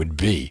time it would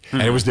be.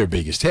 And it was their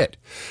biggest hit.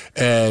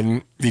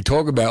 And they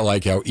talk about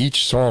like how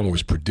each song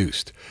was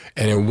produced.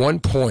 And at one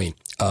point,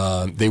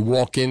 they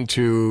walk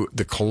into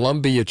the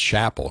Columbia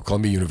Chapel,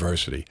 Columbia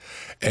University,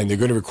 and they're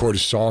going to record a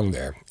song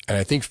there. And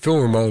I think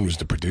Phil Ramone was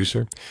the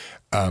producer.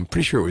 I'm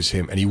pretty sure it was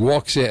him. And he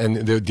walks in,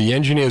 and the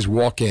engineers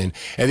walk in,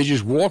 and they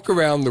just walk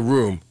around the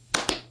room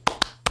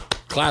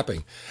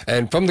clapping.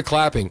 And from the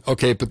clapping,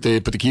 okay, put the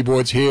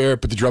keyboards here,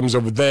 put the drums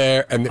over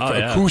there, and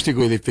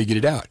acoustically they figured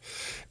it out.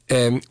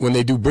 And when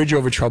they do Bridge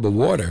Over Troubled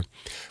Water,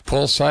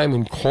 Paul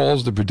Simon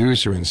calls the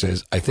producer and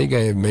says, I think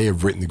I may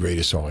have written the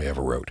greatest song I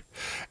ever wrote.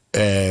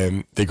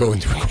 And they go in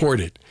to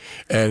record it.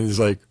 And it's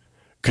like,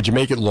 could you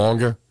make it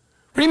longer?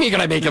 What do you mean,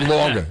 can I make it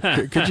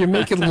longer? Could you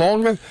make it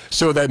longer?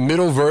 So that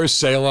middle verse,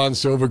 Sail On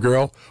Silver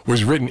Girl,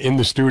 was written in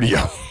the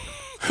studio.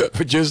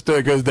 But just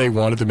because they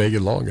wanted to make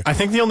it longer. I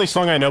think the only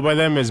song I know by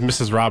them is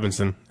Mrs.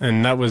 Robinson,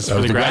 and that was for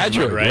the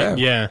graduate, right?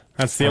 Yeah,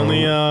 that's the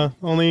only.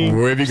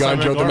 Where have you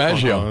gone, Joe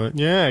DiMaggio?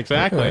 Yeah,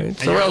 exactly.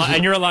 Okay.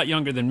 And you're a lot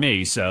younger than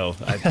me, so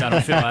I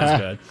don't feel as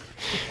bad.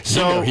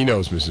 So he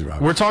knows Mrs.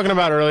 Robinson. We're talking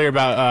about earlier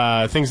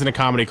about things in a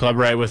comedy club,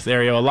 right, with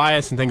Ariel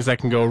Elias and things that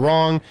can go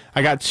wrong.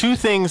 I got two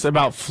things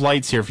about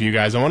flights here for you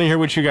guys. I want to hear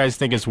what you guys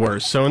think is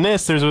worse. So in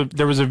this,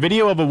 there was a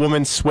video of a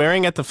woman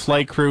swearing at the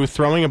flight crew,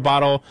 throwing a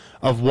bottle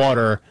of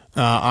water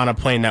on a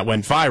plane that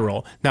went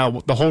viral.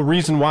 Now, the whole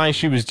reason why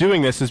she was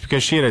doing this is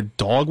because she had a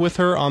dog with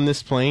her on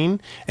this plane,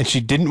 and she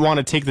didn't want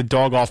to take the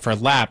dog off her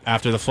lap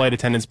after the flight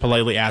attendants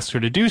politely asked her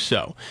to do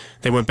so.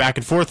 They went back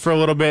and forth for a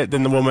little bit,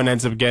 then the woman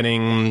ends up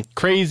getting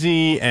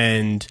crazy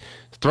and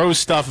throws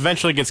stuff,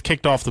 eventually gets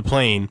kicked off the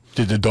plane.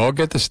 Did the dog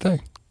get the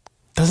stay?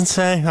 Doesn't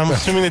say. I'm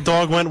assuming the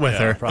dog went with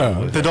her.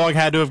 Probably. The dog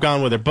had to have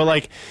gone with her. But,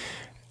 like,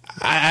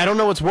 I don't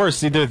know what's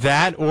worse, either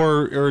that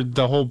or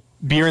the whole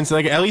beer and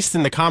like at least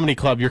in the comedy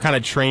club you're kind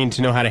of trained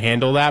to know how to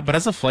handle that, but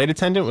as a flight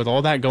attendant with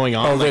all that going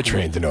on, they're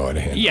trained to know how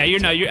to handle. Yeah,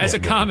 as a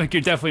comic,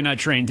 you're definitely not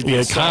trained to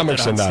be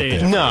comics are not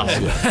there. No,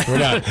 we're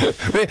not.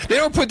 They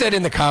don't put that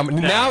in the comedy.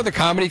 No. Now the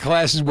comedy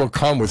classes will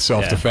come with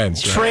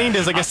self-defense. Right? Trained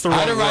is, I guess, the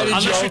wrong word.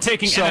 Unless you're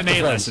taking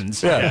MMA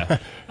lessons. Yeah.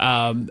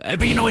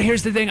 But you know what?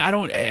 Here's the thing.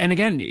 And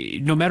again,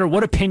 no matter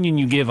what opinion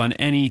you give on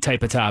any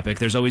type of topic,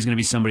 there's always going to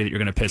be somebody that you're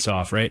going to piss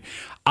off, right?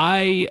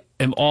 I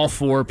am all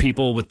for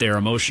people with their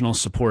emotional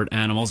support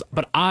animals,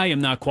 but I am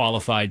not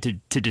qualified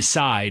to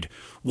decide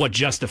what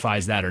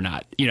justifies that or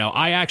not. You know,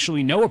 I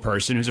actually know a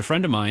person who's a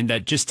friend of mine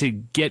that just to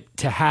get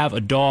to have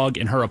a dog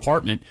in her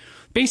apartment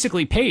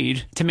basically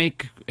paid to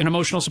make an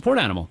emotional support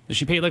animal.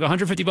 She paid like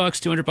 $150,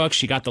 $200.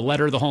 She got the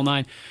letter, the whole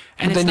nine.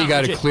 And then you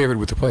got to clear it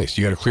with the place.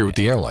 You got to clear it with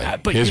the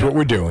airline. Here's what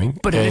we're doing.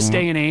 But in this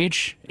day and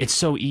age, it's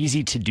so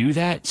easy to do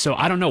that. So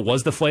I don't know.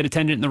 Was the flight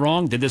attendant in the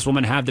wrong? Did this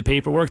woman have the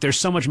paperwork? There's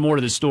so much more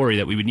to the story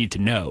that we would need to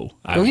know.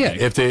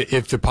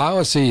 If the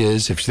policy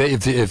is if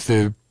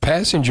the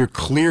passenger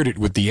cleared it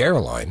with the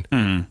airline,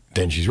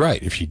 then she's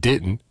right. If she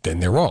didn't, then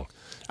they're wrong.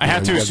 I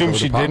have to assume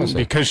she didn't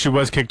because she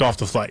was kicked off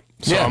the flight.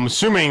 So I'm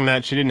assuming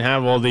that she didn't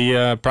have all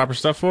the proper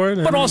stuff for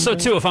it. But also,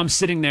 too, if I'm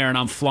sitting there and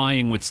I'm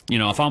flying with,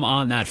 if I'm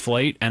on that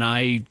flight and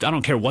I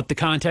don't care what the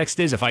context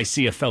is, if I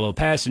see a fellow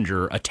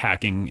passenger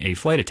attacking a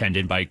flight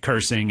attendant by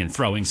cursing and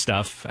throwing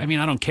stuff, I mean,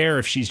 I don't care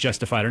if she's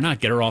justified or not.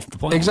 Get her off the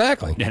plane.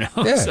 Exactly. Yeah,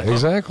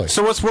 exactly.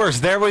 So what's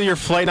worse, there with your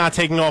flight not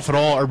taking off at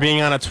all or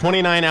being on a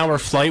 29-hour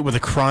flight with a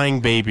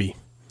crying baby?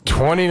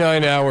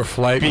 29-hour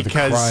flight with a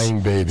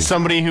crying baby.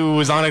 Somebody who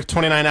was on a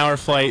 29-hour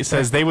flight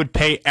says they would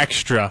pay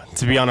extra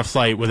to be on a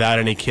flight without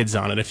any kids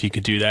on it if you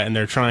could do that, and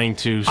they're trying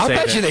to say I'll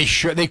bet you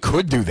they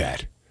could do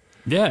that.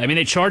 Yeah, I mean,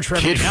 they charge for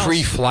everything else.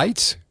 Kid-free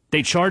flights?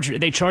 They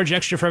charge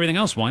extra for everything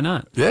else. Why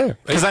not? Yeah,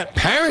 because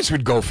parents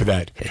would go for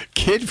that.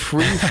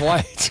 Kid-free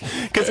flights.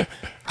 Because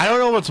I don't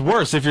know what's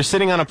worse, if you're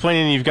sitting on a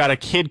plane and you've got a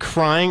kid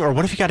crying, or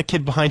what if you got a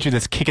kid behind you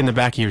that's kicking the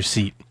back of your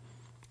seat?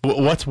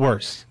 What's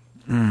worse?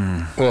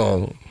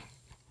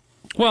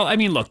 Well, I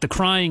mean, look, the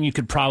crying you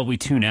could probably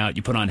tune out.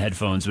 You put on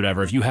headphones,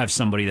 whatever. If you have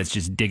somebody that's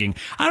just digging.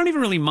 I don't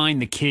even really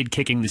mind the kid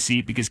kicking the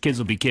seat because kids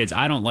will be kids.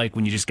 I don't like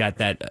when you just got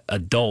that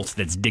adult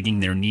that's digging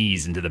their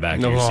knees into the back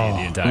of your seat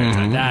the entire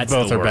time. That's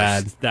Both the worst. are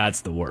bad.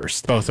 That's the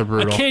worst. Both are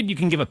brutal. A kid you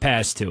can give a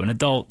pass to. An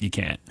adult, you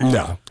can't.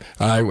 No.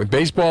 With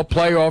baseball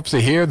playoffs are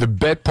here, the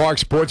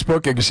BetParx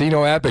Sportsbook and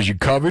Casino app has you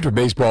covered for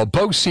baseball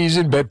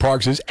postseason.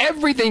 BetParx is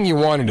everything you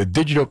want in a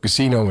digital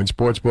casino and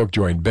sportsbook.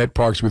 Join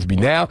BetParx with me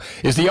now.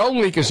 It's the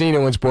only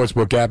casino and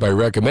sportsbook app I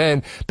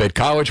recommend. Bet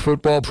college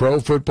football, pro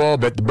football,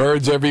 bet the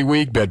Birds every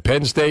week, bet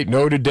Penn State,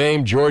 Notre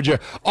Dame, Georgia,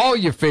 all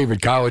your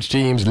favorite college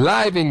teams,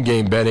 live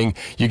in-game betting.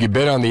 You can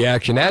bet on the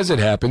action as it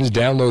happens.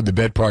 Download the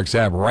BetParx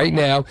app right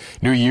now.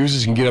 New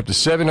users can get up to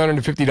 $750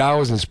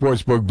 in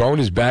sportsbook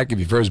bonus back if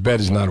your first bet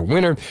is not a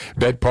winner.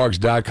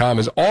 BetParx.com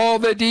is all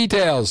the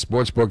details.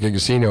 Sportsbook and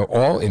casino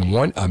all in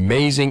one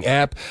amazing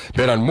app.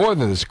 Bet on more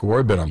than the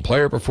score. Bet on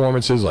player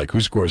performances like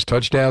who scores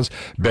touchdowns.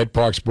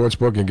 BetParx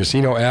Sportsbook and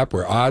Casino app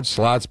where odds,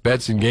 slots, bets,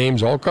 and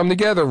games all come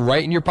together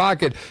right in your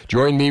pocket.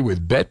 Join me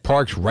with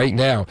BetParx right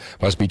now.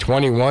 Must be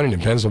 21 and in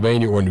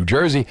Pennsylvania or New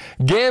Jersey.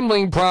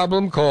 Gambling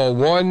problem? Call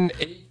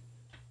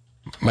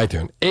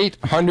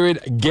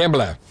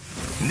 800-GAMBLER.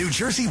 New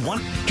Jersey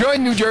one.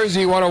 Join New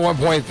Jersey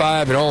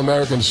 101.5 and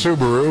All-American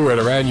Subaru at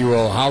our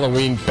annual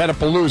Halloween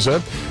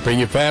Petapalooza. Bring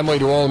your family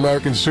to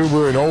All-American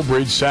Subaru in Old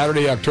Bridge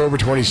Saturday, October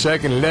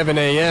 22nd, 11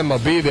 a.m. I'll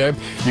be there.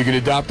 You can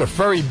adopt a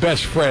furry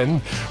best friend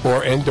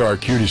or enter our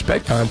cutest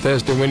pet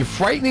contest and win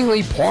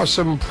frighteningly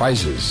awesome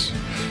prizes.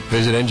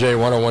 Visit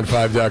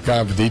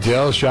NJ1015.com for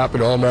details. Shop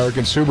at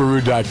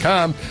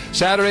allamericansubaru.com.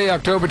 Saturday,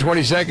 October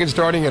 22nd,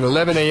 starting at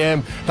 11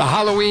 a.m., the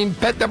Halloween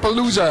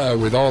Petapalooza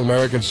with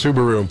All-American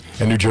Subaru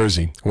in New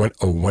Jersey,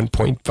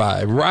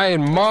 101.5.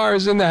 Ryan Marr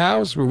is in the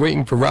house. We're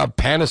waiting for Rob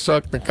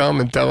Panasuk to come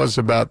and tell us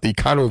about the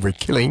Conover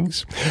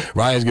killings.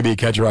 Ryan's going to be a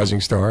Catch a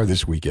Rising Star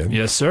this weekend.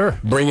 Yes,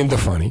 sir. Bringing the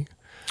funny.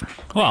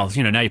 Well,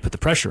 now you put the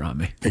pressure on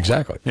me.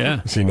 Exactly.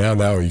 Yeah. See, now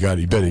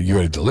you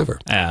better deliver.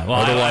 Yeah.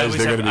 Well, otherwise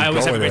they're going to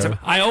be going there.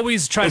 I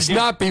always try It's to do...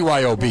 not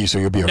BYOB, so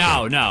you'll be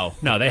okay.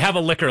 No. They have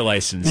a liquor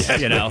license.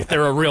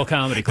 They're a real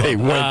comedy club. They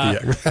want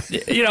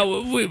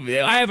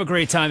I have a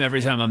great time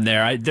every time I'm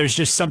there.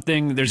 There's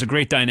a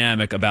great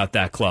dynamic about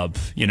that club,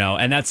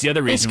 and that's the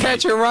other reason. It's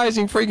catch a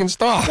rising freaking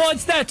star. Well,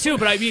 it's that too,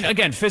 but I mean,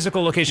 again,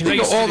 physical location.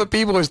 Think of all the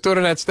people who stood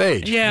on that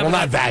stage. Yeah, well,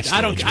 not that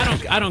stage.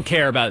 I don't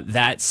care about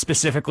that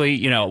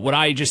specifically. What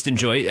I just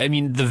enjoy. I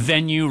mean, the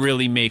venue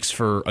really makes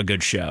for a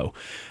good show.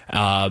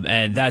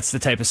 And that's the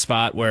type of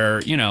spot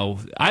where,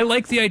 I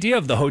like the idea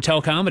of the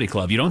Hotel Comedy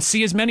Club. You don't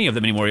see as many of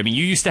them anymore. I mean,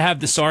 you used to have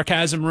the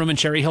Sarcasm Room in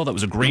Cherry Hill. That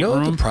was a great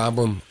room. What the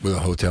problem with a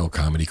Hotel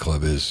Comedy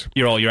Club is?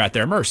 You're at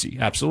their mercy.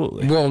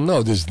 Absolutely. Well,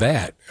 no, there's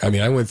that. I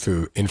mean, I went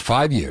through, in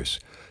 5 years,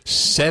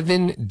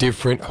 7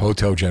 different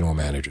hotel general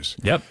managers.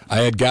 Yep. I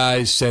had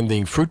guys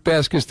sending fruit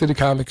baskets to the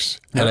comics,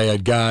 and I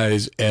had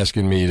guys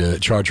asking me to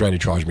trying to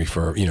charge me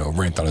for,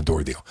 rent on a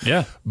door deal.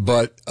 Yeah.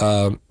 But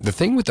the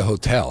thing with the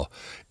hotel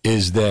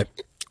is that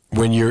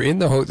when you're in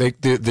the hotel,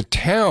 the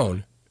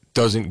town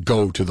doesn't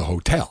go to the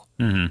hotel.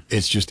 Mm-hmm.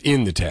 It's just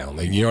in the town.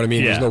 You know what I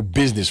mean? Yeah. There's no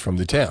business from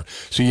the town.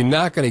 So you're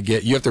not going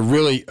to you have to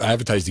really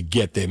advertise to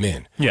get them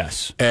in.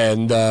 Yes.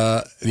 And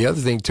the other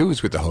thing, too,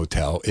 is with the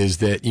hotel is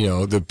that,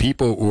 the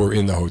people who are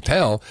in the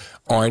hotel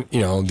aren't,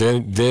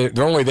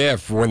 they're only there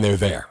for when they're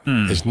there.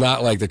 It's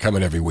not like they're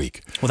coming every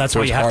week. Well, that's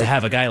why you have to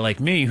have a guy like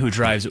me who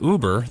drives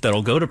Uber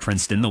that'll go to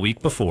Princeton the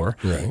week before,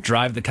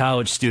 drive the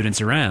college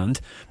students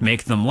around,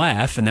 make them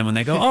laugh, and then when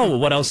they go, oh, well,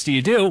 what else do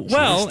you do?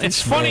 Well,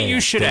 it's funny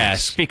you should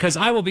ask, because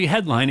I will be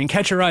headlining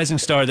Catch a Rising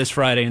Star this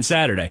Friday and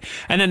Saturday.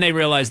 And then they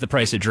realize the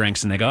price of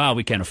drinks, and they go, oh,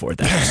 we can't afford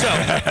that.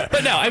 So,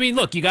 but no, I mean,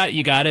 look, you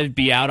got to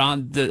be out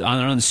on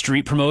the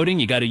street promoting.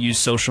 You got to use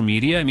social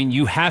media. I mean,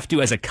 you have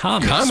to as a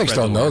comic. Comics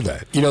don't know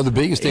that.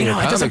 The biggest thing in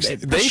comics,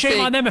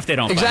 shame on them if they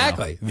don't.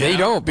 Exactly. They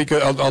don't,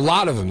 because a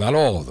lot of them, not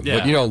all of them,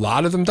 but a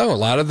lot of them don't. A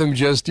lot of them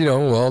just,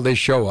 they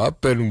show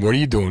up and what are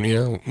you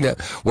doing?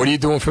 What are you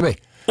doing for me?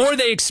 Or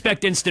they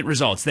expect instant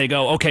results. They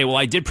go, okay, well,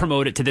 I did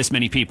promote it to this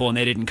many people and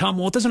they didn't come.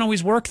 Well, it doesn't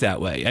always work that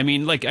way. I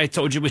mean, like I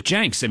told you with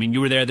Jenks, I mean, you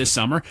were there this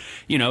summer.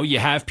 You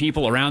have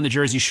people around the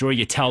Jersey Shore,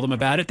 you tell them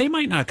about it. They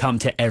might not come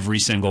to every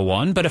single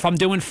one, but if I'm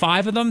doing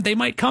 5 of them, they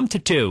might come to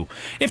 2.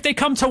 If they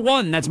come to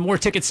 1, that's more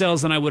ticket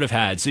sales than I would have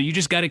had. So you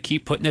just got to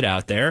keep putting it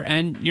out there,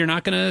 and you're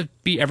not going to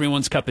be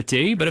everyone's cup of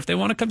tea, but if they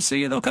want to come see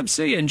you, they'll come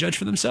see you and judge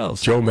for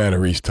themselves. Joe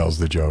Manarese tells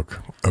the joke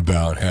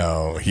about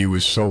how he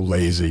was so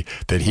lazy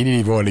that he didn't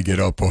even want to get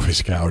up off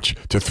his couch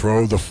to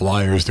throw the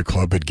flyers the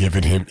club had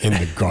given him in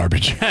the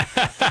garbage.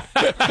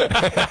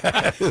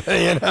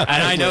 And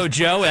I know,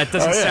 Joe, that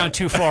doesn't sound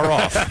too far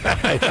off.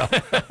 I know.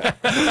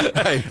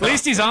 At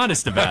least he's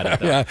honest about it,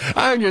 though. Yeah,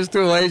 I'm just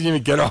too lazy to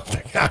get off the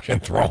couch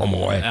and throw them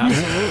away.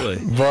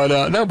 Absolutely.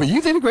 But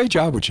you did a great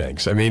job with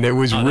Jenks. I mean, it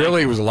was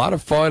it was a lot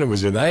of fun. It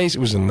was a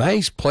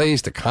nice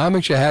place. The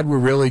comics you had were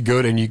really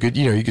good, and you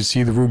could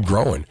see the room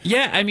growing.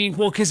 Yeah, I mean,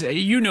 well, because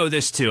you know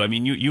this too. I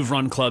mean, you've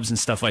run clubs and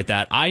stuff like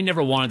that. I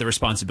never wanted the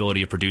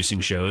responsibility of producing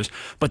shows,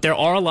 but there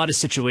are a lot of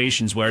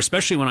situations where,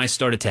 especially when I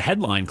started to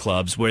headline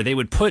clubs, where they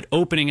would put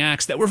opening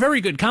acts that were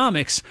very good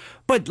comics,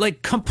 but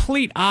like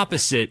complete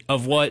opposite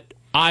of what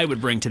I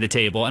would bring to the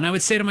table. And I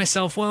would say to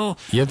myself, well,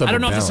 I don't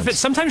know if this fits.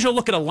 Sometimes you'll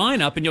look at a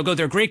lineup and you'll go,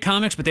 they're great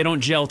comics, but they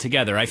don't gel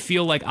together. I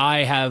feel like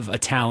I have a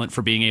talent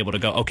for being able to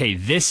go, okay,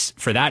 this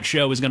for that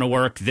show is going to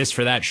work, this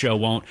for that show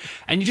won't.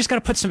 And you just got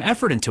to put some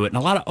effort into it. And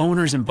a lot of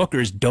owners and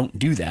bookers don't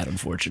do that,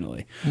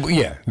 unfortunately. Well,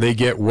 yeah, they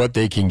get what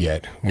they can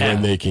get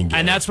when they can get.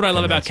 And that's what I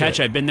love about Catch.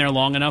 I've been there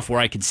long enough where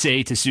I could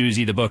say to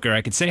Susie, the booker,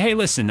 I could say, hey,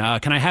 listen,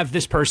 can I have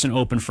this person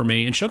open for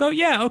me? And she'll go,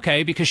 yeah,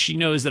 okay, because she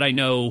knows that I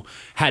know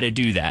how to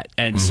do that.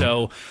 And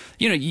so,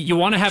 you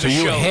want to have a show.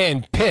 So you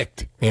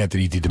handpicked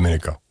Anthony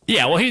DiDomenico.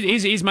 Yeah, well,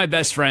 he's my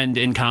best friend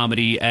in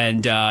comedy,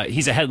 and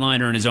he's a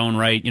headliner in his own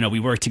right. We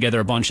worked together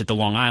a bunch at the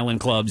Long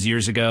Island clubs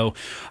years ago.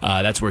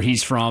 That's where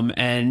he's from,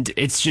 and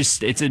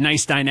it's a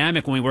nice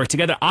dynamic when we work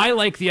together. I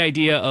like the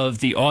idea of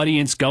the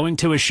audience going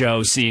to a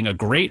show, seeing a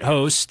great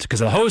host,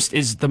 because the host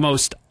is the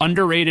most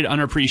underrated,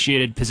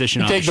 unappreciated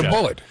position on the show. You take the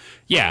bullet.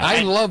 Yeah,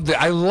 I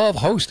love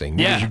hosting.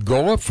 Yeah, you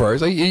go up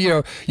first.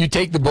 You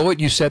take the bullet,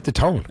 you set the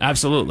tone.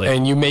 Absolutely,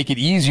 and you make it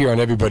easier on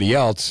everybody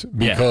else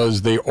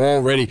because they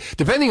already,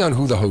 depending on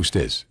who the host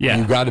is,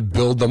 you got to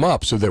build them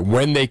up so that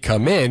when they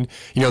come in,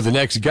 the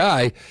next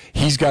guy,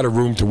 he's got a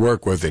room to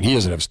work with, and he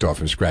doesn't have to start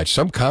from scratch.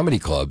 Some comedy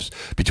clubs,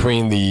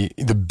 between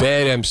the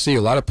bad MC,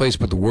 a lot of places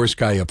put the worst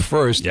guy up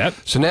first. Yep.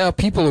 So now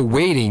people are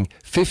waiting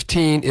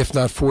 15, if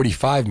not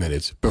 45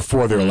 minutes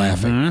before they're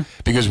laughing,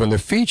 because when the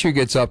feature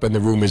gets up and the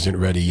room isn't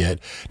ready yet,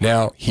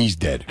 now he's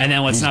dead. And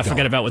then let's not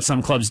forget about what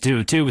some clubs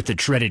do, too, with the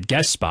dreaded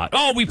guest spot.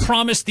 Oh, we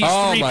promised these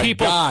 3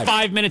 people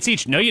 5 minutes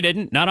each. No, you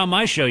didn't. Not on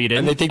my show, you didn't.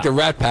 And they think the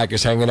Rat Pack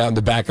is hanging out in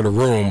the back of the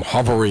room,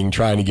 hovering,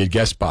 trying to get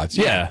guest spots.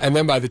 Yeah. And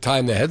then by the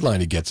time the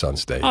headliner gets on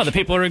stage, Oh, the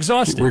people are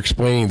exhausted. we're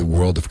explaining the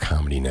world of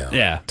comedy now.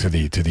 Yeah. To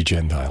the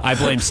Gentile. I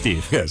blame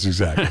Steve. Yes,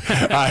 exactly.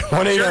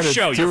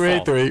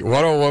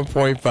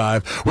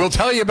 1-800-283-101.5. We'll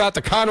tell you about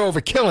the Conover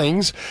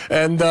killings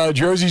and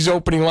Jersey's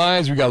opening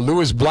lines. We got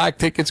Lewis Black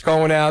tickets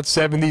going out,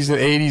 70s and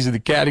 80s of the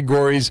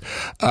categories.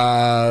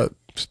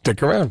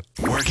 Stick around.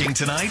 Working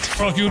tonight?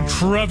 Fuck you,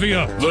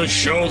 Trivia, the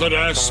show that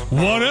asks,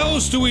 what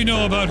else do we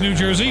know about New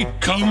Jersey?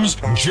 Comes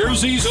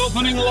Jersey's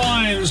opening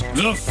lines.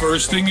 The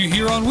first thing you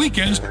hear on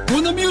weekends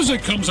when the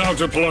music comes out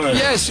to play.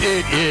 Yes,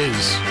 it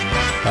is.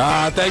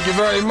 Thank you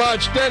very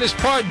much, Dennis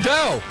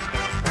Pardell.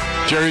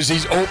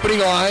 Jersey's opening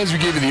lines. We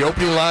give you the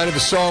opening line of the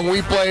song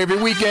we play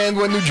every weekend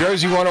when New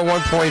Jersey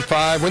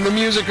 101.5. When the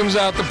music comes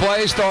out to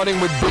play, starting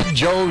with Big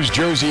Joe's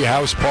Jersey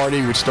House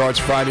Party, which starts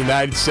Friday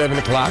night at 7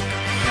 o'clock.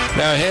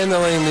 Now,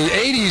 handling the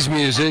 80s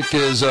music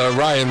is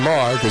Ryan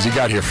Marr, because he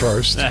got here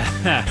first.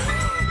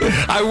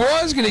 I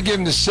was going to give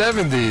him the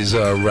 70s,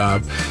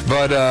 Rob,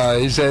 but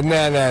he said,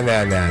 nah. I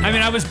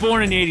mean, I was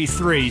born in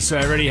 83, so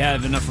I already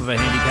have enough of a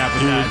handicap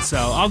with that, so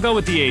I'll go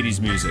with the 80s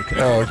music.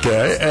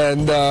 Okay,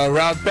 and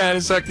Rob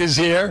Banasuk is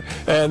here,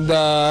 and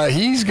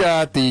he's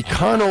got the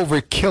Conover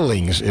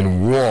killings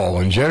in Wall,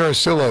 and Jen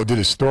Ursillo did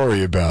a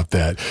story about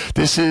that.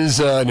 This is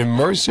an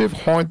immersive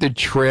haunted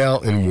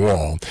trail in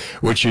Wall,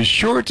 which is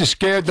sure to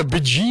scare the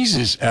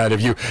bejesus out of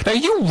you. Now,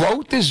 you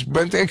wrote this,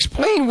 but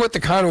explain what the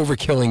Conover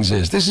killings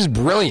is. This is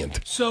brilliant.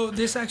 So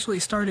this actually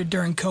started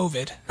during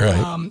COVID,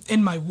 Right.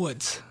 in my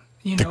woods.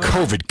 You know, The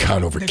COVID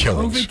Conover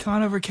killings. COVID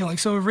Conover killing.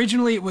 So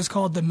originally it was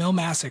called the Mill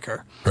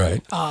Massacre.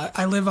 Right.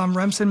 I live on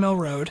Remsen Mill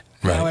Road.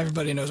 Right. Now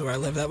everybody knows where I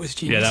live. That was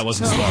genius. Yeah, that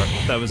wasn't smart.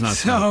 That was not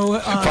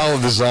smart. Follow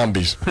the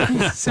zombies.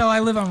 So I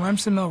live on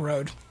Remsen Mill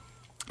Road,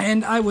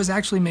 and I was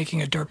actually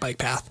making a dirt bike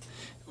path,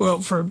 well,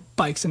 for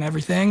bikes and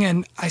everything.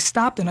 And I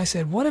stopped and I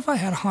said, what if I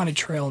had a haunted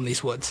trail in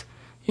these woods?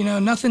 You know,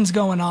 nothing's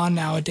going on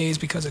nowadays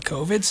because of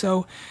COVID.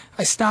 So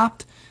I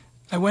stopped.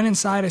 I went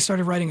inside. I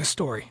started writing a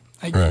story.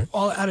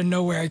 All out of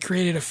nowhere, I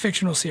created a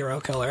fictional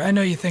serial killer. I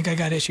know you think I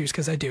got issues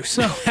because I do.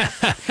 So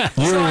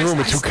You're in a room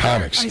with two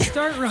comics. I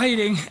start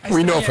writing.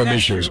 We know from that's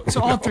issues. true.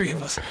 So all three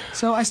of us.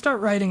 So I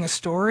start writing a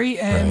story,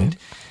 and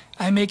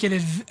I make it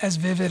as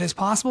vivid as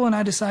possible. And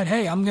I decide,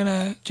 hey, I'm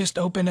gonna just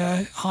open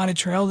a haunted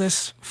trail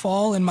this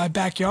fall in my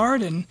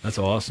backyard, and That's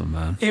awesome,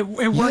 man. it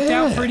worked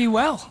out pretty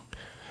well.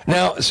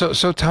 Now, so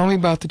tell me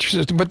about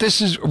but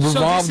this is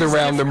revolved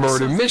around the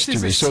murder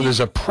mystery. So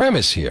there's a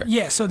premise here.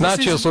 Yeah, so this not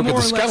is just look at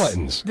more the or less-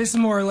 skeletons. This is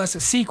more or less a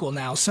sequel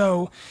now.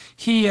 So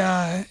he's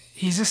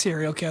a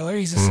serial killer.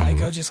 He's a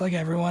psycho, just like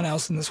everyone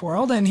else in this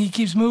world, and he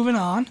keeps moving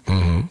on.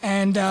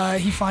 And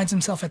he finds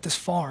himself at this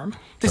farm.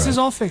 This is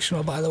all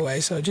fictional, by the way.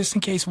 So just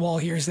in case Wall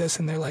hears this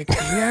and they're like, "Do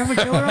you have a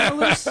killer on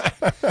the loose?"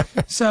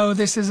 So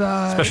this is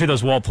Especially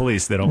those Wall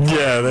police. They don't.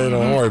 Yeah, they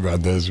don't worry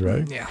about this,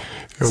 right? Yeah.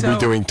 He'll So- be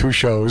doing 2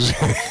 shows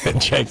at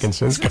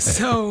Jenkinson's.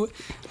 So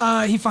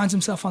he finds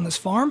himself on this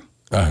farm,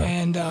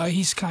 and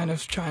he's kind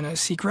of trying to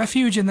seek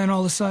refuge, and then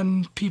all of a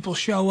sudden people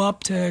show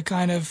up to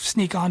kind of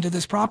sneak onto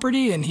this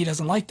property, and he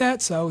doesn't like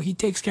that, so he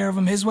takes care of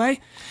them his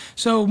way.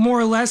 So more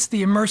or less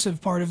the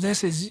immersive part of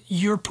this is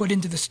you're put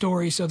into the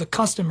story, so the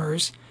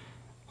customers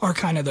are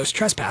kind of those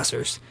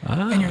trespassers,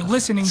 and you're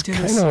listening to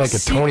this. Kind of like a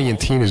Tony and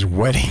Tina's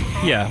wedding.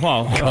 Yeah,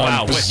 well, Gone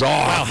wow.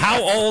 bizarre. Wow,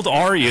 how old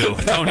are you,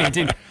 Tony and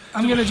Tina?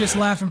 I'm going to just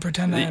laugh and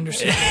pretend I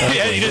understand.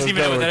 Yeah, he doesn't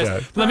even know what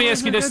that is. Let me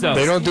ask you this, though.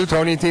 They don't do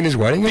Tony and Tina's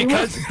wedding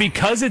anymore?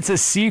 Because it's a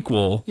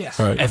sequel, Yes.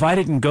 if I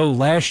didn't go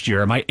last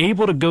year, am I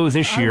able to go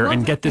this year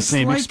and get the It's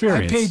same like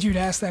experience? I paid you to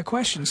ask that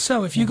question.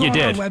 So if you go You on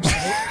did. our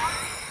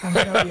website, I'm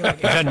gonna be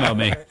like, Venmo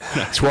me.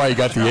 That's why you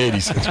got the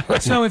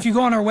 80s. So if you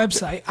go on our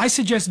website, I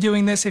suggest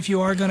doing this if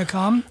you are going to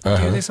come.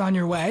 Do this on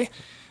your way.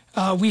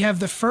 We have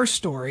the first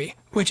story,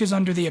 which is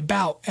under the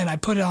About, and I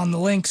put it on the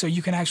link so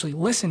you can actually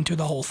listen to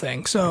the whole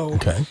thing. So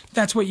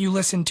that's what you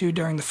listened to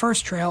during the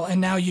first trail, and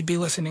now you'd be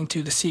listening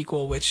to the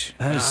sequel, which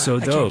That is so I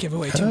dope. can't give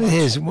away too That much.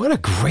 is, what a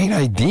great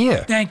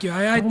idea. Thank you.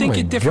 I Oh think my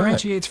it God.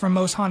 differentiates from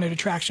most haunted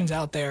attractions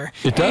out there.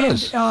 It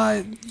does.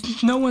 And,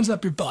 no one's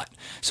up your butt.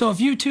 So if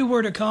you two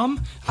were to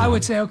come, I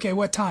would say, okay,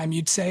 what time?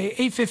 You'd say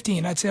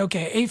 8:15. I'd say,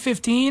 okay,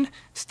 8:15.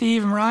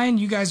 Steve and Ryan,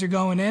 you guys are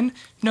going in.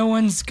 No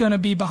one's going to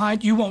be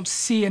behind. You won't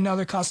see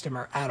another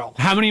customer at all.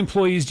 How many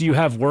employees do you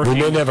have working?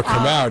 Well, they never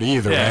come out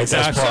either, yeah, right?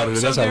 exactly. That's part of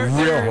it. That's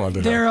a real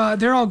haunted house.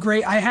 They're all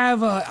great. I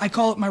have I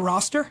call it my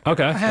roster.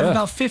 Okay, I have yeah.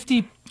 about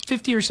 50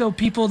 or so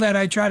people that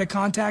I try to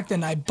contact,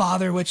 and I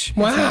bother. Which if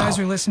you guys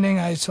are listening,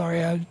 I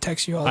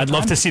text you all. I'd the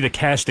love time. to see the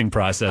casting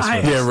process.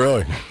 for this. Yeah,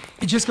 really.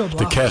 Just go The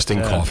blind. casting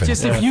coffin.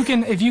 Just if you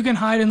can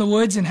hide in the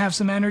woods and have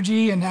some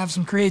energy and have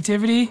some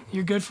creativity,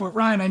 you're good for it.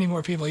 Ryan, I need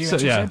more people. You're So,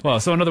 yeah, interested? well,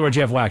 so in other words,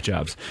 you have whack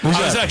jobs. I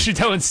was actually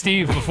telling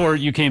Steve before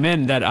you came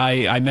in that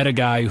I met a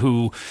guy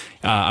who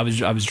I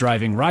was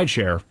driving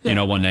rideshare,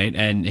 one night,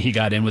 and he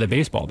got in with a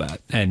baseball bat,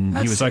 and he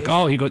That's was like, safe.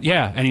 "Oh," he goes,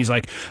 "Yeah," and he's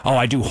like, "Oh,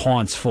 I do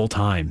haunts full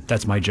time.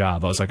 That's my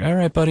job." I was like, all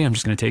right, buddy, I'm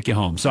just going to take you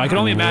home. So I can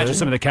only imagine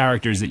some of the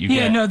characters that you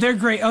Yeah, get. no, they're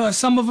great.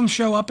 Some of them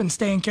show up and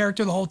stay in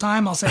character the whole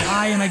time. I'll say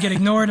hi and I get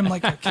ignored. I'm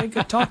like, okay,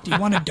 good talk. Do you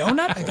want a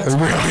donut? I got some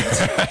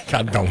donuts.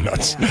 Got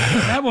donuts. Yeah,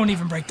 that won't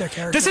even break their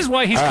character. This is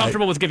why he's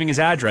comfortable with giving his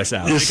address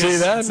out. You because see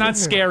that? It's not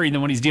scary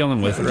than what he's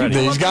dealing with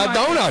already. He's got You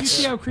donuts.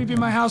 see how creepy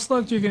my house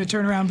looked? You're going to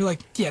turn around and be like,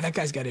 yeah, that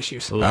guy's got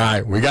issues. All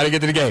right, we got to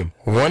get to the game.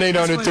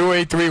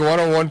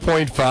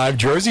 1-800-283-101.5.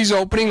 Jersey's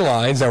opening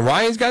lines. Now,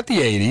 Ryan's got the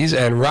 80s,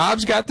 and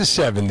Rob's got the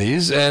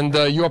 70s, and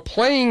you're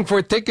playing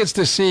for tickets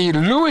to see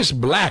Louis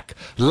Black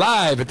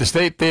live at the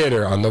State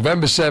Theater on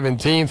November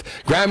 17th.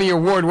 Grammy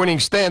Award-winning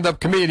stand-up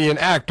comedian,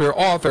 actor,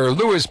 author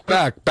Louis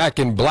Black, back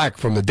in black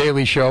from The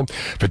Daily Show.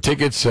 For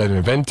tickets and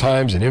event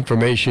times and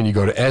information, you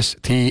go to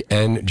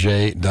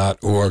stnj.org.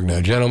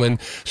 Now, gentlemen,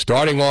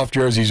 starting off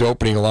Jersey's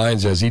opening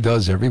lines, as he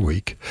does every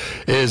week,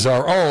 is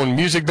our own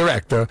music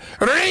director,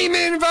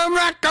 Raymond from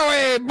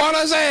Rockaway.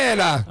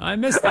 Buonasera. I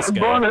missed this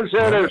guy.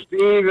 Buonasera,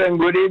 Steve, and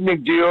good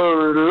evening to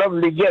your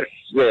lovely guests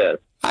there.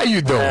 How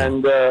you doing?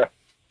 And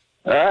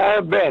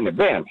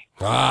Ben.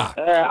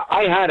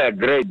 I had a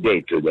great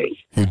day today.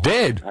 You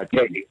did? I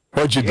tell you.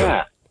 What'd you do?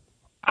 Yeah.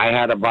 I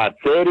had about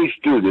 30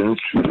 students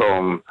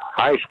from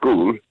high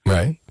school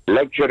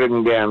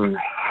lecturing them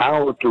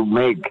how to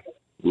make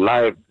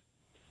life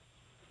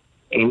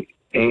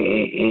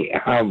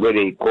how would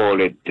they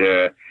call it?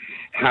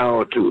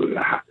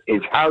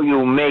 It's how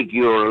you make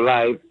your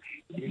life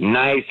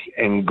nice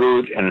and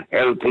good and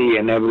healthy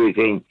and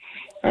everything.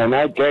 And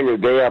I tell you,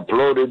 they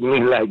applauded me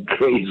like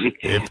crazy.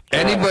 If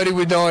anybody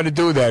would know how to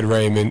do that,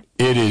 Raymond,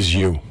 it is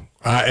you.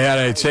 And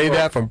I'd say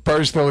that from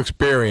personal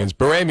experience.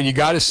 But Raymond, you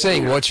got to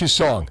sing. What's your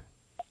song?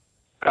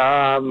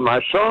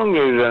 My song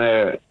is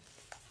an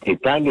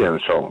Italian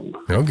song.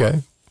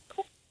 Okay.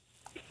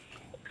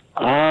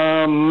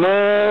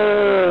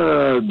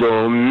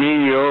 Amado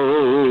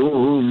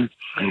mio,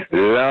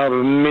 love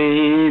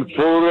me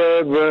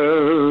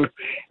forever,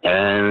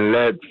 and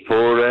let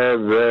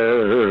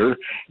forever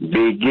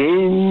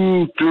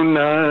begin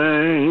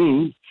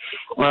tonight.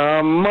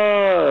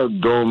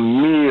 Amado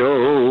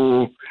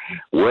mio,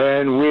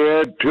 when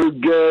we're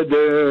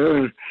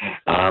together,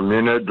 I'm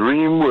in a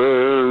dream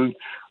world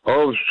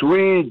of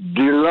sweet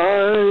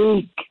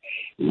delight.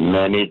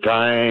 Many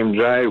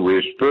times I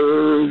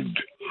whispered,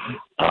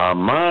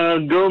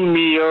 Amado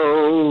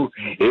mio,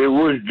 it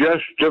was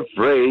just a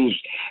phrase,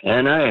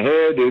 and I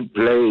had it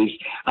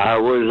placed. I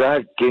was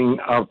acting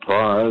a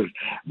part,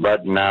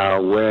 but now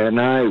when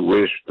I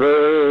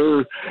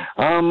whisper,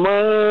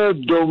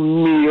 Amado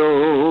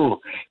mio,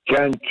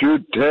 can't you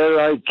tell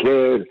I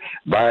care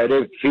by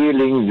the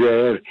feeling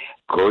there,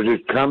 'cause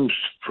it comes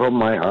from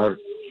my heart.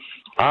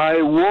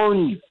 I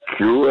want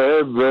you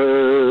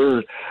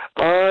ever.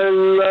 I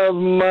love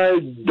my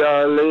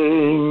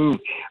darling.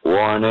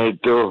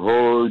 Wanted to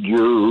hold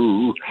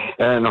you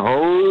and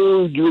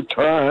hold you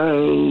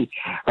tight.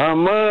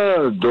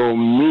 Amado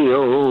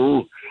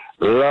mio,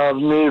 love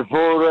me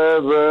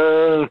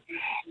forever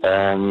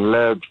and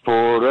let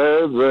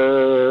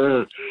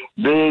forever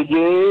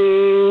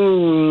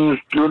begin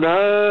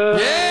tonight.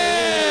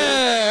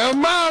 Yeah,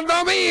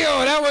 Amado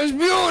mio, that was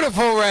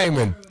beautiful,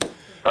 Raymond.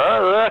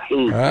 All right.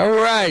 All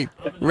right.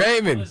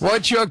 Raymond,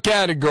 what's your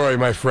category,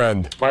 my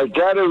friend? My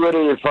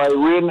category, if I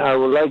win, I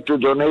would like to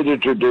donate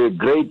it to the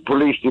great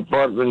police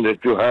department that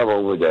you have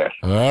over there.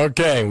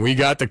 Okay, we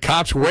got the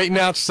cops waiting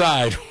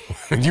outside.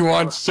 Do you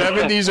want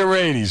 70s or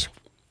 80s?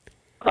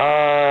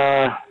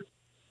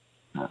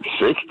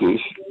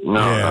 60s.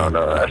 No,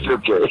 that's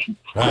okay.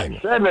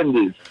 Right.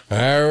 70s.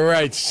 All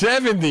right,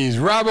 70s.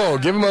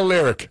 Robbo, give him a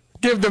lyric.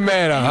 Give the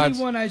man a hot...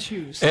 Anyone I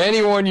choose.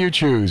 Anyone you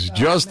choose.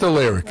 Just the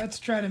lyric. Let's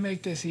try to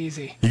make this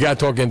easy. You got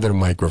to talk into the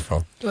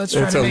microphone. Let's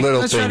it's try a to make,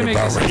 little let's try thing to make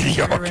about this easy,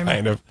 radio, Raymond.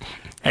 kind of.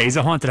 Hey, he's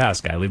a haunted house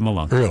guy. Leave him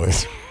alone. Really?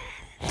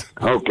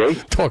 Okay.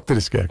 Talk to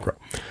the scarecrow.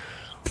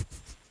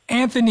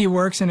 Anthony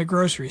works in a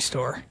grocery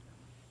store.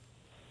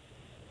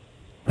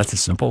 That's a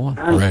simple one.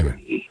 Raymond.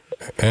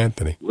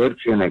 Anthony.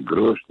 Works in a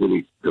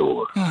grocery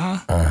store.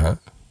 Uh-huh.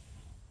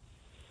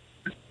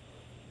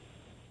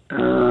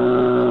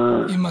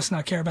 You must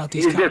not care about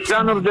these He's the cops.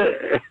 son of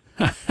the...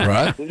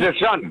 What? He's the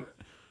son.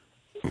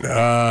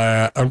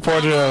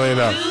 Unfortunately,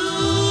 no.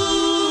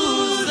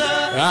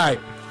 All right.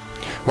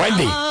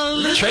 Wendy,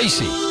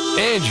 Tracy,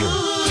 Andrew,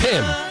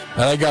 Tim,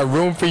 and I got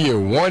room for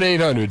you.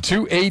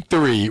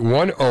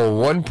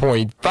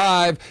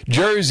 1-800-283-101.5.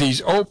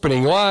 Jersey's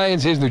opening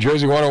lines. Here's New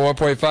Jersey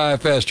 101.5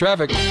 Fast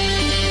Traffic.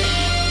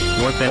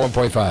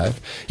 1.5.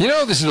 You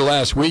know, this is the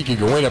last week you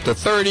can win up to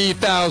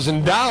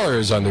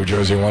 $30,000 on New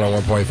Jersey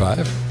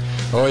 101.5.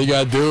 All you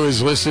got to do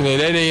is listen at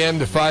 8 a.m.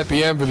 to 5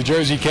 p.m. for the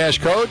Jersey Cash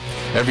Code.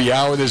 Every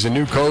hour there's a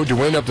new code to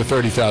win up to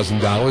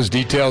 $30,000.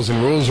 Details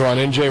and rules are on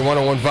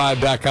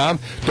NJ1015.com.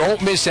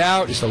 Don't miss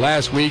out. It's the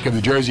last week of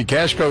the Jersey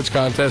Cash Codes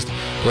contest.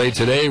 Play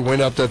today,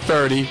 win up to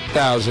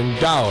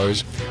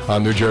 $30,000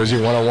 on New Jersey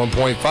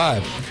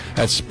 101.5.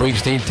 That's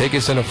Springsteen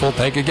tickets and a full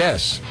tank of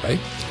gas, right?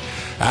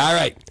 All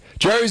right.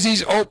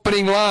 Jersey's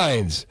opening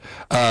lines.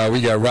 We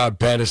got Rob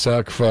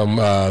Banaszak from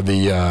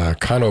the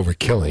Conover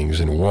Killings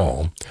in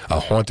Wall. A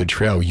haunted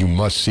trail you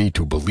must see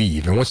to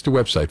believe. And what's the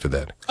website for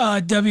that?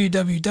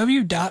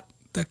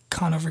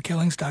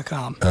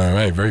 www.theconoverkillings.com. All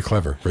right, very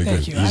clever. Very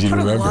Thank good. you. Easy I put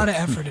to a remember. lot of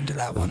effort into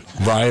that one.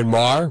 Ryan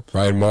Marr,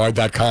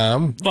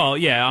 ryanmarr.com. Well,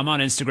 yeah, I'm on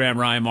Instagram,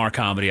 Ryan Marr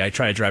Comedy. I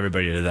try to drive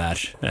everybody to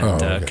that. And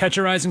okay. Catch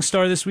a Rising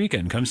Star this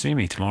weekend. Come see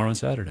me tomorrow and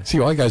Saturday. See,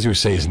 all you guys do is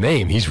say his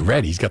name. He's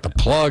ready. He's got the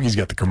plug. He's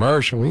got the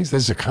commercial. This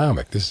is a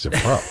comic. This is a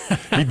pro.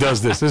 He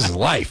does this. This is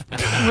life.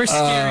 We're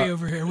scary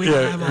over here. We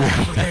don't have all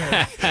that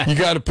prepared. You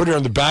got to put it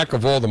on the back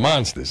of all the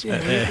monsters.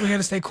 Yeah, we got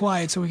to stay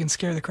quiet so we can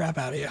scare the crap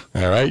out of you.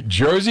 All right.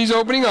 Jersey's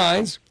opening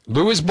lines.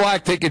 Lewis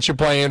Black tickets you're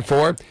playing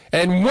for.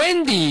 And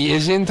Wendy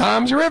is in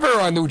Tom's River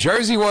on New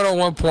Jersey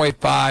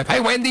 101.5. Hi,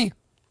 Wendy.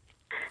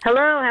 Hello,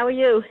 how are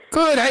you?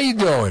 Good. How you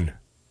doing?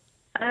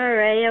 All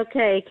right,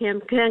 okay.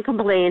 Can't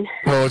complain.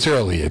 Well, it's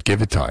early yet.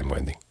 Give it time,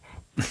 Wendy.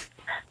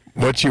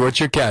 What's your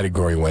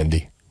category,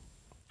 Wendy?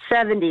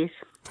 70s.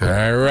 All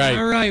right.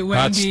 All right, Wendy.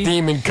 Hot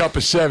steaming cup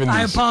of 70s.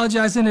 I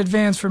apologize in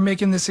advance for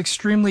making this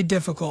extremely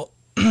difficult.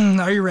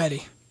 Are you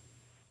ready?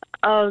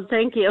 Oh,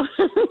 thank you.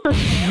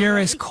 You're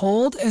as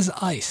cold as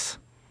ice.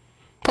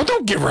 Oh,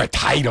 don't give her a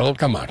title.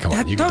 Come on. You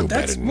can do better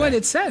That's than what that.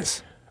 it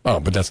says. Oh,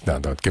 but that's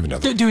not. Don't give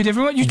another. Do a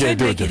different one. You Yeah, did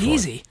do a make it different one.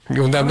 easy.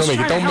 Don't I was make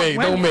it. trying to Don't help make.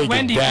 Wendy. Don't make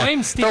Wendy, it that.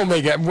 blame Steve. Don't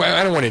make it.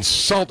 I don't want to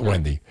insult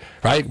Wendy,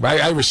 right?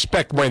 I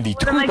respect Wendy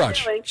too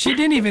much. She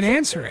didn't even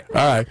answer it.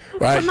 All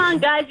right. Come on,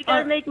 guys, you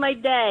gotta make my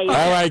day.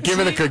 All right. Give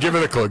her the clue. Give her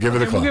the clue. Give her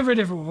the We'll clue. give her a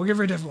different one. We'll give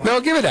her a different one. No,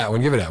 give her that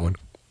one. Give her that one.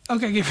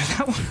 Okay, give her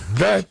that one.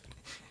 Go ahead.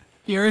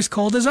 You're as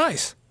cold as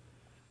ice.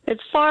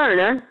 It's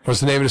Foreigner. What's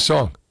the name of the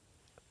song?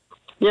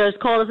 You're as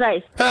cold as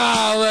ice.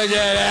 Oh, look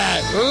at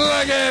that.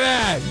 Look at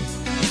that.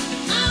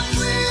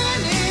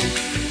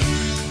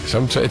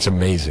 It's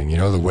amazing,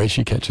 the way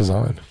she catches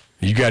on.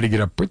 You got to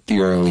get up pretty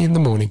early in the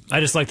morning. I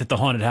just like that the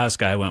haunted house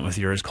guy went with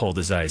You're as cold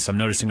as ice. I'm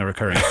noticing a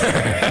recurring.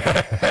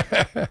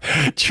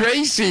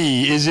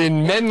 Tracy is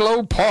in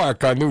Menlo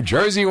Park on New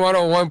Jersey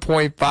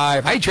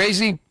 101.5. Hi,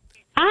 Tracy.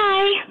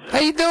 Hi. How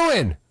you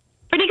doing?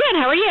 Pretty good.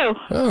 How are you?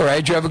 All right.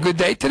 Did you have a good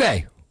day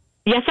today?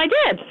 Yes, I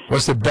did.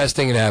 What's the best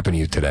thing that happened to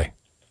you today?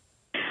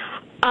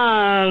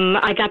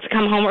 I got to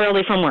come home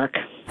early from work.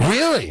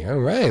 Really? All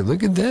right.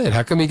 Look at that.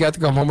 How come you got to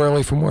come home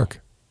early from work?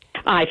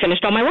 I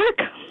finished all my work.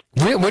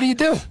 What do you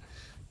do?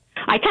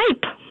 I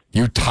type.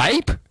 You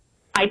type?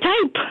 I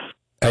type.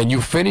 And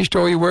you finished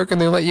all your work and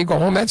they let you go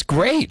home? That's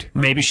great.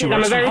 Maybe she I'm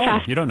works a from very home.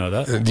 fast- You don't know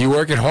that. Do you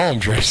work at home,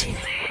 Tracy?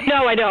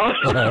 No, I don't.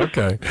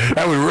 Okay.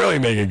 That would really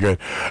make it good.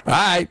 All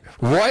right.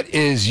 What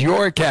is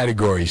your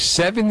category?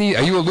 70.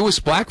 Are you a Lewis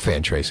Black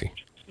fan, Tracy?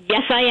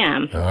 Yes, I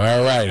am. All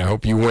right. I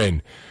hope you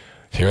win.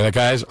 Hear that,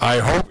 guys? I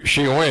hope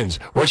she wins.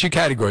 What's your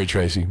category,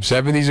 Tracy?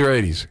 70s or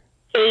 80s?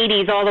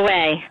 80s all the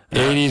way.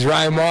 80s,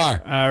 Ryan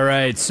Marr. All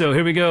right, so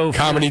here we go.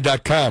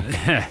 Comedy.com.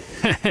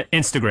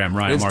 Instagram,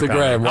 Ryan Marr.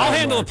 Instagram, Ryan I'll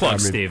handle Marr the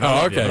plugs, Comedy. Steve.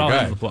 Oh, okay, I'll go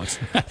handle the plugs.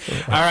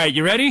 All right,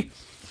 you ready?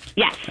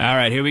 Yes. All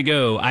right, here we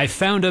go. I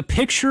found a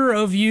picture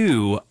of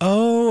you.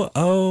 Oh,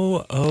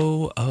 oh,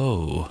 oh,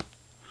 oh.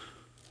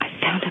 I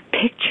found a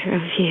picture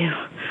of you.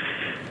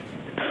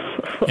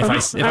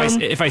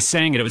 If I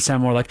sang it, it would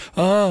sound more like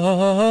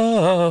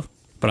oh,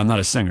 but I'm not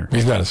a singer.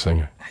 He's not a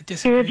singer.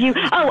 Picture of you.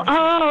 Oh,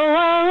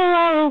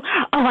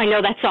 I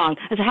know that song.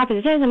 It's the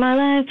happiest days of my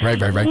life. Right.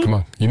 Come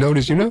on. You know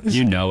this?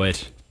 You know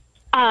it.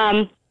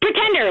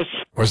 Pretenders.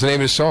 What's the name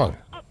of the song?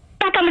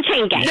 Back on the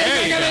Chain Gang.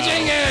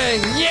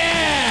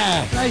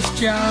 Yeah! Nice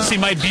job. See,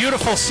 my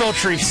beautiful,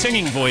 sultry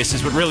singing voice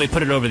is what really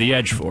put it over the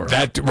edge for.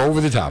 That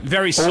over the top.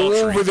 Very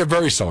sultry.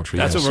 Very sultry.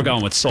 That's yes. what we're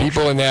going with, sultry.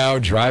 People are now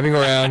driving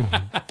around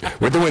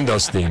with the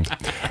windows steamed.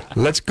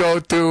 Let's go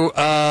to,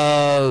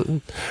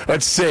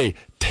 let's see.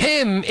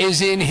 Tim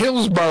is in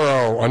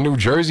Hillsborough on New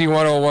Jersey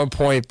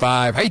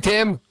 101.5. Hey,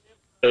 Tim.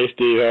 Hey,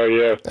 Steve. How are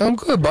you? I'm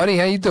good, buddy.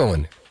 How you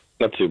doing?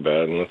 Not too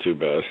bad.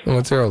 Oh,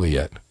 it's early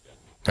yet.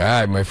 All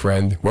right, my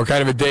friend. What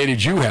kind of a day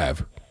did you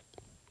have?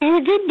 It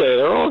was a good day.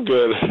 They're all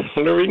good.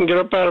 Whenever you can get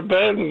up out of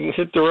bed and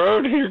hit the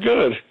road, you're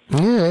good.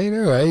 Yeah, I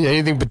know. Right?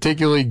 Anything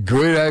particularly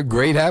good,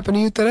 great happened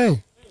to you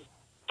today?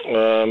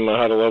 I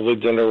had a lovely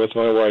dinner with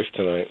my wife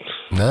tonight.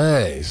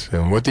 Nice.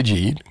 And what did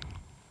you eat?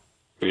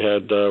 We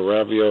had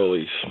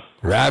raviolis.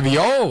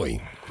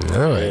 Ravioli. All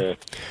right. Yeah.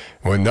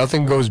 Well,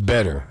 nothing goes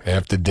better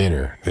after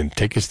dinner than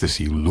take us to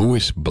see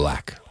Lewis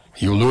Black.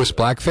 You a Lewis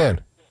Black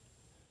fan?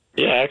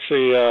 Yeah,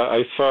 actually,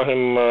 I saw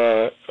him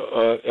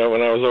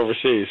when I was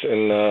overseas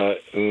in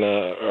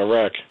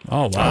Iraq.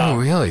 Oh, wow. Oh,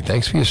 really?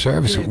 Thanks for your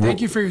service. Yeah, thank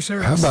you for your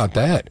service. How about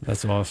that?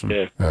 That's awesome.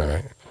 Yeah. All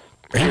right.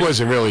 He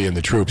wasn't really in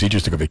the troops. He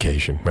just took a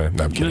vacation. No,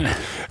 I'm kidding. All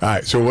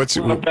right. So what's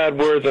No bad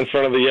words in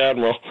front of the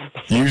admiral.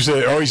 you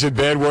said? Oh, he said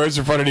bad words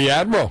in front of the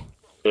admiral.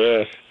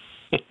 Yeah.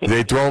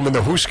 They throw him in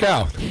the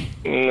Huskow.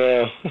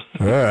 No.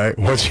 All right.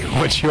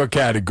 What's your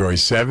category?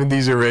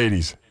 70s or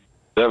 80s?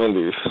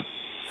 70s.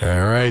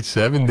 All right,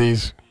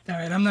 70s. All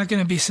right, I'm not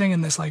going to be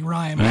singing this like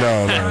Ryan.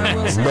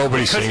 No.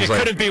 Nobody sings like.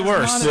 Couldn't be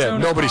worse. Yeah,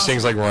 nobody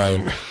sings like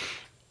Ryan.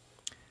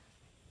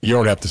 You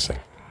don't have to sing.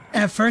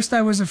 At first,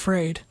 I was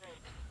afraid.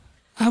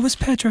 I was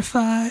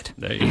petrified.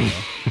 There you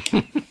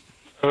go.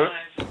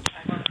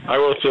 I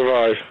will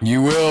survive.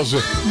 You will.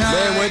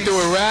 Man went to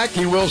Iraq.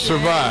 He will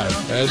survive.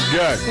 That's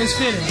good. It's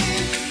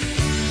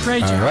fitting.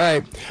 Great job. All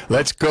right.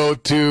 Let's go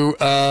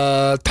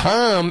to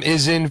Tom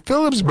is in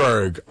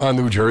Phillipsburg on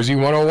New Jersey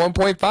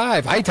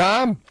 101.5. Hi,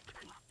 Tom.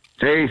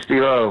 Hey,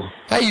 Steve-O.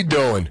 How you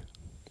doing?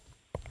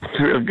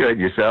 Real good.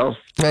 Yourself?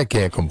 I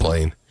can't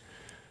complain.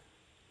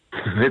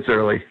 It's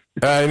early.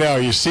 I know.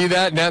 You see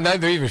that? Now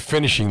they're even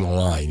finishing the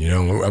line. You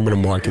know, I'm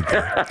going to mark it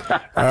there.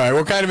 All right.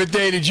 What kind of a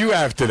day did you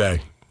have today?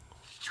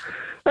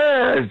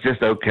 It's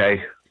just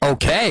okay.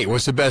 Okay.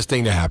 What's the best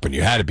thing to happen?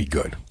 You had to be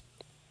good.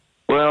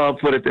 Well, I'll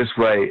put it this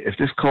way. If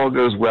this call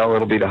goes well,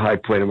 it'll be the high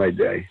point of my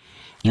day.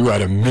 You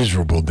had a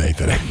miserable day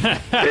today.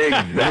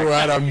 Exactly. You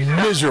had a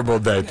miserable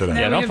day today.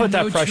 Yeah, don't put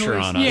that pressure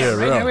on us. Yeah, right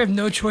really. now we have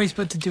no choice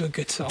but to do a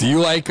good song. Do you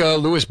like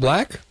Lewis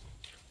Black?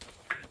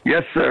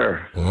 Yes,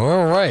 sir.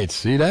 All right.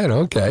 See that?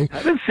 Okay. I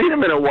haven't seen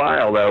him in a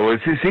while, though.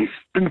 Has he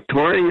been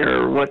touring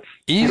or what's...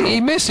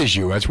 He misses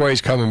you. That's why he's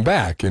coming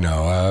back. You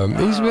know,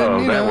 he's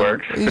been. that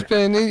works. He's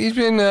been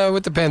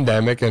with the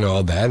pandemic and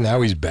all that.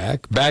 Now he's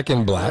back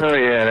in black. Oh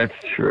yeah, that's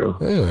true.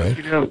 Anyway,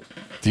 You know,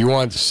 do you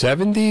want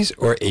 70s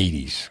or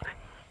 80s?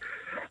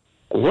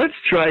 let's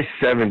try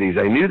 70s.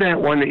 I knew that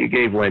one that you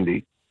gave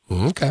Wendy.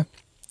 Okay.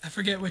 I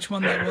forget which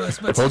one that was.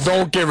 But Well,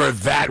 don't give her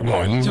that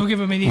one. Don't give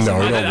him an easy No,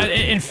 one. don't.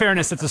 In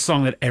fairness, that's a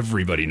song that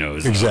everybody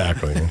knows.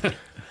 Exactly.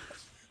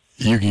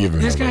 You can give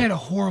him This another guy had a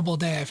horrible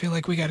day. I feel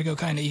like we got to go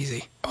kind of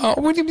easy.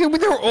 Oh,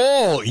 they're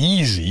all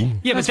easy.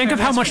 Yeah, but That's think fair, of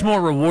how that's much fair. more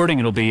rewarding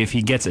it'll be if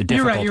he gets a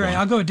difficult You're right. one.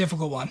 I'll go a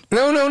difficult one.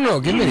 No.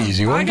 Give me an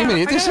easy one.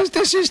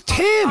 This is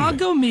Tim. I'll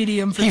go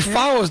medium for He Tim.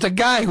 follows the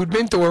guy who'd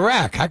been to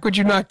Iraq. How could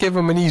you not give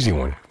him an easy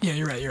one? Yeah,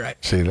 you're right.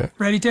 See that?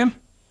 Ready, Tim?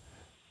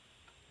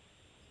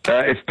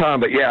 It's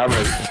Tom, but yeah, I'm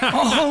ready.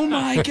 Oh,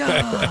 my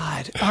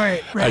God. All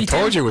right, ready, I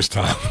told Tim? you it was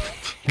Tom.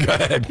 Go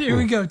ahead. Here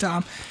we go,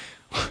 Tom.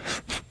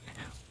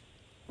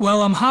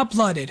 Well, I'm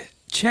hot-blooded.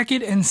 Check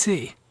it and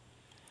see.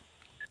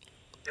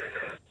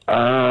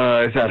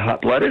 Is that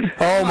hot-blooded?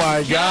 Oh,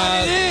 my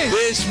God. it is.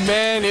 This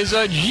man is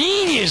a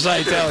genius,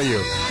 I tell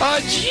you. A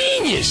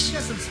genius. We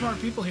got some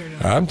smart people here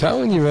tonight. I'm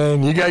telling you,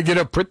 man. You got to get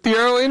up pretty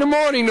early in the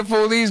morning to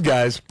fool these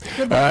guys.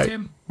 Good luck,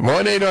 Tim.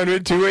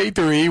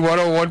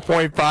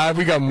 1-800-283-101.5.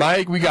 We got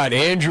Mike. We got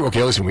Andrew.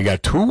 Okay, listen, we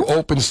got 2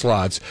 open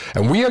slots,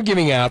 and we are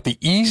giving out the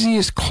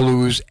easiest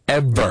clues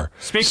ever.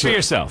 Speak for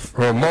yourself.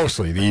 Well,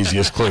 mostly the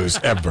easiest clues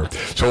ever.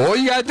 So all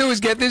you got to do is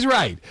get this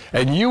right,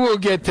 and you will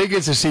get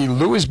tickets to see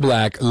Lewis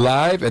Black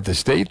live at the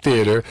State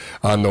Theater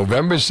on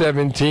November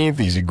 17th.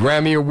 He's a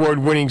Grammy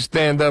Award-winning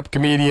stand-up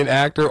comedian,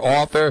 actor,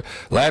 author.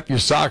 Laugh your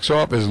socks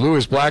off as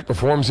Lewis Black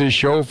performs his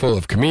show full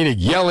of comedic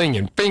yelling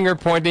and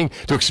finger-pointing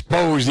to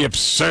expose the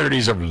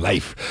absurdities of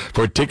life.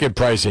 For ticket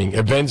pricing,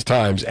 events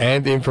times,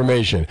 and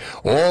information,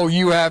 all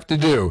you have to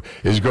do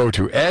is go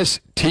to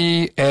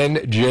stnj.org.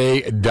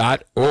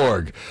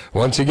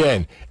 Once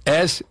again,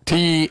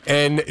 stnj.org.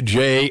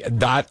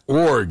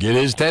 It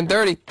is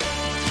 10:30.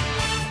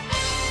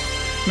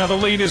 Now, the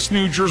latest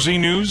New Jersey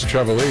news.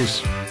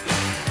 Trevelise.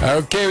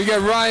 Okay, we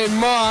got Ryan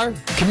Marr,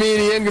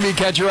 comedian, going to be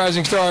Catch a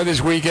Rising Star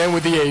this weekend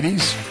with the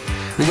 80s.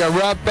 We got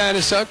Rob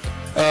Banasuk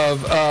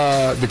of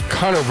the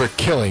Conover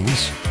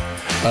Killings.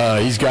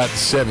 He's got the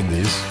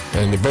 70s,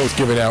 and they're both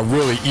giving out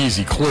really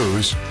easy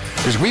clues.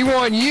 Because we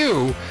want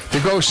you to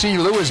go see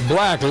Lewis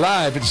Black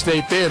live at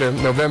State Theater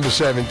November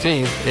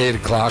 17th, 8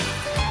 o'clock.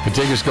 The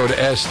tickets go to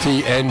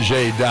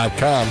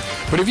stnj.com.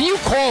 But if you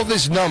call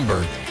this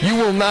number, you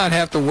will not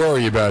have to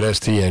worry about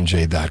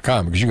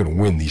stnj.com because you're going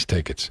to win these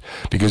tickets.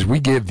 Because we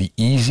give the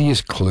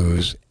easiest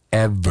clues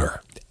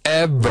ever.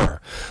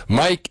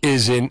 Mike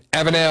is in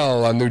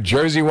Avenel on New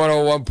Jersey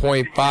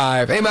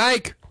 101.5. Hey,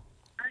 Mike.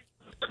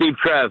 Steve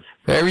Trev.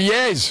 There he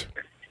is.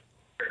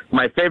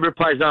 My favorite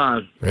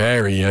paisan.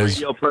 There he is.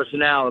 Radio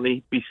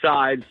personality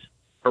besides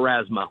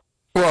Erasmo.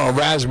 Well,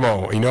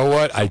 Erasmo, you know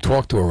what? I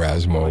talked to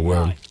Erasmo.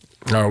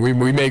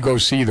 We may go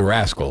see the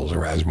Rascals,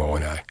 Erasmo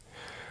and I.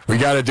 We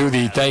got to do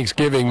the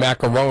Thanksgiving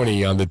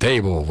macaroni on the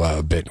table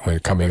bit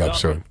coming up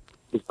soon.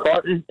 Is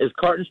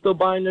Carton still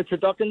buying the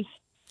turduckens?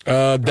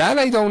 That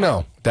I don't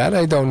know.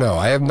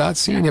 I have not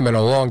seen him in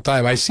a long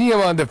time. I see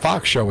him on the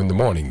Fox show in the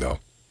morning, though.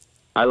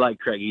 I like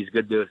Craig. He's a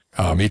good dude.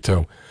 Oh, me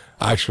too.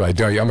 Actually, I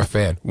tell you, I'm a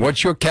fan.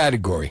 What's your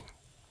category?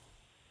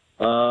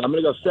 I'm going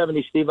to go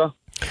 70, Steve-O.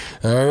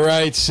 All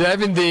right,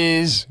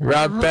 70s.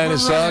 Rob We're running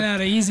Banasuk, out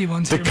of easy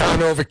ones the here.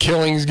 Conover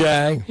Killings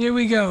guy. Here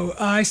we go.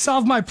 I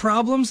solve my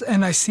problems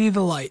and I see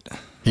the light.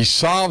 He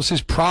solves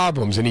his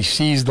problems and he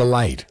sees the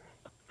light.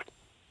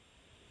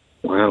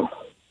 Wow.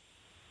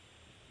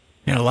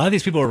 You know, a lot of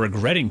these people are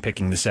regretting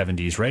picking the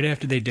 70s right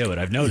after they do it.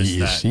 I've noticed You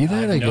that. see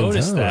that? I I've can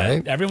noticed tell, that.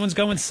 right? Everyone's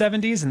going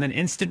 70s and then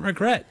instant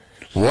regret.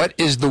 What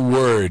is the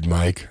word,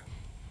 Mike?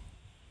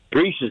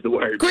 Grease is the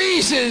word.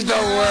 Grease is the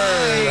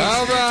word.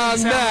 How about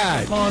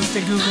that? Pause to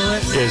Google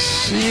it. You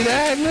see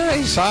that? No,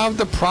 he solved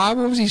the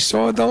problems. He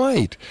saw the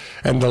light.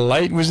 And the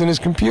light was in his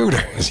computer.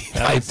 He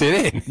typed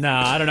it in. No,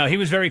 I don't know. He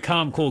was very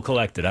calm, cool,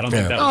 collected. I don't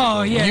think that was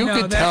Oh, yeah. You no,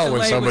 could that tell when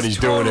delay somebody's was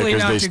totally doing it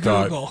because not they to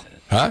start. Google.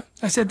 Huh?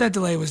 I said that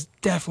delay was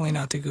definitely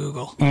not to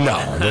Google. No,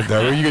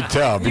 you could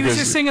tell He was just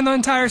because singing the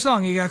entire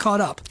song. He got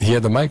caught up. he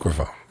had the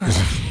microphone.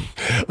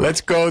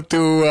 Let's go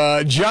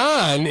to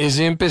John is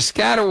in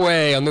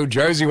Piscataway on New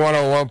Jersey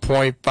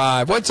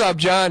 101.5. What's up,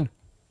 John?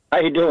 How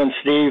you doing,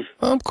 Steve?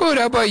 I'm good.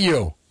 How about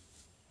you?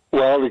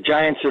 Well, the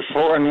Giants are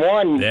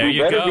 4-1. There We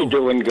you better go. be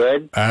doing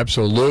good.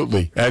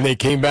 Absolutely. And they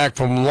came back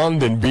from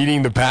London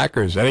beating the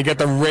Packers. And they got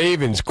the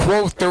Ravens.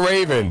 Quote the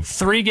Ravens.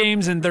 3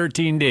 games in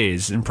 13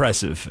 days.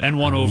 Impressive. And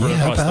one over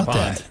across the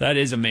pond. That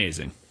is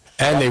amazing.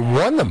 And they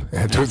won them.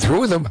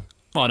 Through them.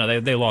 Oh, no,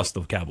 they lost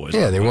the Cowboys.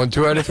 Yeah, they won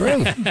 2 out of 3.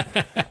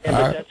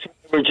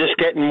 We're just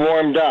getting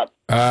warmed up.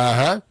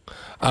 Uh-huh.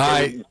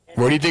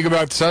 What do you think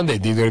about Sunday?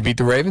 Do you going to beat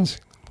the Ravens?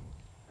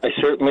 I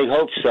certainly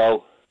hope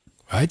so.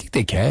 I think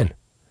they can.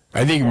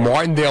 I think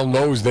Martindale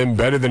knows them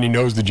better than he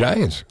knows the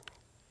Giants.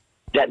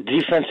 That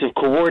defensive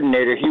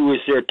coordinator, he was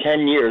there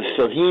 10 years,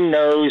 so he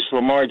knows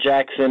Lamar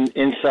Jackson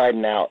inside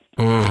and out.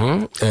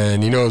 Mm-hmm.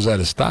 And he knows how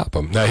to stop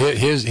them. Now,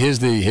 here's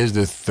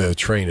the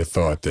train of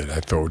thought that I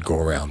thought would go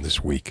around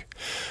this week.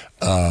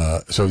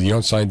 So you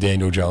don't sign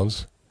Daniel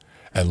Jones,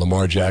 and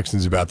Lamar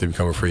Jackson's about to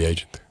become a free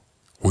agent.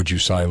 Would you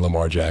sign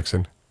Lamar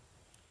Jackson?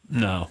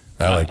 No.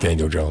 I like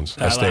Daniel Jones.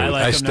 I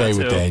stay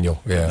with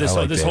Daniel. Yeah, this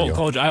I like this Daniel.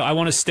 whole culture. I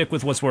want to stick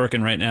with what's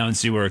working right now and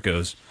see where it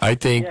goes. I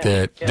think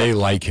that they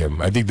like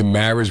him. I think the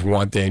Maras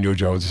want Daniel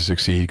Jones to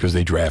succeed because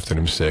they drafted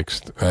him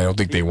 6th. I don't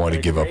think they want to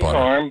give up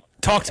on him.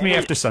 Talk to me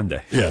after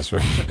Sunday. Yes.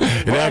 Run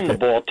the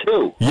ball,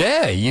 too.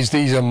 Yeah, he's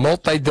a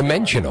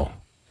multi-dimensional.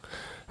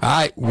 All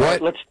right,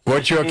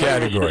 what's your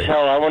category?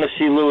 Hell, I want to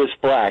see Lewis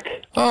Black.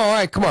 Oh, all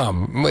right, come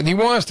on. He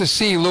wants to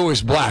see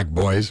Lewis Black,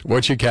 boys.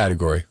 What's your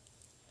category?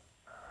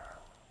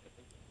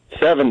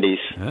 70s.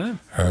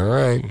 All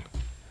right.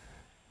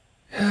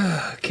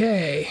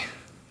 Okay.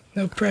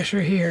 No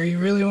pressure here. You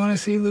really want to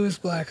see Lewis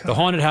Black? Huh? The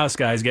haunted house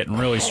guy is getting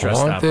really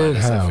stressed out by Haunted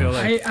this. I feel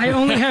house. like I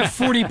only have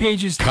 40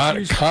 pages to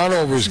choose.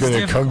 Conover's going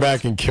to come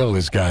back and kill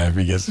this guy if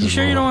he gets this You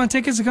sure you wrong. don't want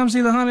tickets to come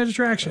see the haunted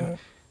attraction?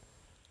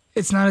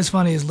 It's not as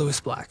funny as Lewis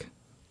Black.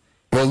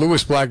 Well,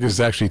 Lewis Black is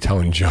actually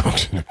telling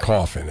jokes in a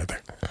coffin. I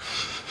think.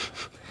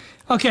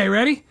 Okay,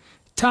 ready?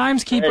 Time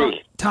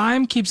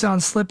keeps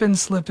on slipping,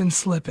 slipping,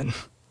 slipping.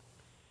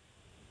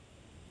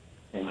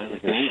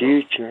 The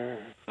future.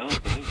 All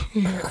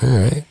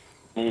right.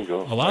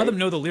 a lot of them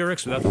know the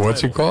lyrics without the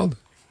What's title. it called?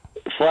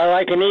 Fly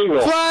like an eagle.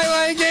 Fly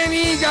like an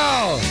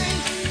eagle.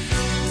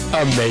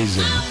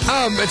 Amazing.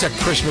 It's a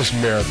Christmas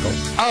miracle.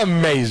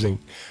 Amazing.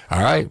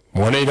 All right.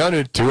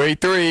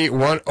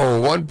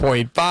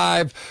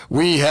 1-800-283-101.5.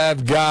 We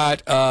have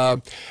got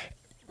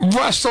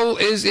Russell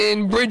is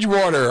in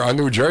Bridgewater on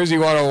New Jersey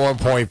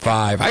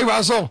 101.5. Hi,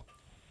 Russell.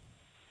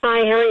 Hi,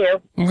 how are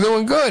you? I'm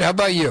doing good. How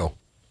about you?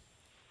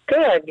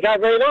 Good. You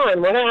got right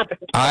on. What happened?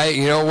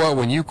 You know what?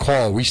 When you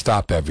call, we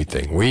stop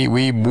everything.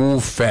 We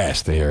move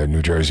fast here in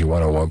New Jersey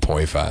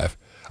 101.5.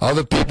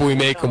 Other people, we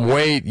make them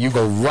wait. You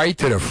go right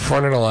to the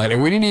front of the line.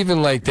 And we didn't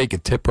even, take a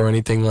tip or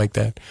anything like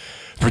that.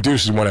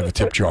 Producers want to have a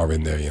tip jar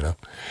in there, you know.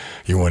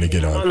 You want to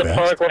get on the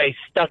fast. Parkway,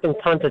 stuck in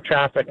tons of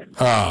traffic.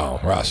 Oh,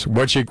 Russ,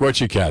 what's your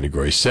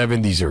category,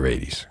 70s or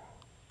 80s?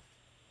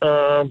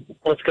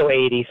 Let's go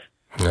 80s.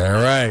 All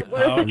right.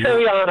 What is the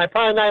trivia on? I'm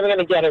probably not even going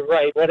to get get it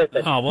right. What is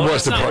it?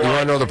 What's the prize? You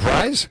want to know the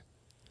prize?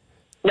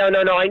 No.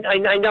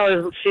 I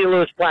know see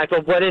Lewis Black,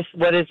 but what is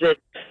it?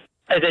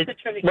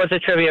 What's the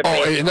trivia?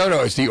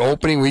 No. It's the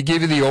opening. We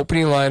give you the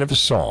opening line of a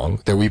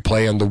song that we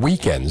play on the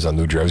weekends on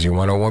New Jersey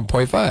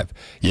 101.5.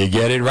 You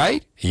get it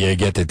right, you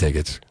get the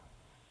tickets.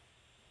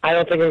 I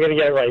don't think I'm going to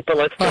get it right, but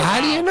let's go. How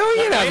do you know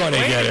you're not going to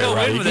get it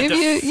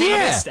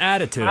right?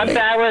 Attitude. I'm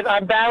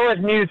bad with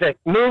music.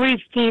 Movies,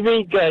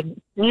 TV, good.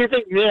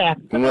 Music, yeah.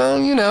 Well,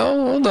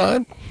 hold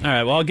on. All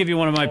right, well, I'll give you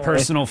one of my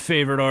personal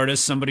favorite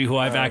artists, somebody who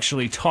I've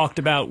actually talked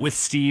about with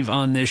Steve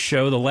on this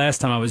show the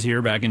last time I was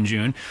here back in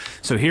June.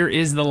 So here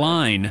is the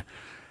line.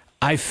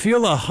 I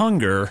feel a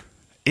hunger,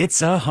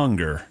 it's a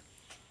hunger.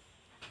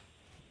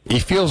 He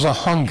feels a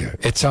hunger.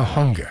 It's a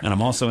hunger. And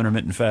I'm also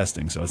intermittent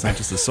fasting, so it's not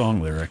just a song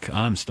lyric.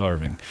 I'm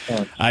starving.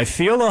 I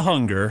feel a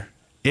hunger.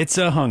 It's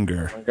a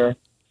hunger.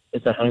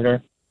 It's a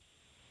hunger.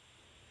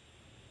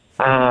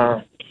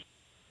 I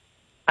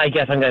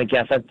guess I'm going to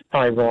guess. That's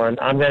probably wrong.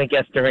 I'm going to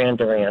guess Duran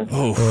Duran.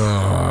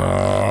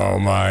 Oh,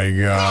 my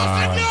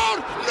God.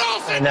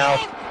 I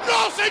know.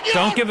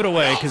 Don't give it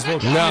away, because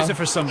we'll use it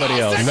for somebody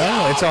else.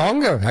 No, it's a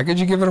hunger. How could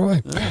you give it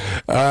away?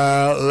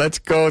 Let's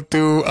go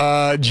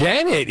to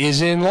Janet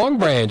is in Long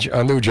Branch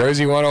on New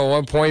Jersey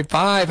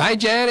 101.5. Hi,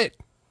 Janet.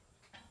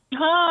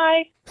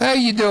 Hi. How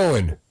you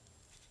doing?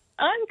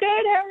 I'm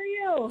good. How are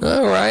you?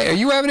 All right. Are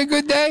you having a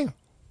good day?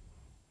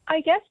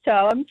 I guess so.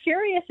 I'm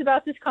curious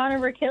about this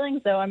Conover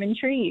killings, though. I'm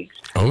intrigued.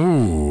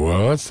 Oh,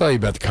 well, let's tell you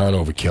about the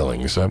Conover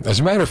killings. As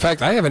a matter of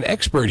fact, I have an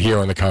expert here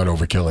on the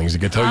Conover killings that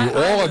can tell you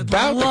all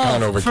about the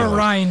Conover for killings.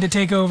 Ryan to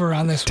take over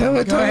on this one. Tell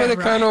me the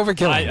Conover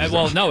killings.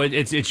 Well, no,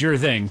 it's your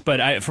thing.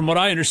 But from what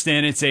I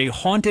understand, it's a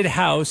haunted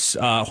house,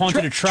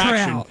 haunted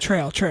attraction.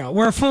 Trail.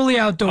 We're fully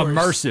outdoors.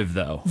 Immersive,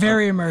 though.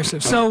 Very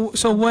immersive. So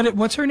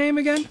what's her name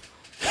again?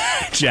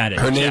 Janet.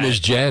 Her name is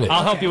Janet.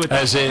 I'll help you with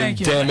that. As in, Thank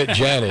you. damn it,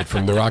 Janet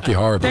from the Rocky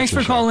Horror Thanks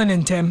Picture for Show. calling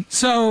in, Tim.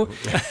 So,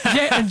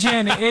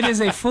 Janet, it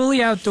is a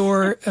fully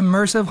outdoor,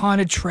 immersive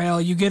haunted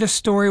trail. You get a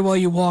story while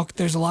you walk.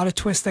 There's a lot of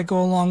twists that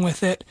go along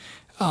with it.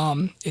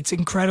 It's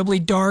incredibly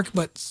dark,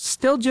 but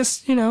still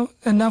just,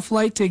 enough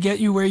light to get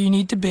you where you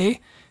need to be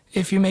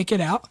if you make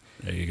it out.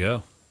 There you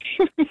go.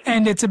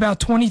 And it's about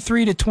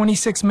 23 to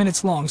 26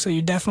 minutes long, so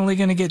you're definitely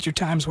going to get your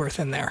time's worth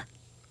in there.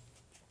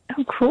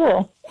 Oh,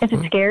 cool. Is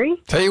it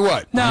scary? Tell you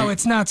what. No,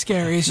 it's not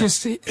scary. It's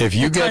just If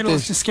you the get title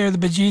this- is to scare the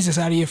bejesus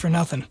out of you for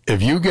nothing.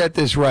 If you get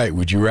this right,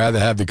 would you rather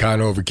have the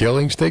Conover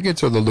Killings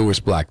tickets or the Lewis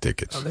Black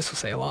tickets? Oh, this will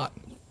say a lot.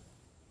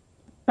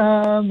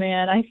 Oh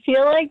man, I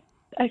feel like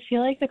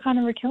the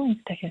Conover Killings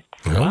tickets.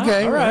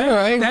 Okay, all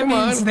right. That come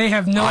means on. they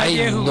have no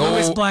idea who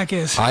Lewis Black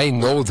is. I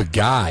know the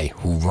guy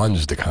who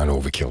runs the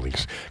Conover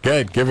Killings.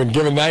 Good, give a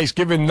nice.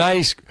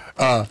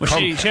 Well,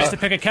 she has to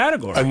pick a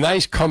category. A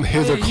nice come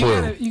hither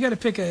clue. You got to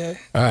pick a.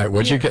 All right,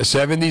 what you got?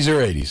 70s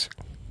or 80s?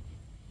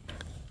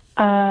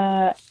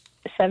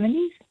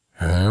 70s.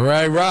 All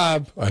right,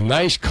 Rob. A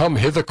nice come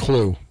hither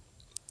clue.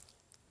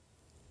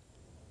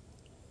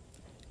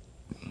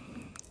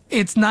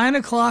 It's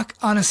 9:00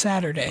 on a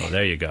Saturday. Oh,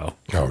 there you go.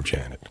 Oh,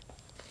 Janet.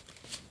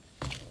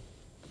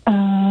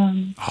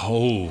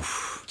 Oh,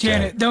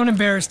 Janet, don't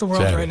embarrass the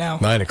world Janet, right now.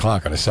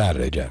 9:00 on a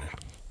Saturday, Janet.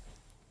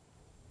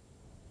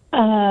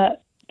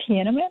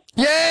 Piano Man.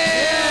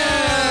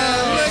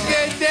 Yeah! Look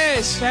at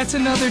this. That's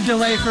another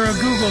delay for a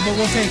Google, but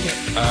we'll take it.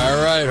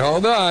 All right,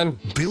 hold on.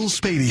 Bill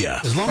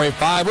Spadia.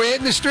 25, we're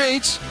hitting the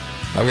streets.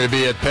 I'm going to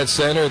be at Pet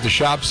Center at the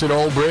Shops at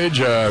Old Bridge,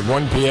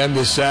 1 p.m.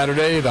 this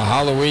Saturday. The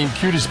Halloween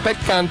Cutest Pet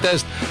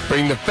Contest.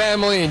 Bring the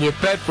family and your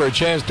pet for a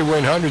chance to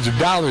win hundreds of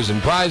dollars in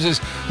prizes.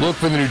 Look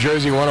for the New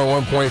Jersey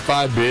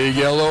 101.5 Big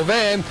Yellow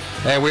Van,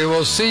 and we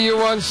will see you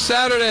on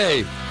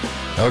Saturday.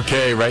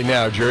 Okay, right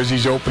now,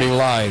 Jersey's opening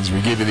lines.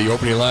 We give you the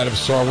opening line of a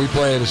song we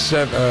play at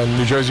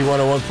New Jersey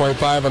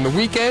 101.5 on the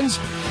weekends.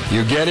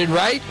 You get it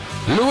right.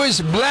 Lewis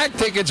Black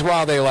tickets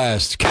while they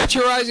last. Catch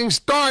Your Rising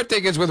Star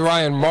tickets with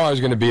Ryan Marr is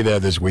going to be there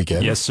this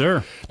weekend. Yes,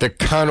 sir. The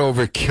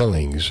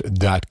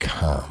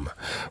ConoverKillings.com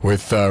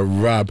with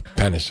Rob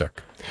Panisuk,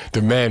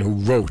 the man who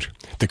wrote,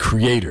 the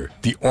creator,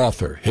 the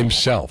author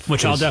himself.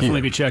 Which I'll is definitely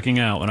here. be checking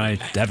out when I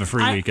have a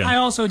free weekend. I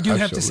also do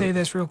have to Absolutely. say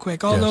this real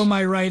quick. Although Yes.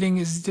 my writing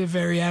is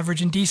very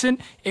average and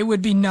decent, it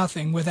would be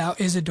nothing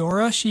without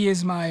Isadora. She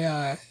is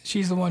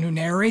she's the one who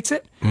narrates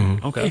it.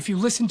 Okay. If you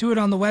listen to it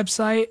on the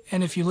website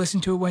and if you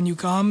listen to it when you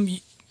come,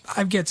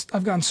 I've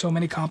gotten so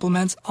many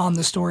compliments on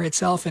the story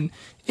itself, and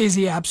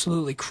Izzy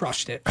absolutely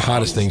crushed it.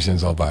 Hottest thing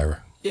since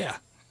Elvira. Yeah,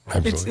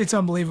 Absolutely. it's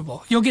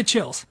unbelievable. You'll get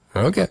chills.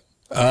 Okay.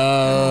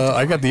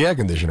 I got the air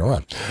conditioner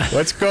on.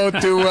 Let's go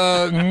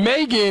to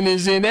Megan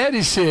is in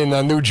Edison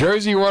on New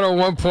Jersey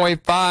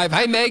 101.5.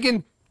 Hi,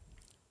 Megan.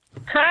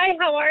 Hi,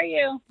 how are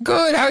you?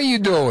 Good. How are you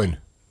doing?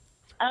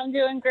 I'm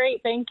doing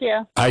great, thank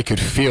you. I could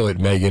feel it,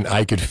 Megan.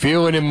 I could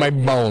feel it in my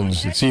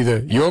bones. It's either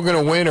you're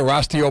going to win or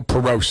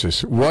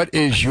osteoporosis. What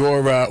is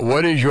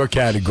your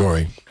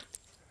category?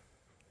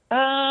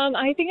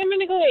 I think I'm going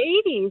to go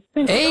to 80s.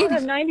 Since you don't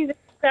have 90s,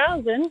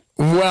 1,000.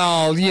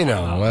 Well,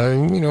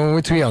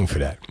 we're too young for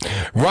that.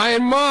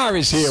 Ryan Marr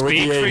is here with the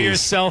 80s. Speak for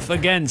yourself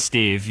again,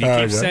 Steve. You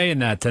keep saying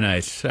that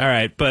tonight. All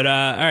right, but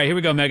all right, here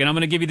we go, Megan. I'm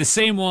going to give you the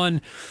same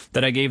one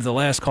that I gave the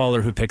last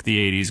caller who picked the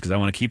 80s because I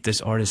want to keep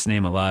this artist's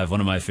name alive. One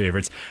of my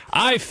favorites.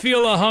 I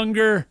feel a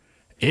hunger.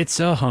 It's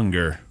a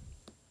hunger.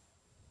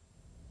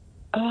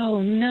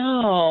 Oh,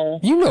 no.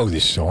 You know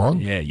this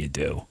song. Yeah, you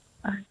do.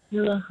 I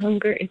feel a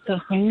hunger. It's a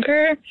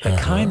hunger. The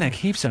kind that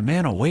keeps a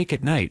man awake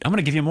at night. I'm going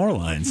to give you more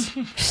lines.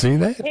 See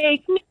that?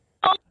 Take me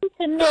home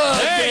tonight.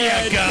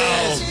 There you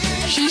go.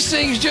 She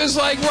sings just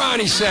like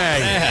Ronnie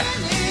sang.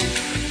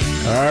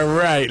 All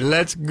right,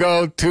 let's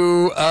go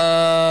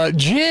to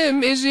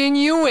Jim is in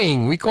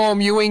Ewing. We call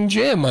him Ewing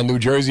Jim on New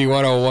Jersey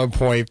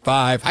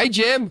 101.5. Hi,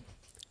 Jim.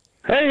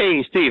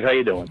 Hey, Steve, how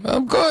you doing?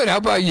 I'm good. How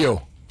about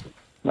you?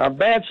 Not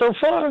bad so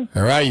far.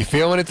 All right, you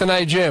feeling it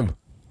tonight, Jim?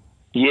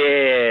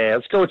 Yeah,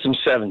 let's go with some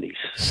 70s.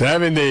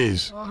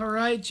 70s. All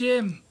right,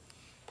 Jim.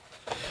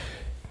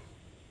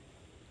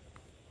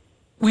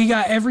 We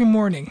got every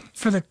morning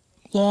for the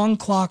long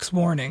clocks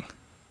warning.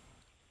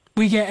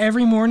 We get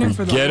every morning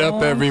for the Get long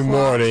up every clocks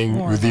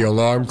morning with the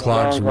alarm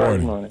clock's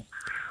warning.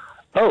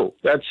 Oh,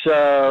 that's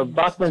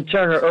Bachman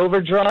Turner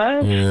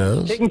Overdrive.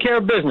 Yes. Taking care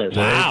of business.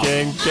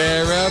 Taking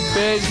care of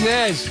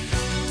business.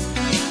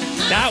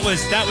 That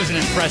was an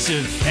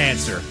impressive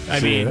answer. I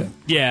See mean, that?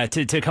 yeah,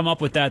 to come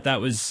up with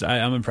that was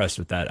I'm impressed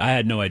with that. I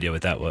had no idea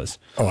what that was.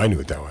 Oh, I knew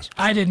what that was.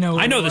 I didn't know.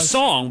 I know it the was.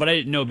 song, but I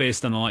didn't know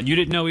based on the line. You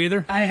didn't know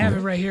either? I have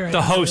it right here. I The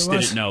didn't know host what it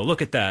was. didn't know.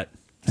 Look at that.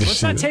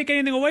 Let's not take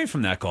anything away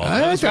from that call.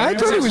 I thought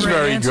it was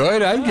very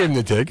good. I'd give him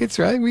the tickets,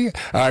 right? All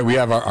right, we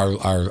have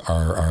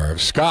our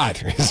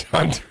Scott is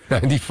on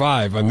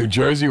 95 on New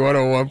Jersey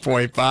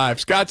 101.5.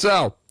 Scott,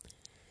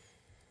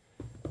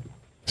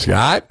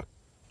 Scott?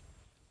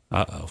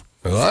 Uh-oh.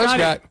 Hello, Scotty.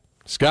 Scott.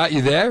 Scott,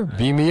 you there?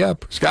 Beam me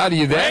up. Scott, are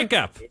you there? Wake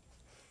up.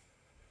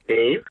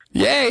 Dave?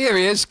 Yeah, here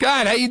he is.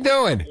 Scott, how you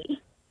doing?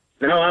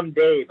 No, I'm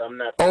Dave. I'm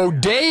not. Oh,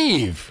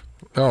 Dave.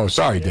 Oh,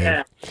 sorry,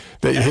 Dave.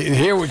 Yeah.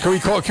 Here,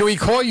 can we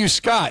call you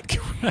Scott?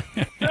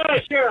 Oh,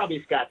 sure, I'll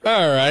be Scott.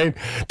 All right,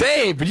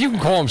 Dave, but you can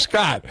call him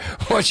Scott.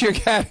 What's your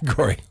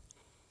category?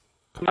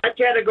 My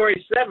category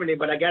is 70,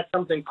 but I got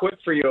something quick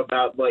for you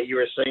about what you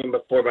were saying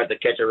before about the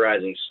Catch a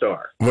Rising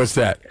Star. What's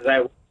that? Because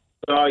I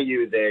saw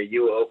you there.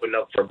 You opened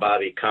up for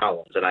Bobby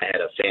Collins, and I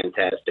had a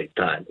fantastic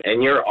time.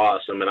 And you're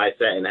awesome, and I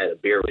sat and had a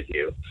beer with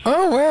you.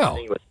 Oh, wow.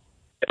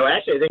 I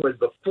think it was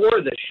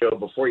before the show,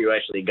 before you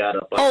actually got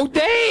up. Oh,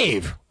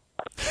 Dave!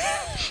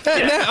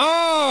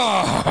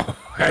 I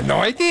had no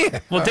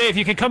idea. Well, Dave,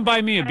 you can come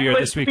buy me a beer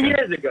this weekend. 2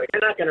 years ago.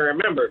 You're not going to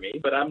remember me,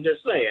 but I'm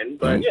just saying.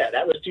 But yeah,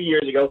 that was 2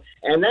 years ago,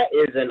 and that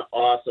is an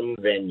awesome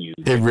venue.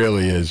 It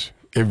really is.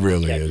 It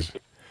really is.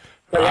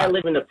 But I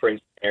live in the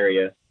Princeton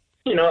area.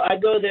 You know, I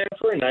go there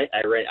for a night.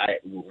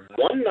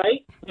 One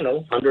night,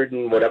 $100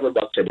 and whatever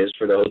bucks it is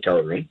for the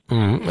hotel room.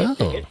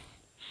 Oh.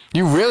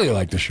 You really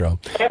like the show.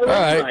 All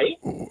right.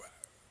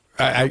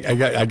 I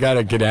got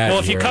to get out of here. Well,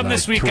 if you come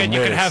this weekend,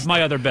 you can have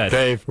my other bed.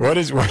 Dave, what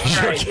is your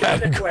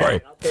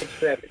category? I'll take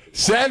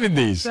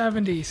 70s.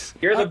 70s.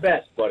 You're the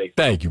best, buddy.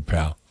 Thank you,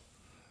 pal.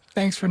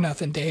 Thanks for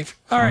nothing, Dave.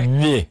 All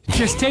right.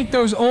 Just take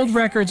those old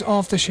records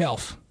off the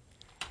shelf.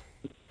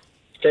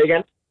 Say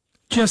again?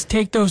 Just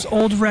take those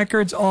old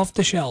records off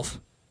the shelf.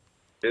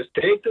 Just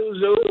take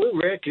those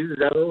old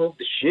records off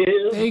the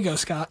shelf. There you go,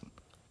 Scott.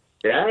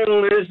 I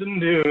don't listen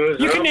to.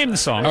 You can name the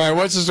song. All right,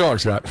 what's the song,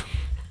 Scott?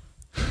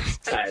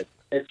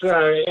 It's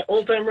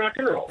old-time rock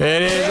and roll.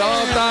 It is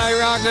old-time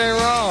rock and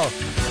roll.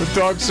 We'll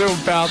talk soon,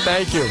 pal.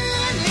 Thank you.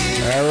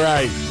 All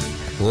right.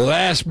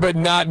 Last but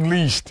not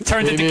least.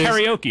 Turned into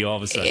karaoke all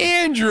of a sudden.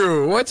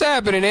 Andrew. What's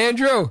happening,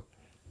 Andrew?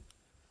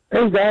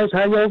 Hey, guys.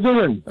 How y'all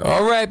doing?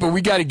 All right, but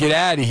we got to get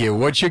out of here.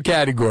 What's your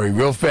category?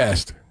 Real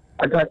fast.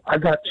 I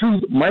got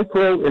 2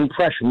 micro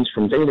impressions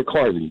from Dana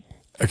Carvey.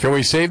 Can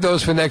we save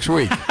those for next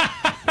week?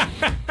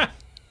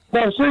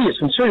 No, I'm serious.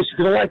 You're going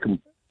to like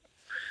them.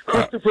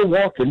 Christopher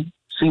Walken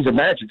sees a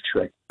magic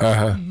trick.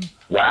 Uh-huh.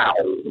 Wow.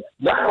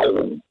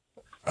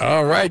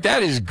 All right,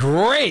 that is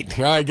great.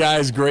 All right,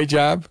 guys, great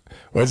job.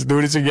 Let's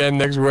do this again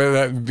next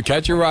week.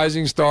 Catch a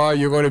Rising Star.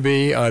 You're going to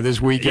be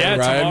this weekend,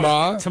 Ryan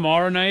Marr.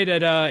 Tomorrow night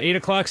at 8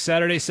 o'clock,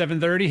 Saturday,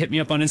 7:30. Hit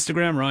me up on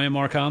Instagram, Ryan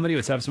Marr Comedy.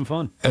 Let's have some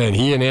fun. And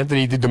he and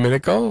Anthony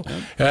DiDomenico.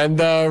 Yep. And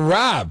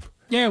Rob.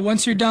 Yeah,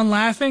 once you're done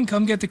laughing,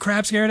 come get the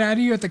crap scared out of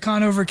you at the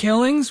Conover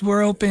Killings.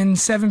 We're open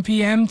 7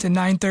 p.m. to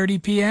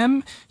 9:30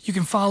 p.m. You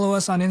can follow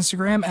us on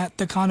Instagram at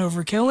the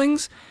Conover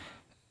Killings.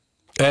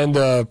 And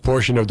a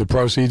portion of the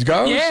proceeds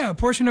goes? Yeah, a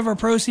portion of our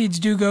proceeds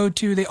do go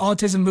to the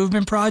Autism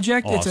Movement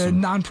Project. Awesome. It's a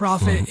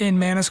nonprofit in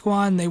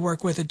Manasquan. They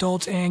work with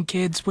adults and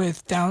kids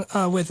with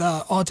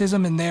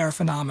autism, and they are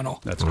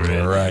phenomenal. That's great.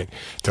 All right.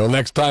 Till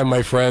next time,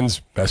 my friends,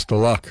 best of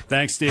luck.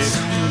 Thanks, Steve.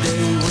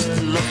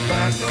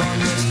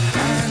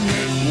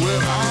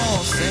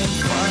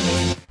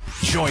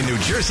 Join New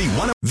Jersey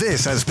 101.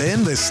 This has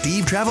been the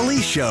Steve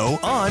Trevelise Show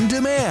on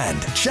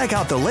demand. Check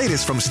out the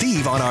latest from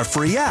Steve on our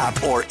free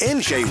app or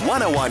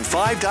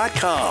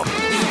NJ1015.com.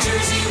 New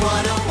Jersey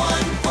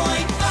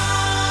 101.5.